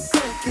out of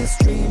focus.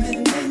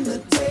 Dreaming in the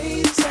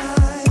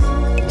daytime,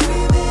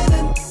 dreaming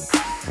and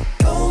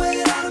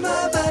going out of my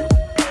mind.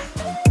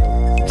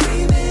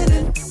 Dreaming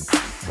and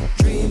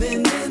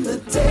dreaming in the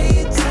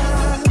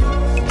daytime,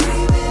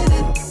 dreaming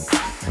and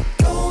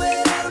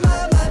going out of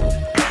my mind.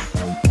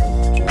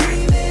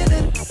 Dreaming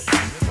and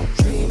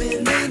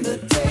dreaming in the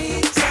daytime.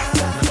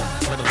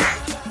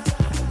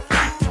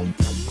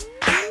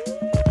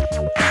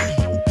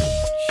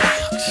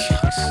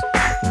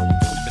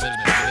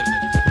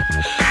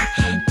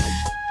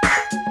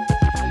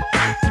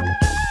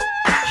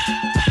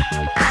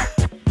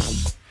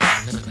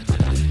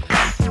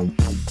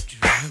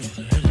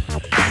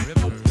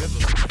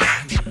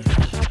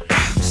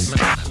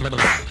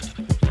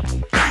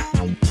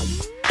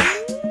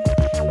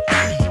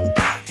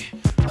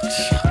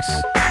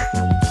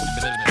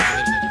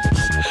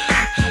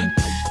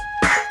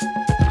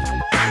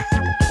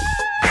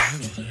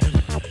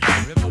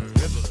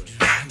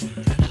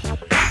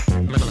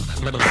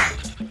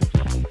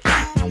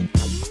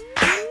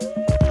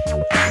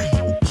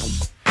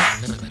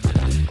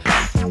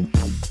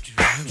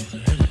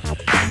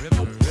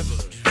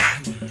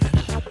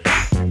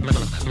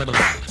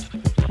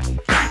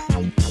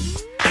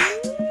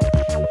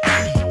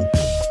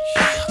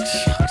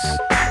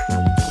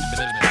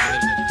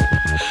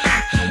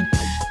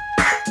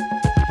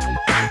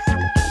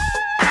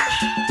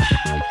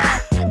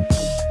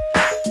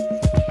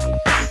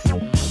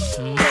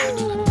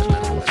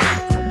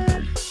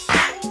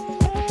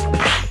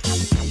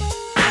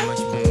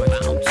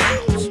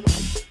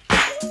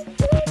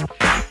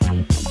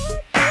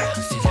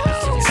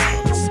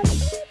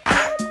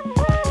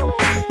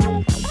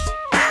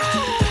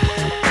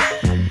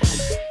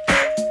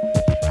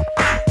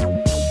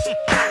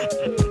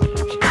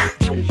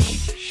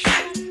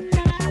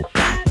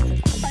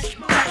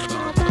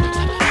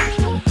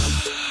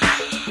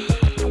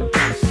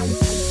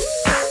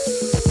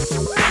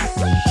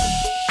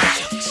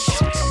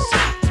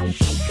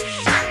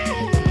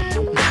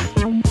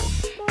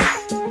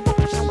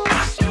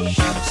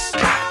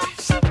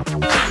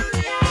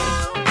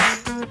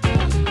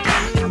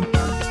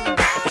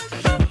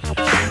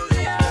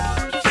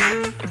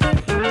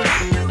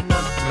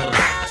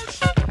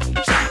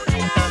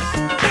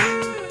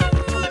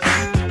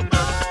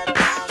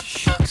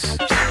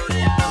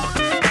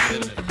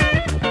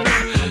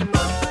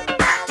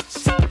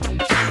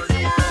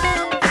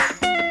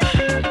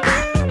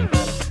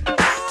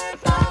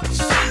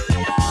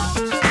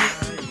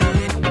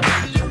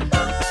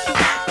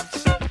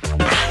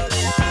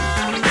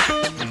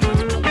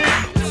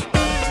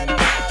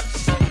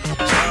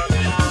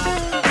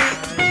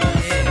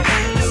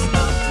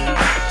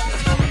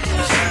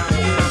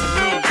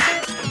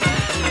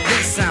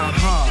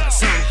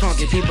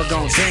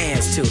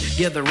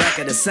 Give the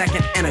record a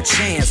second and a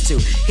chance to.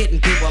 Hitting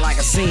people like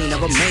a scene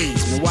of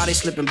amazement. While they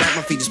slipping back,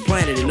 my feet is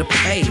planted in the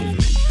pavement.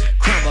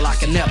 Crumble I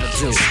can never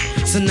do.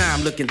 So now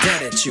I'm looking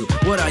dead at you.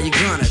 What are you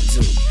gonna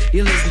do?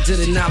 You listen to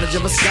the knowledge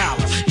of a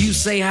scholar. You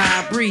say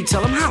how I breathe,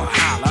 tell them how I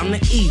holler. I'm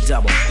the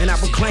E-double, and I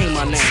proclaim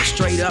my name.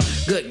 Straight up,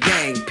 good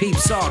gang,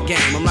 peeps all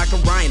game. I'm like a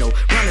rhino,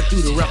 running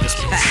through the roughest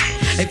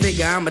pack. They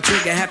figure I'm a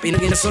trigger happy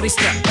nigga, so they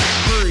step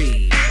back.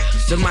 Breathe.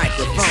 The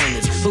microphone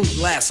is who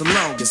lasts the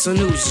longest, and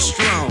who's the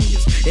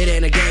strongest. It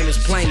ain't a game,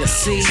 it's plain to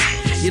see.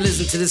 You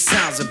listen to the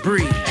sounds of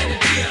breathe.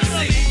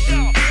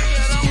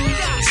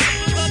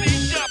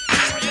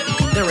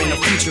 There ain't no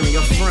future in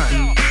your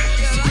front.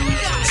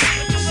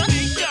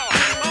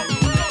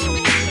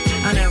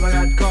 I never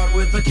got caught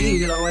with a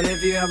kilo, and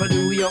if you ever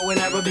do, yo, will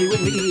never be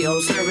with me, yo.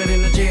 Serve it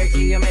in a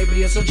Cherokee, or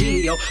maybe it's a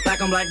Geo.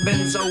 Black on black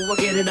Benz, so we'll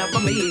get it up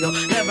amigo.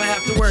 Never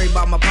have to worry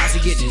about my posse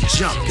getting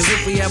jumped, cause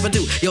if we ever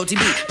do, yo,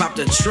 TB, pop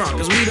the trunk.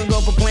 Cause we don't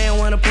go for playing,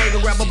 wanna play, go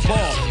grab a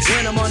ball.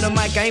 When I'm on the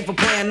mic, I ain't for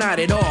playing, not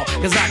at all.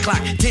 Cause I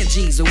clock 10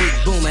 G's a week,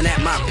 booming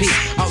at my peak.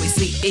 Always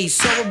see E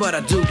sober, but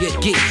I do get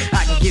geek.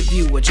 I can give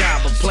you a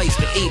job, a place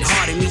to eat.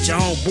 Hardy, meet your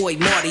homeboy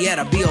Marty at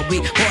a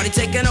B.O.B. Party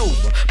taking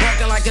over,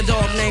 barking like a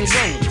dog named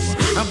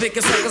Rover. I'm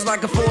picking suckers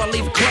like a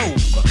 4-leaf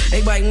clover.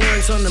 They biting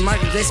words on the mic,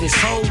 they some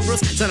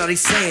cobras. So now they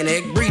saying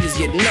egg breeders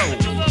getting over.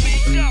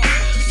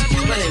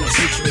 But ain't no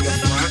future in your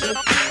front.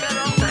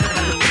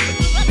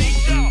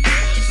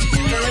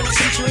 There ain't no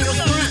future in your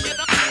front.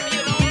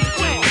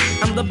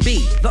 I'm the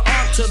B, the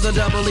R to the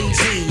double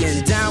E-D.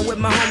 And down with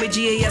my homie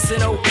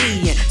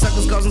G-A-S-N-O-E. And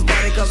suckers causing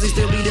party cause they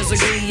still be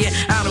disagreeing.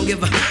 I don't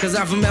give a, cause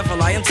I'm from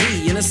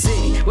F-L-I-N-T in a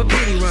city where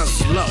pity runs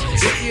slow.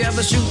 If you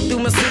ever shoot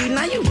through my city,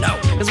 now you know.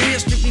 Cause we are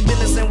strictly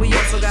business and we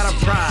also got a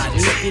pride.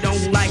 And if you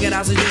don't like it,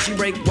 I suggest you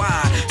break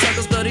wide.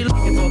 Suckers study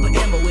looking for the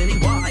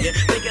M-O-N-E-Y.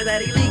 Thinking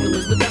that illegal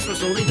is the best for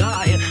slowly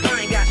dying.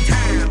 I ain't got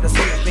time to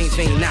see a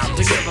fiend out.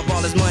 To give up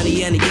all his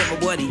money and to give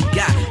up what he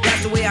got.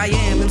 That's the way I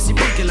am, MC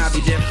B cannot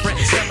be different.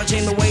 Never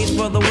change the ways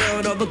for the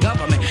world or the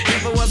government.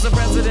 If I was the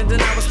president,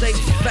 then I would state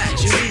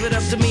facts. You leave it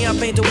up to me, I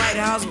paint the White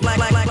House black.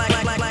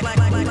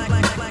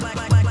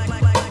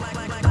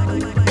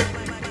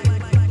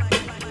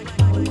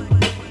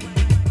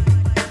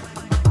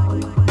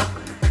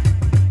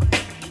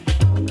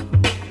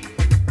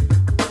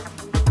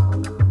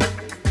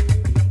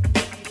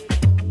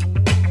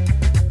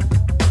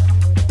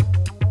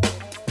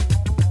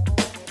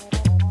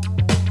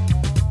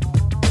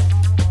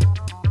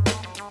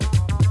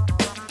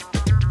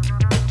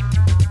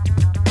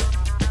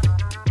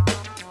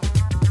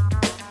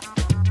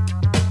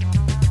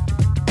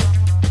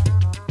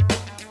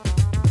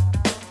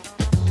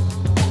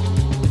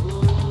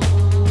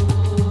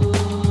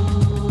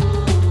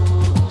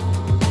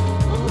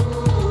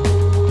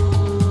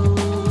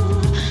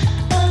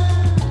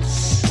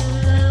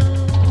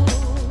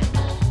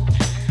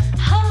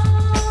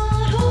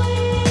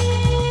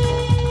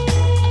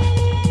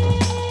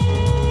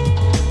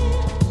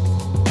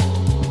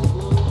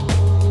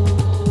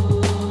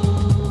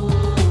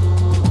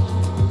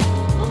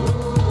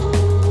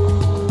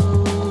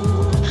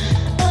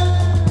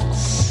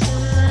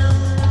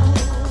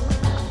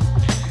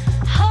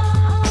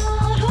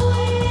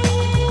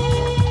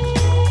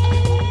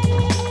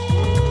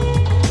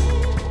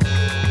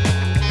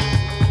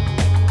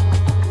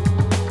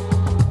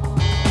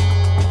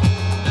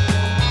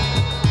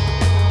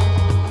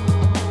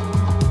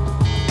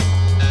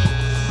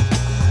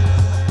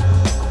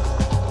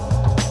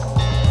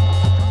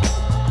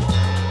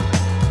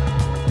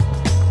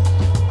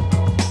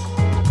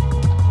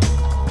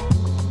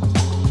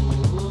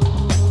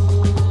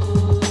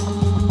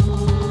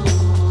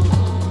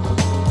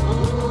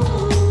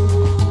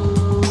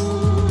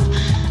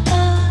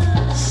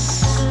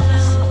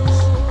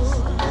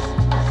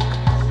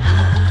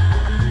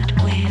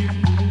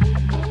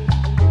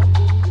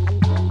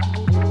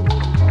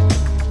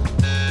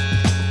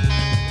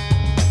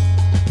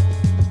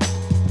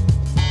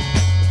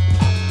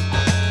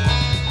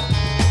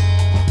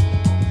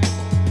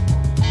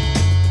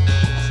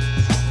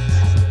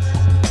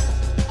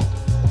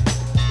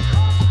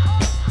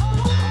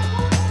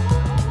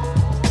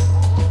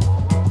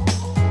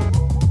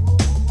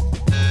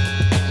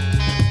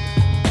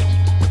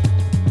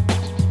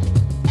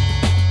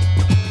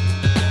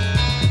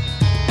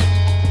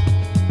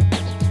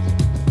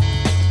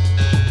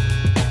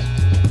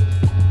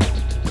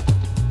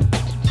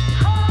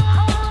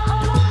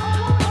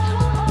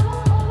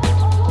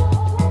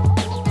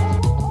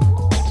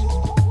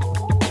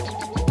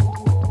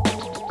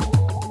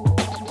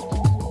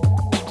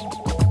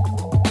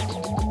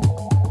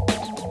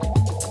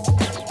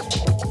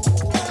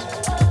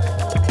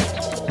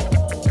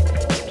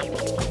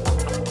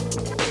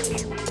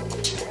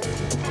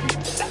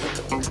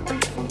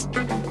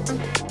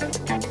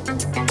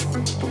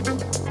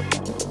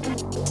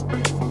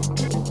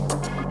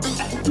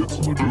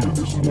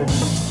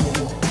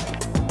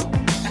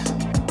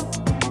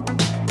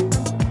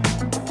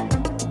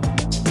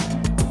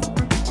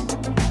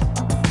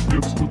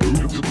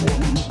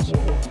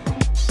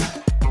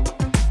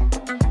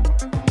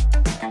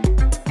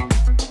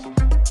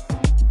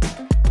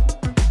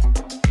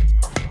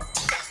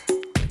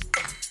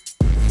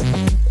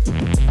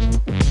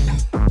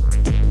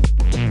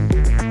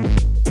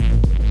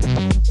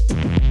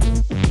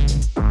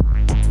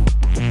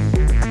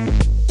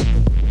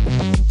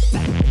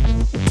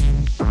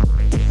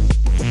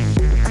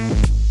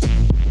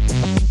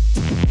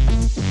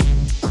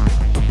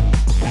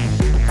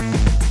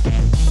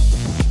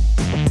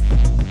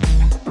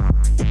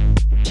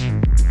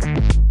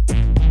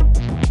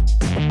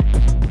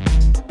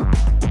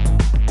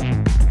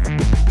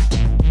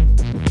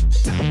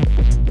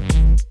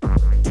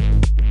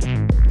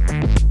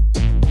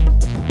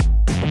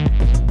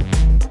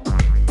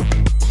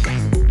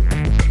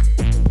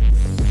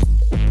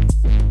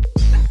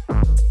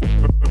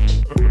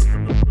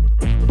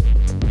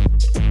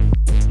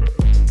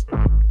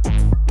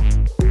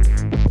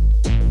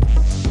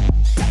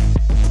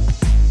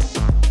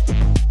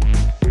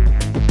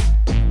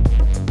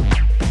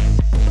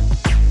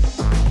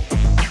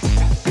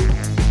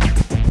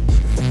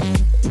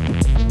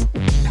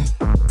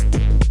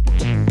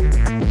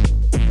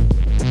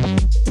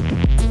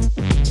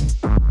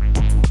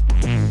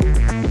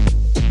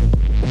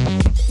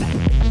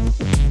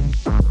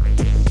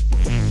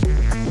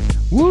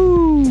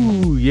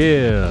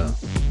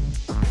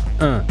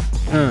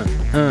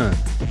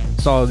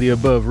 All the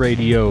Above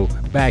Radio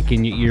back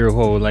in your ear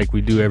hole like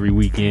we do every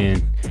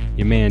weekend.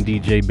 Your man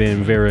DJ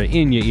Ben Vera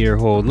in your ear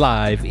hole,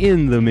 live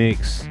in the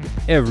mix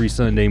every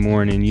Sunday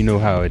morning. You know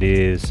how it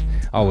is.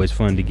 Always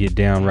fun to get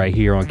down right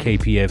here on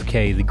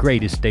KPFK, the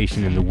greatest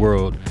station in the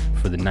world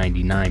for the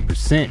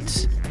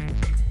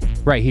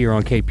 99%. Right here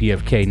on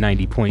KPFK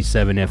 90.7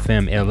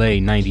 FM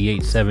LA,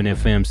 98.7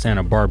 FM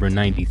Santa Barbara,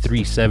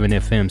 93.7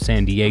 FM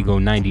San Diego,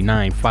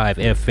 99.5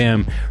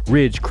 FM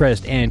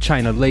Ridgecrest and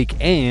China Lake,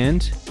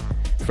 and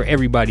for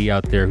everybody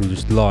out there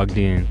who's logged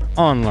in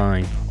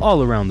online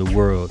all around the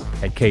world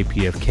at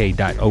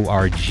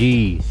kpfk.org.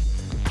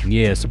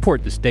 Yeah,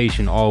 support the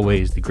station,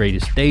 always the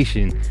greatest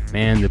station,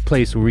 man, the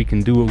place where we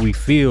can do what we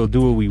feel,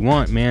 do what we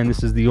want, man.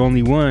 This is the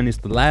only one, it's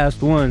the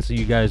last one, so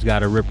you guys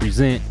gotta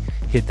represent.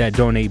 Hit that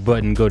donate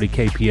button, go to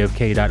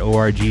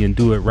kpfk.org and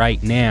do it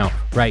right now.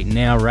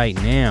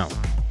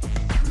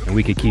 And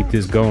we could keep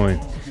this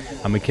going.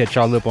 I'm gonna catch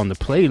y'all up on the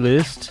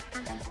playlist.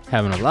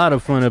 Having a lot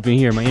of fun up in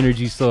here. My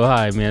energy's so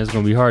high, man. It's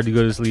gonna be hard to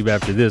go to sleep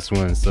after this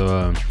one.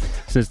 So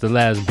since the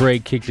last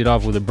break, kicked it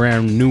off with a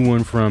brand new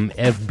one from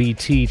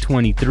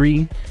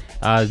FBT23.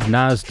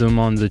 Nasdem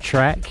on the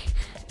track.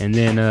 And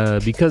then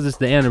because it's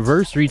the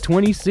anniversary,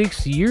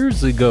 26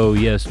 years ago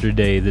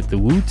yesterday that the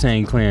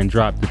Wu-Tang Clan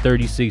dropped the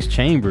 36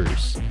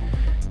 Chambers.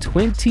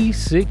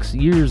 26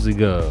 years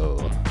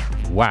ago.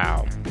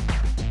 Wow.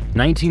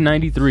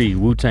 1993,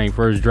 Wu-Tang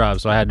first dropped,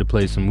 so I had to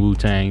play some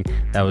Wu-Tang.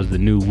 That was the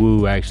new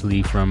Wu,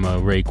 actually, from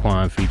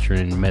Raekwon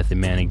featuring Method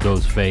Man and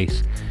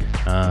Ghostface.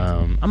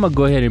 I'm going to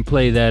go ahead and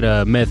play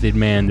that Method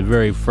Man, the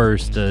very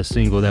first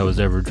single that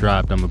was ever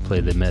dropped. I'm going to play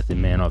the Method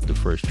Man off the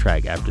first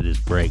track after this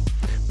break.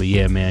 But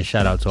yeah, man,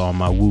 shout out to all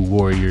my Wu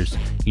warriors.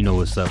 You know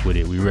what's up with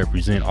it. We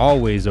represent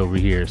always over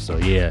here. So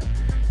yeah,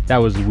 that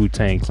was the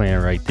Wu-Tang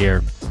Clan right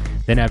there.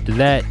 Then after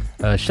that,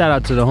 shout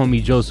out to the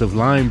homie Joseph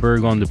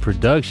Lineberg on the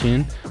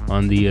production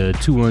on the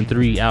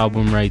 213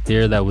 album right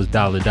there. That was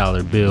Dollar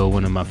Dollar Bill,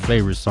 one of my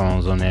favorite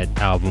songs on that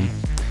album.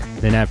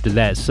 Then after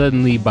that,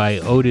 Suddenly by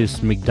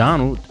Otis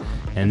McDonald.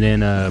 And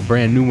then a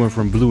brand new one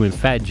from Blue and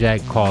Fat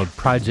Jack called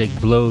Project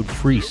Blowed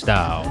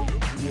Freestyle.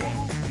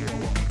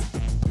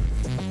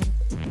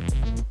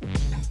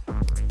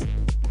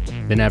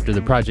 Then after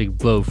the Project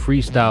Blow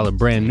Freestyle, a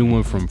brand new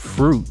one from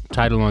Fruit.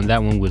 Title on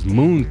that one was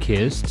Moon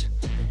Kissed.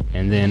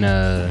 And then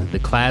the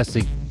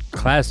classic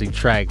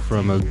track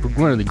from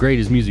one of the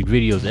greatest music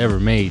videos ever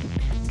made,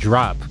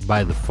 Drop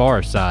by The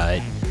Far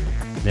Side.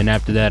 Then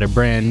after that, a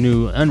brand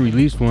new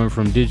unreleased one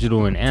from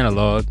Digital and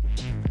Analog.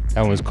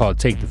 That one's called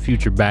Take the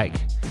Future Back.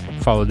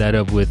 Followed that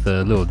up with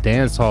a little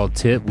dance hall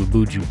tip with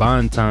Buju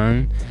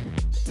Banton.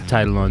 The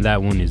title on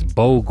that one is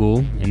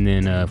Bogle. And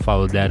then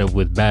followed that up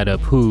with Bad Up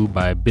Who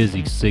by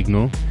Busy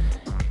Signal.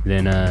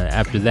 Then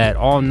after that,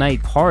 All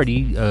Night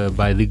Party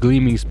by The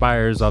Gleaming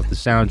Spires off the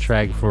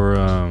soundtrack for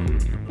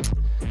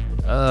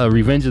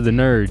Revenge of the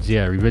Nerds.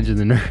 Yeah, Revenge of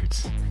the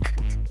Nerds.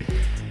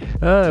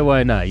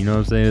 Why not? You know what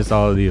I'm saying? It's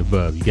all of the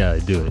above. You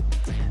gotta do it.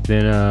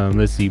 Then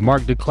let's see,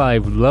 Mark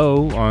DeClive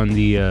Low on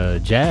the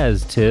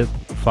jazz tip.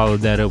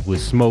 Followed that up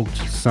with Smoked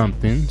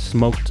Something,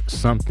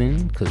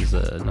 because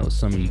I know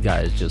some of you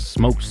guys just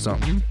smoked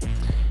something.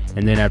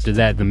 And then after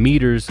that, the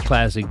Meters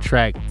classic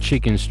track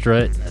Chicken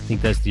Strut. I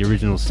think that's the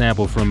original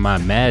sample from My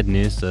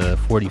Madness,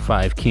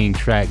 45 King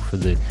track for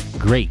the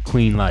great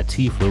Queen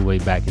Latifah way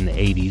back in the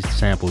 80s.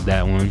 Sampled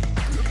that one.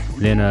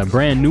 Then a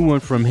brand new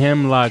one from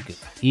Hemlock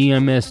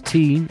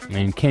EMST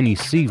and Kenny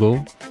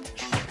Siegel.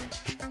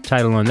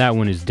 Title on that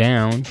one is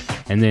Down.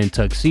 And then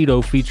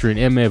Tuxedo featuring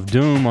MF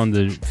Doom on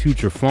the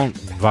Future Funk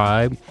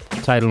vibe.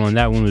 Title on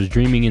that one was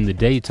Dreaming in the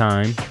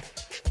Daytime.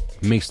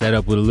 Mixed that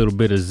up with a little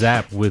bit of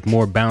Zap with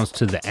more bounce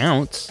to the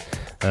ounce.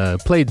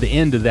 Played the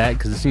end of that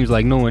because it seems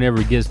like no one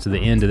ever gets to the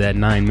end of that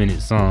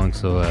 9-minute song.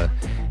 So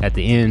at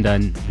the end,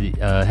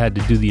 I had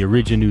to do the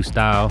Originu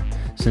style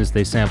since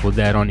they sampled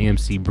that on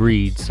MC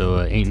Breed.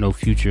 So Ain't No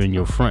Future in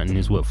Your Frontin'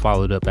 is what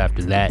followed up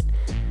after that.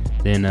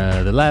 Then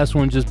the last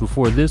one just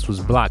before this was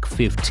Block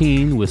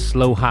 15 with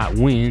Slow Hot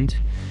Wind.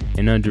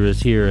 And under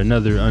us here,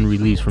 another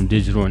unreleased from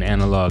Digital and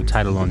Analog.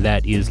 Title on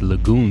that is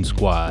Lagoon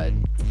Squad.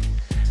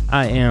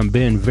 I am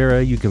Ben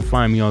Vera. You can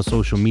find me on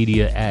social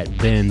media at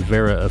Ben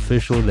Vera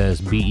Official. That's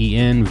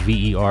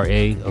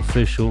BenVera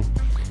Official.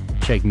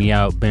 Check me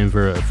out,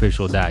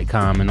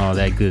 benveraofficial.com and all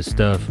that good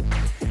stuff.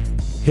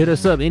 Hit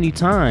us up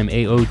anytime.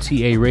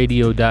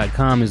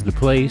 AOTARadio.com is the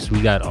place.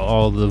 We got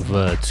all of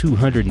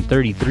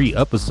 233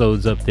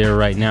 episodes up there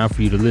right now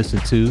for you to listen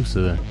to.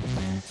 So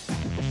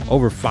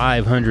over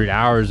 500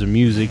 hours of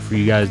music for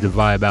you guys to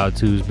vibe out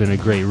to. It's been a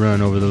great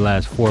run over the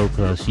last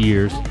 4+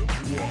 years.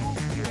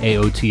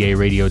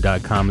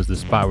 AOTARadio.com is the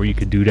spot where you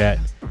could do that.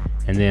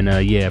 And then,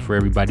 for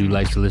everybody who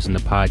likes to listen to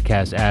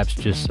podcast apps,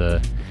 just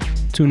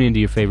tune into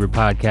your favorite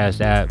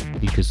podcast app.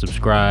 You can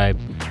subscribe.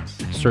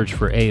 Search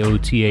for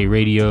AOTA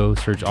Radio,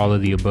 search All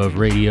of the Above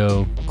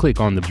Radio,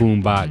 click on the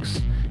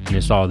boombox, and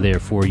it's all there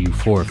for you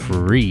for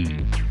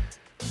free.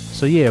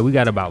 So yeah, we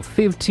got about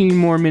 15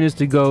 more minutes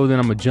to go, then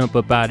I'm gonna jump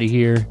up out of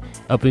here,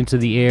 up into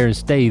the air and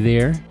stay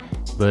there.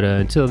 But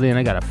until then,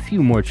 I got a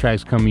few more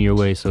tracks coming your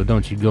way, so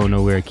don't you go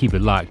nowhere. Keep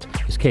it locked.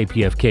 It's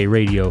KPFK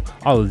Radio,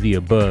 all of the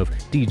above.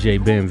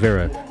 DJ Ben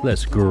Vera,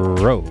 let's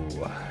grow.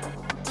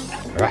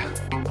 Rah.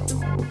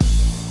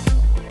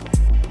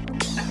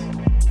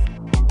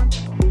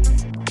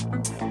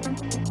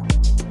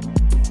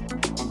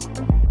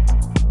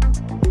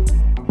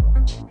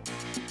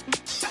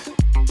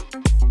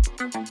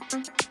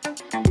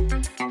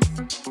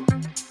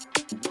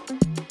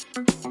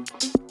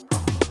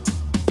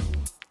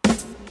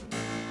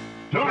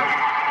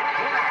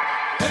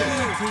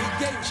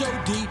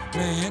 M-E-T-H-O-D,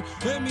 man.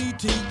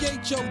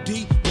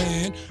 M-E-T-H-O-D,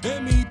 man.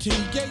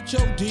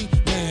 M-E-T-H-O-D,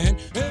 man.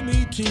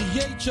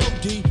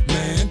 M-E-T-H-O-D,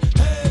 man.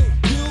 Hey,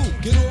 you,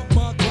 get off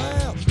my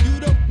cloud. You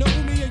don't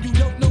know me and you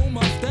don't know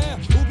my style.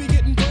 Who be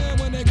getting down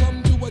when they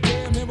come to a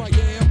jam? Here I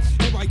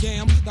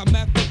am, the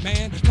method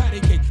man. Patty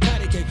cake,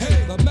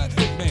 hey, the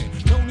method man.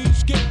 No need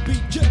skip,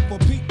 beat Jeff or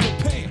Peter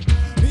Pan.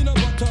 Peanut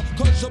butter,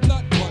 cause I'm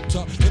not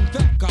butter. In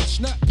fact, I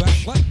snap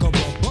back like a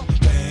rubber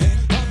man.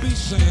 I be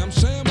Sam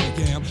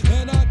I am,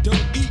 and I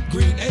don't eat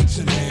green eggs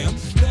and ham.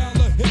 Now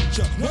I hit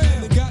ya,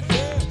 when they got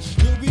there,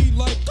 you'll be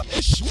like,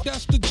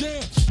 that's the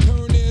jam.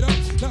 Turn it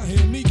up, now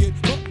hear me get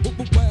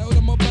wild.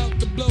 I'm about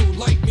to blow,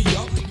 light me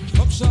up.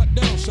 Upside,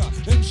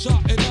 downside,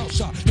 inside and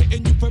outside,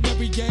 hitting you from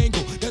every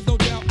angle. There's no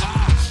doubt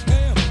I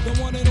am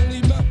the one and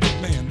only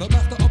method man, the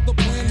master of the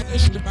plan.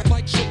 It's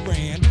like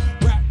Saran,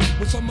 rap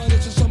with some of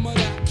this and some of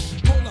that.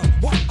 Hold up,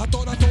 what? I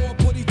thought I saw a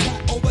putty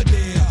cat over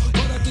there,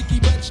 but I think he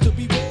bets to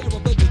beware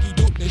of the diggy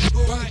dope that's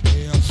right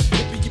here.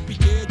 Yippee,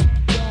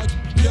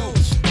 yeah, yo,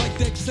 like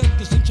the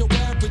acceptance in your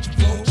average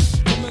flow,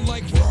 coming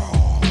like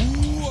raw.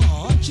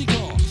 Ooh,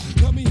 chico,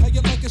 tell me how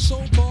you like it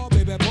so far,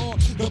 baby boy.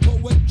 The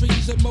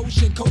poetry's in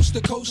motion, coast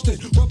to coast,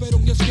 rub it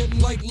on your skin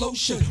like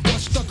lotion.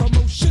 What's the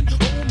commotion?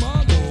 Oh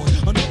my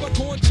lord, another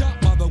corn chop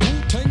by the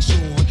Wu-Tang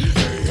sword.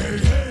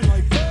 Hey,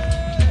 like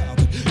that.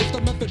 It's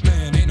the method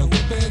man, ain't no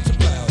fans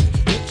about it.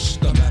 It's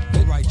the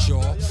method, right,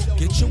 y'all?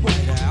 Get your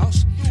White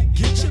House,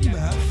 get your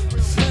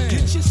meth,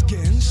 get your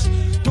skins.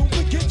 Don't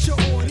forget your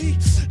orty,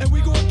 and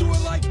we gon' do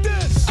it like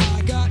this.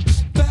 I got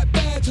fat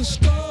bags and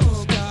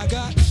stuff. I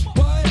got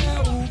White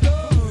House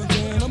guns,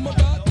 and I'm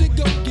about to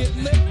go get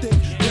lifted.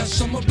 Yes,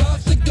 I'm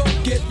about to go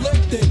get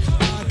lifted.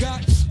 I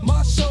got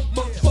myself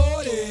a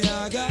 40,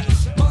 I got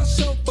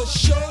myself a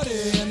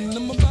shorty, and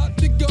I'm about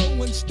to go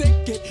and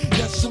stick it.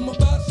 Yes, I'm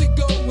about to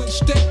go and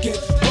stick it.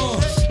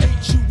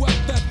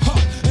 H-U-F-F,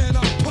 hop, and I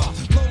pop,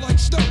 blow like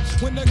snow.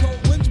 When the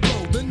cold winds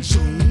blow, then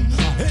zoom,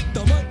 I hit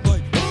the mic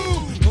like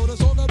boom. Told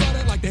us all about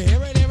it like the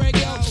here it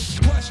goes.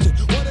 Question,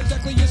 what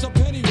exactly is a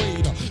penny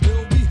raider?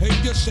 Ill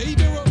behavior,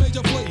 savior, or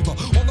major flavor?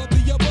 All of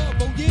the above,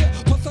 oh yeah,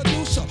 plus I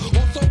do so.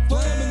 Also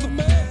flam in the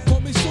man, call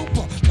me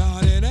super.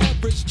 Not an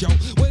average Joe,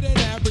 with an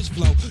average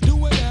flow.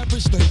 Do an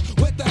average thing,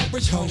 with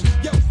average hoes.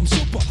 Yo, I'm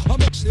super,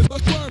 I'm a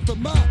squirm for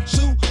my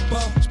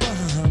super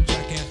sperm.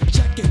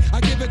 Check it, I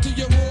give it to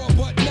you raw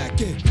but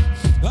naked.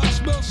 I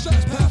smell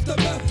sex past the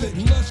method.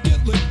 Let's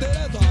get lifted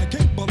as I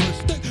kick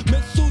ballistic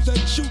missiles and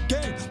shoot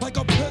game like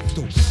a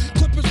pistol.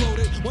 Clip is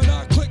loaded when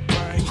I click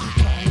bang,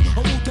 bang.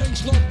 A Wu-Tang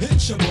slug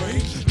hits your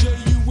brain.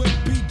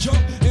 J-U-M-P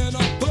jump and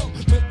I bump.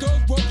 Make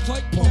girls work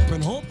like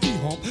pumping Humpty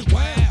Hump.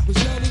 Wow, the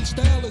yelling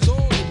style is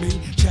all in me.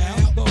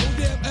 Child, the whole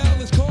damn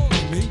L is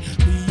calling me.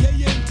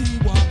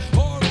 B-A-N-T-Y,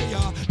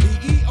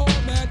 R-A-I-B-E-R,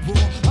 mad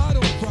raw. I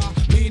don't cry,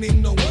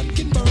 meaning no one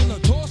can burn or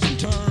toss and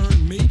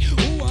turn me.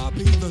 Ooh, I'll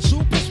be the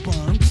super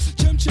sperm.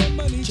 Chim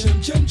money,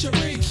 chim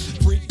cherry.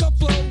 Freak up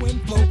flow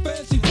and flow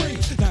fancy free.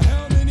 Now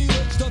how many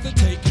licks does it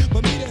take for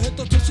me to hit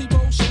the Tootsie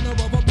Roll center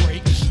of a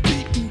break?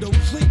 Beatin' don't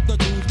sleep, the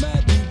groove's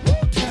mad deep.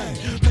 Wu-Tang,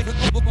 make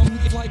it up on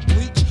me like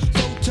bleach.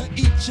 So to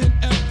each and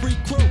every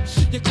crew,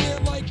 you clear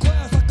like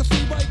glass, I can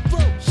see right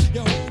through.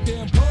 Your whole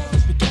damn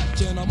pause, you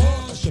catchin' I'm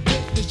all. That's your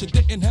business, you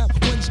didn't have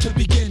wins to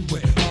begin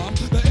with. I'm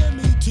the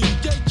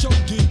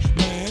M-E-T-H-O-D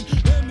man,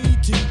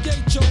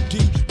 M-E-T-H-O-D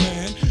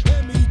man,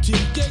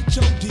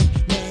 M-E-T-H-O-D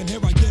man. Here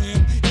I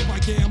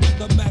am,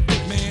 the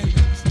method man.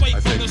 I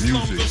think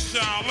music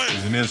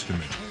is an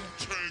instrument.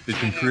 It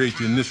can create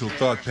the initial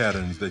thought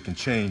patterns that can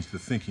change the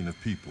thinking of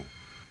people.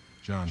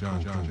 John.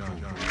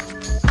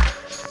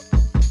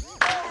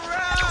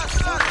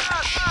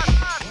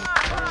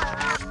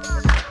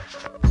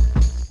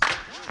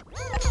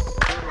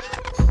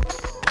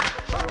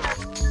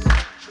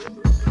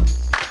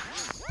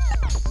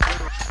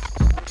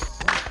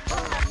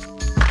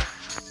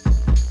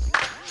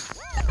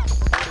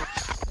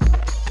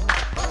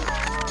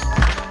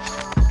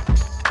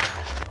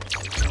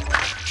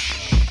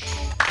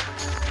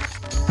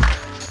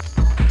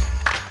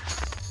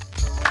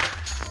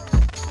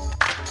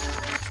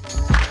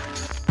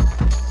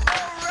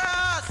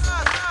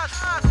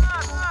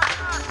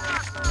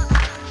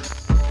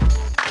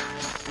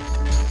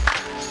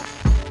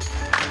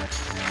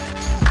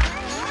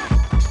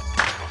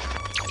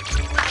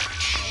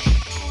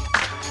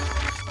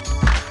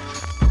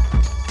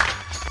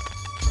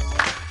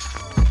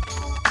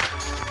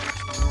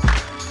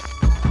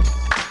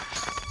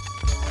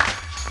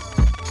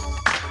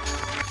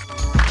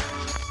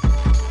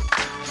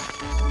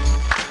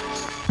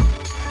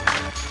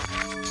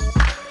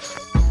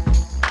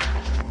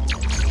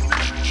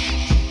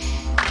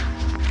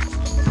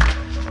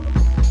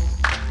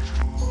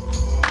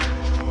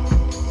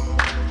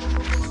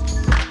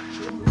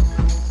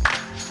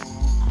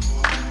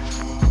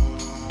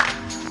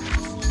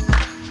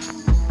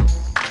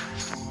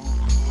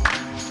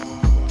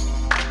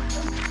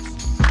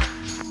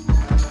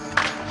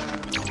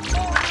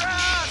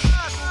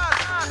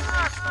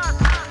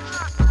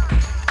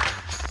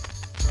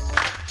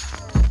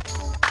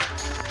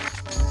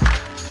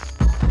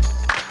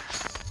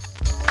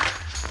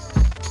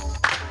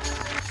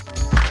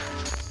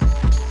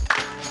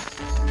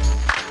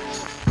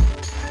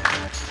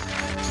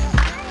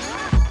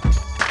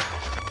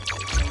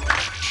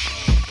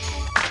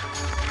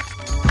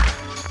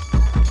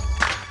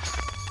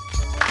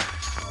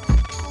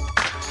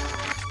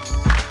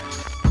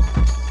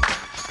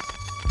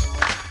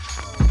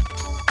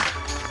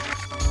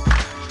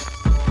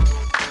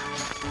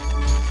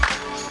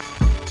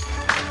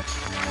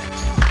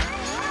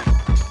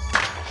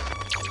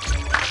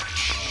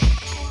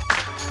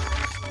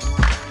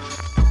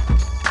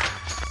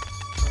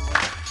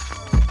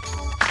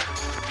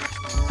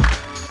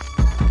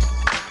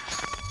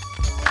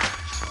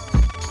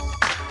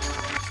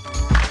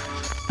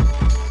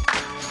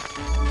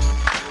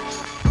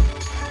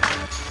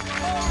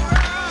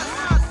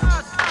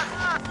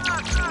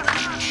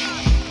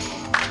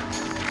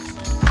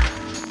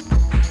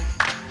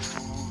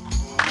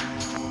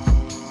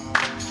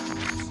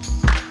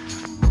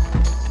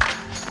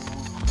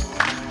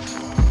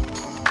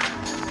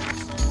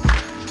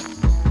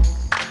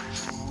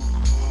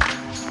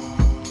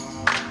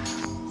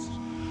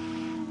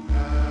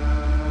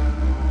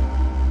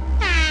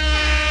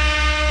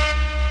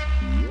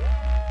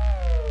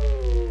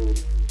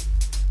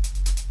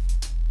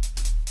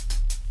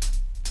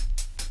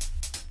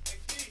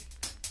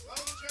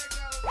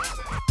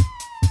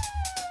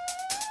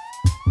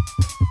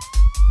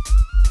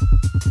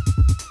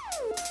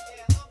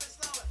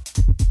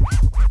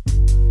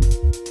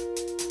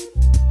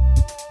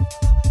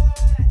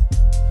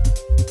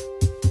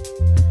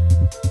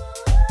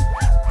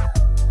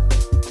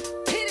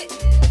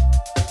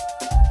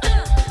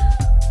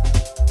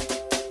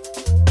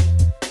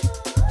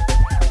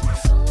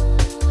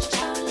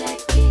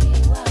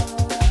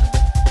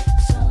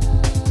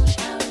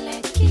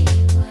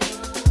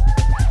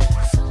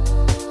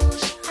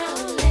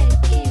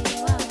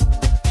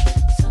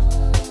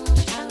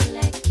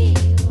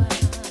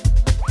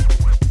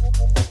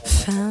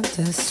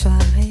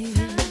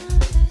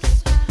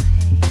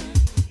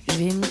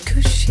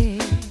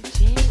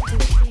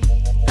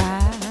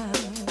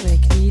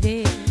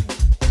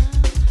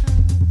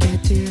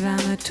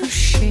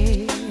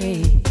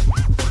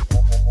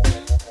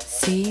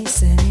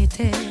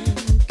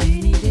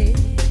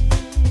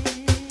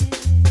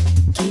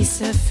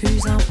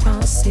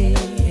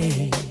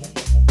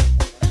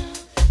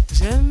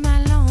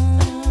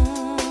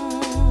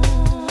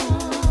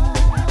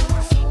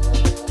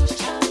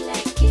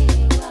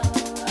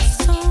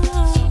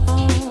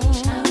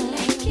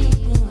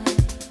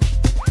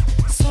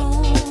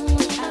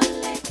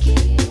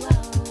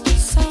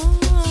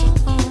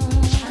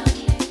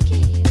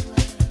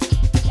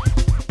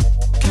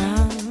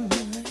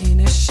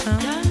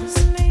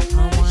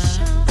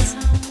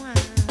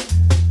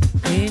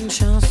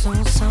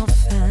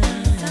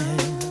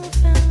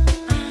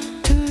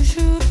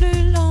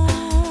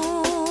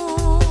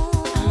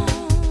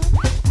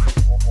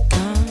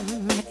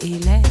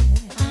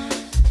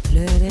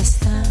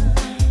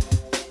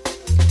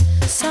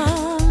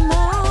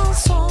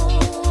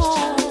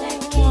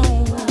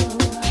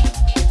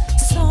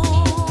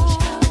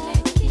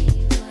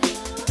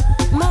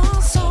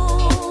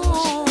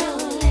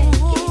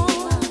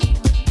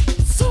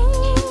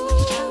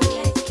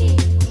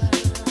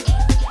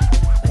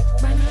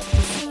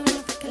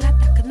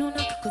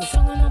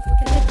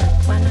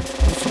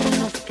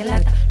 que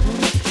lata.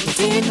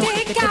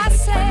 Titi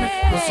Kase.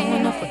 Gozo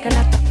no fue que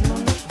lata.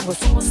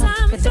 Gozo no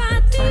fue que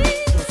lata.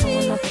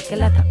 Gozo no fue que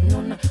lata.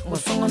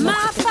 Gozo no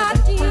fue que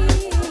lata.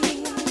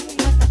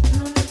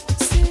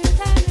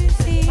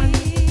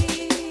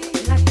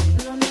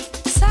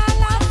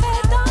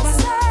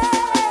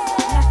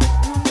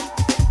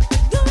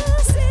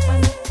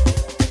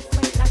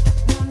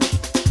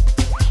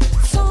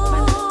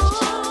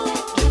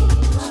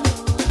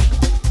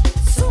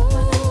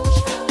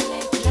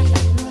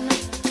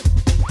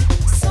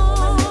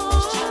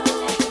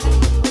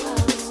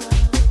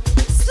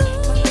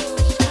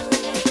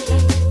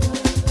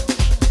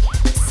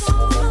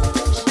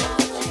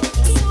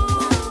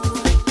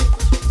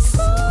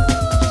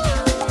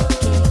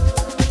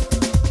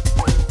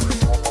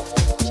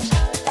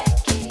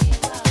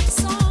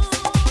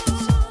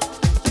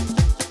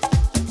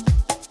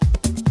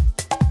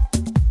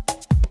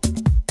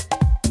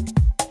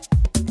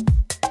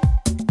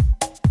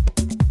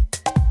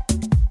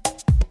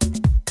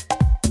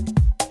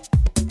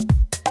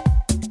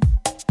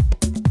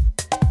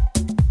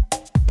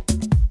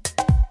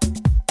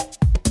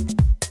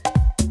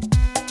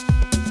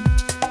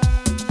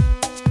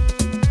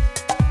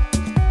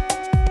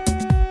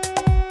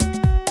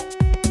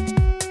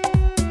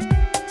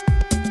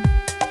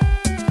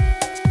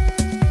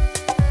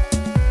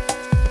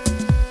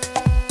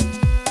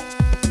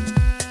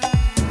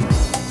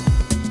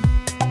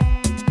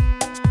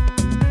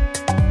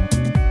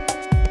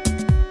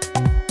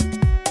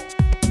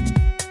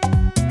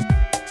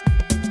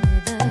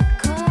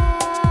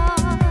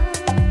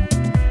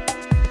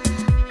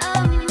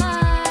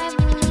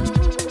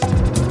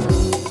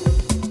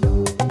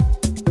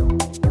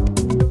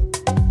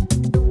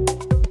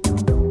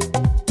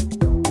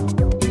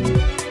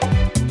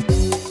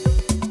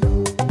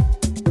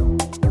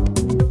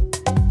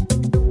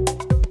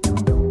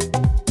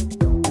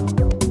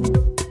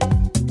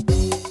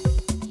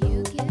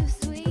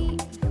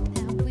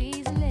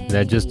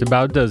 That just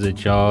about does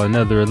it, y'all.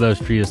 Another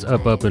illustrious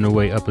Up, and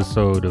Away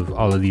episode of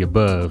All of the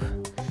Above.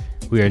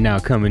 We are now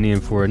coming in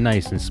for a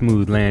nice and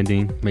smooth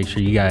landing. Make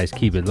sure you guys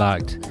keep it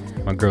locked.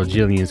 My girl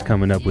Jillian's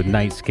coming up with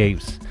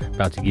Nightscapes,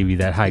 about to give you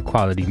that high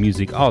quality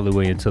music all the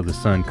way until the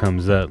sun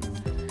comes up.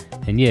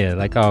 And yeah,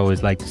 like I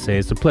always like to say,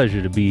 it's a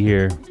pleasure to be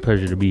here.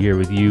 Pleasure to be here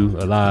with you,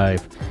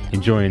 alive,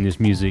 enjoying this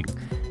music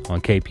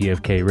on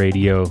KPFK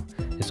Radio.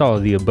 It's All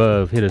of the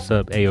Above. Hit us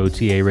up,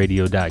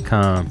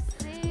 AOTARadio.com.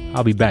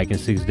 I'll be back in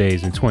 6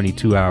 days and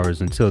 22 hours.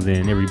 Until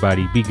then,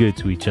 everybody be good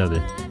to each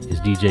other. It's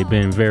DJ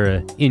Ben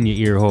Vera in your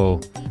ear hole.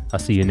 I'll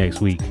see you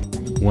next week.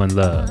 One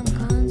love.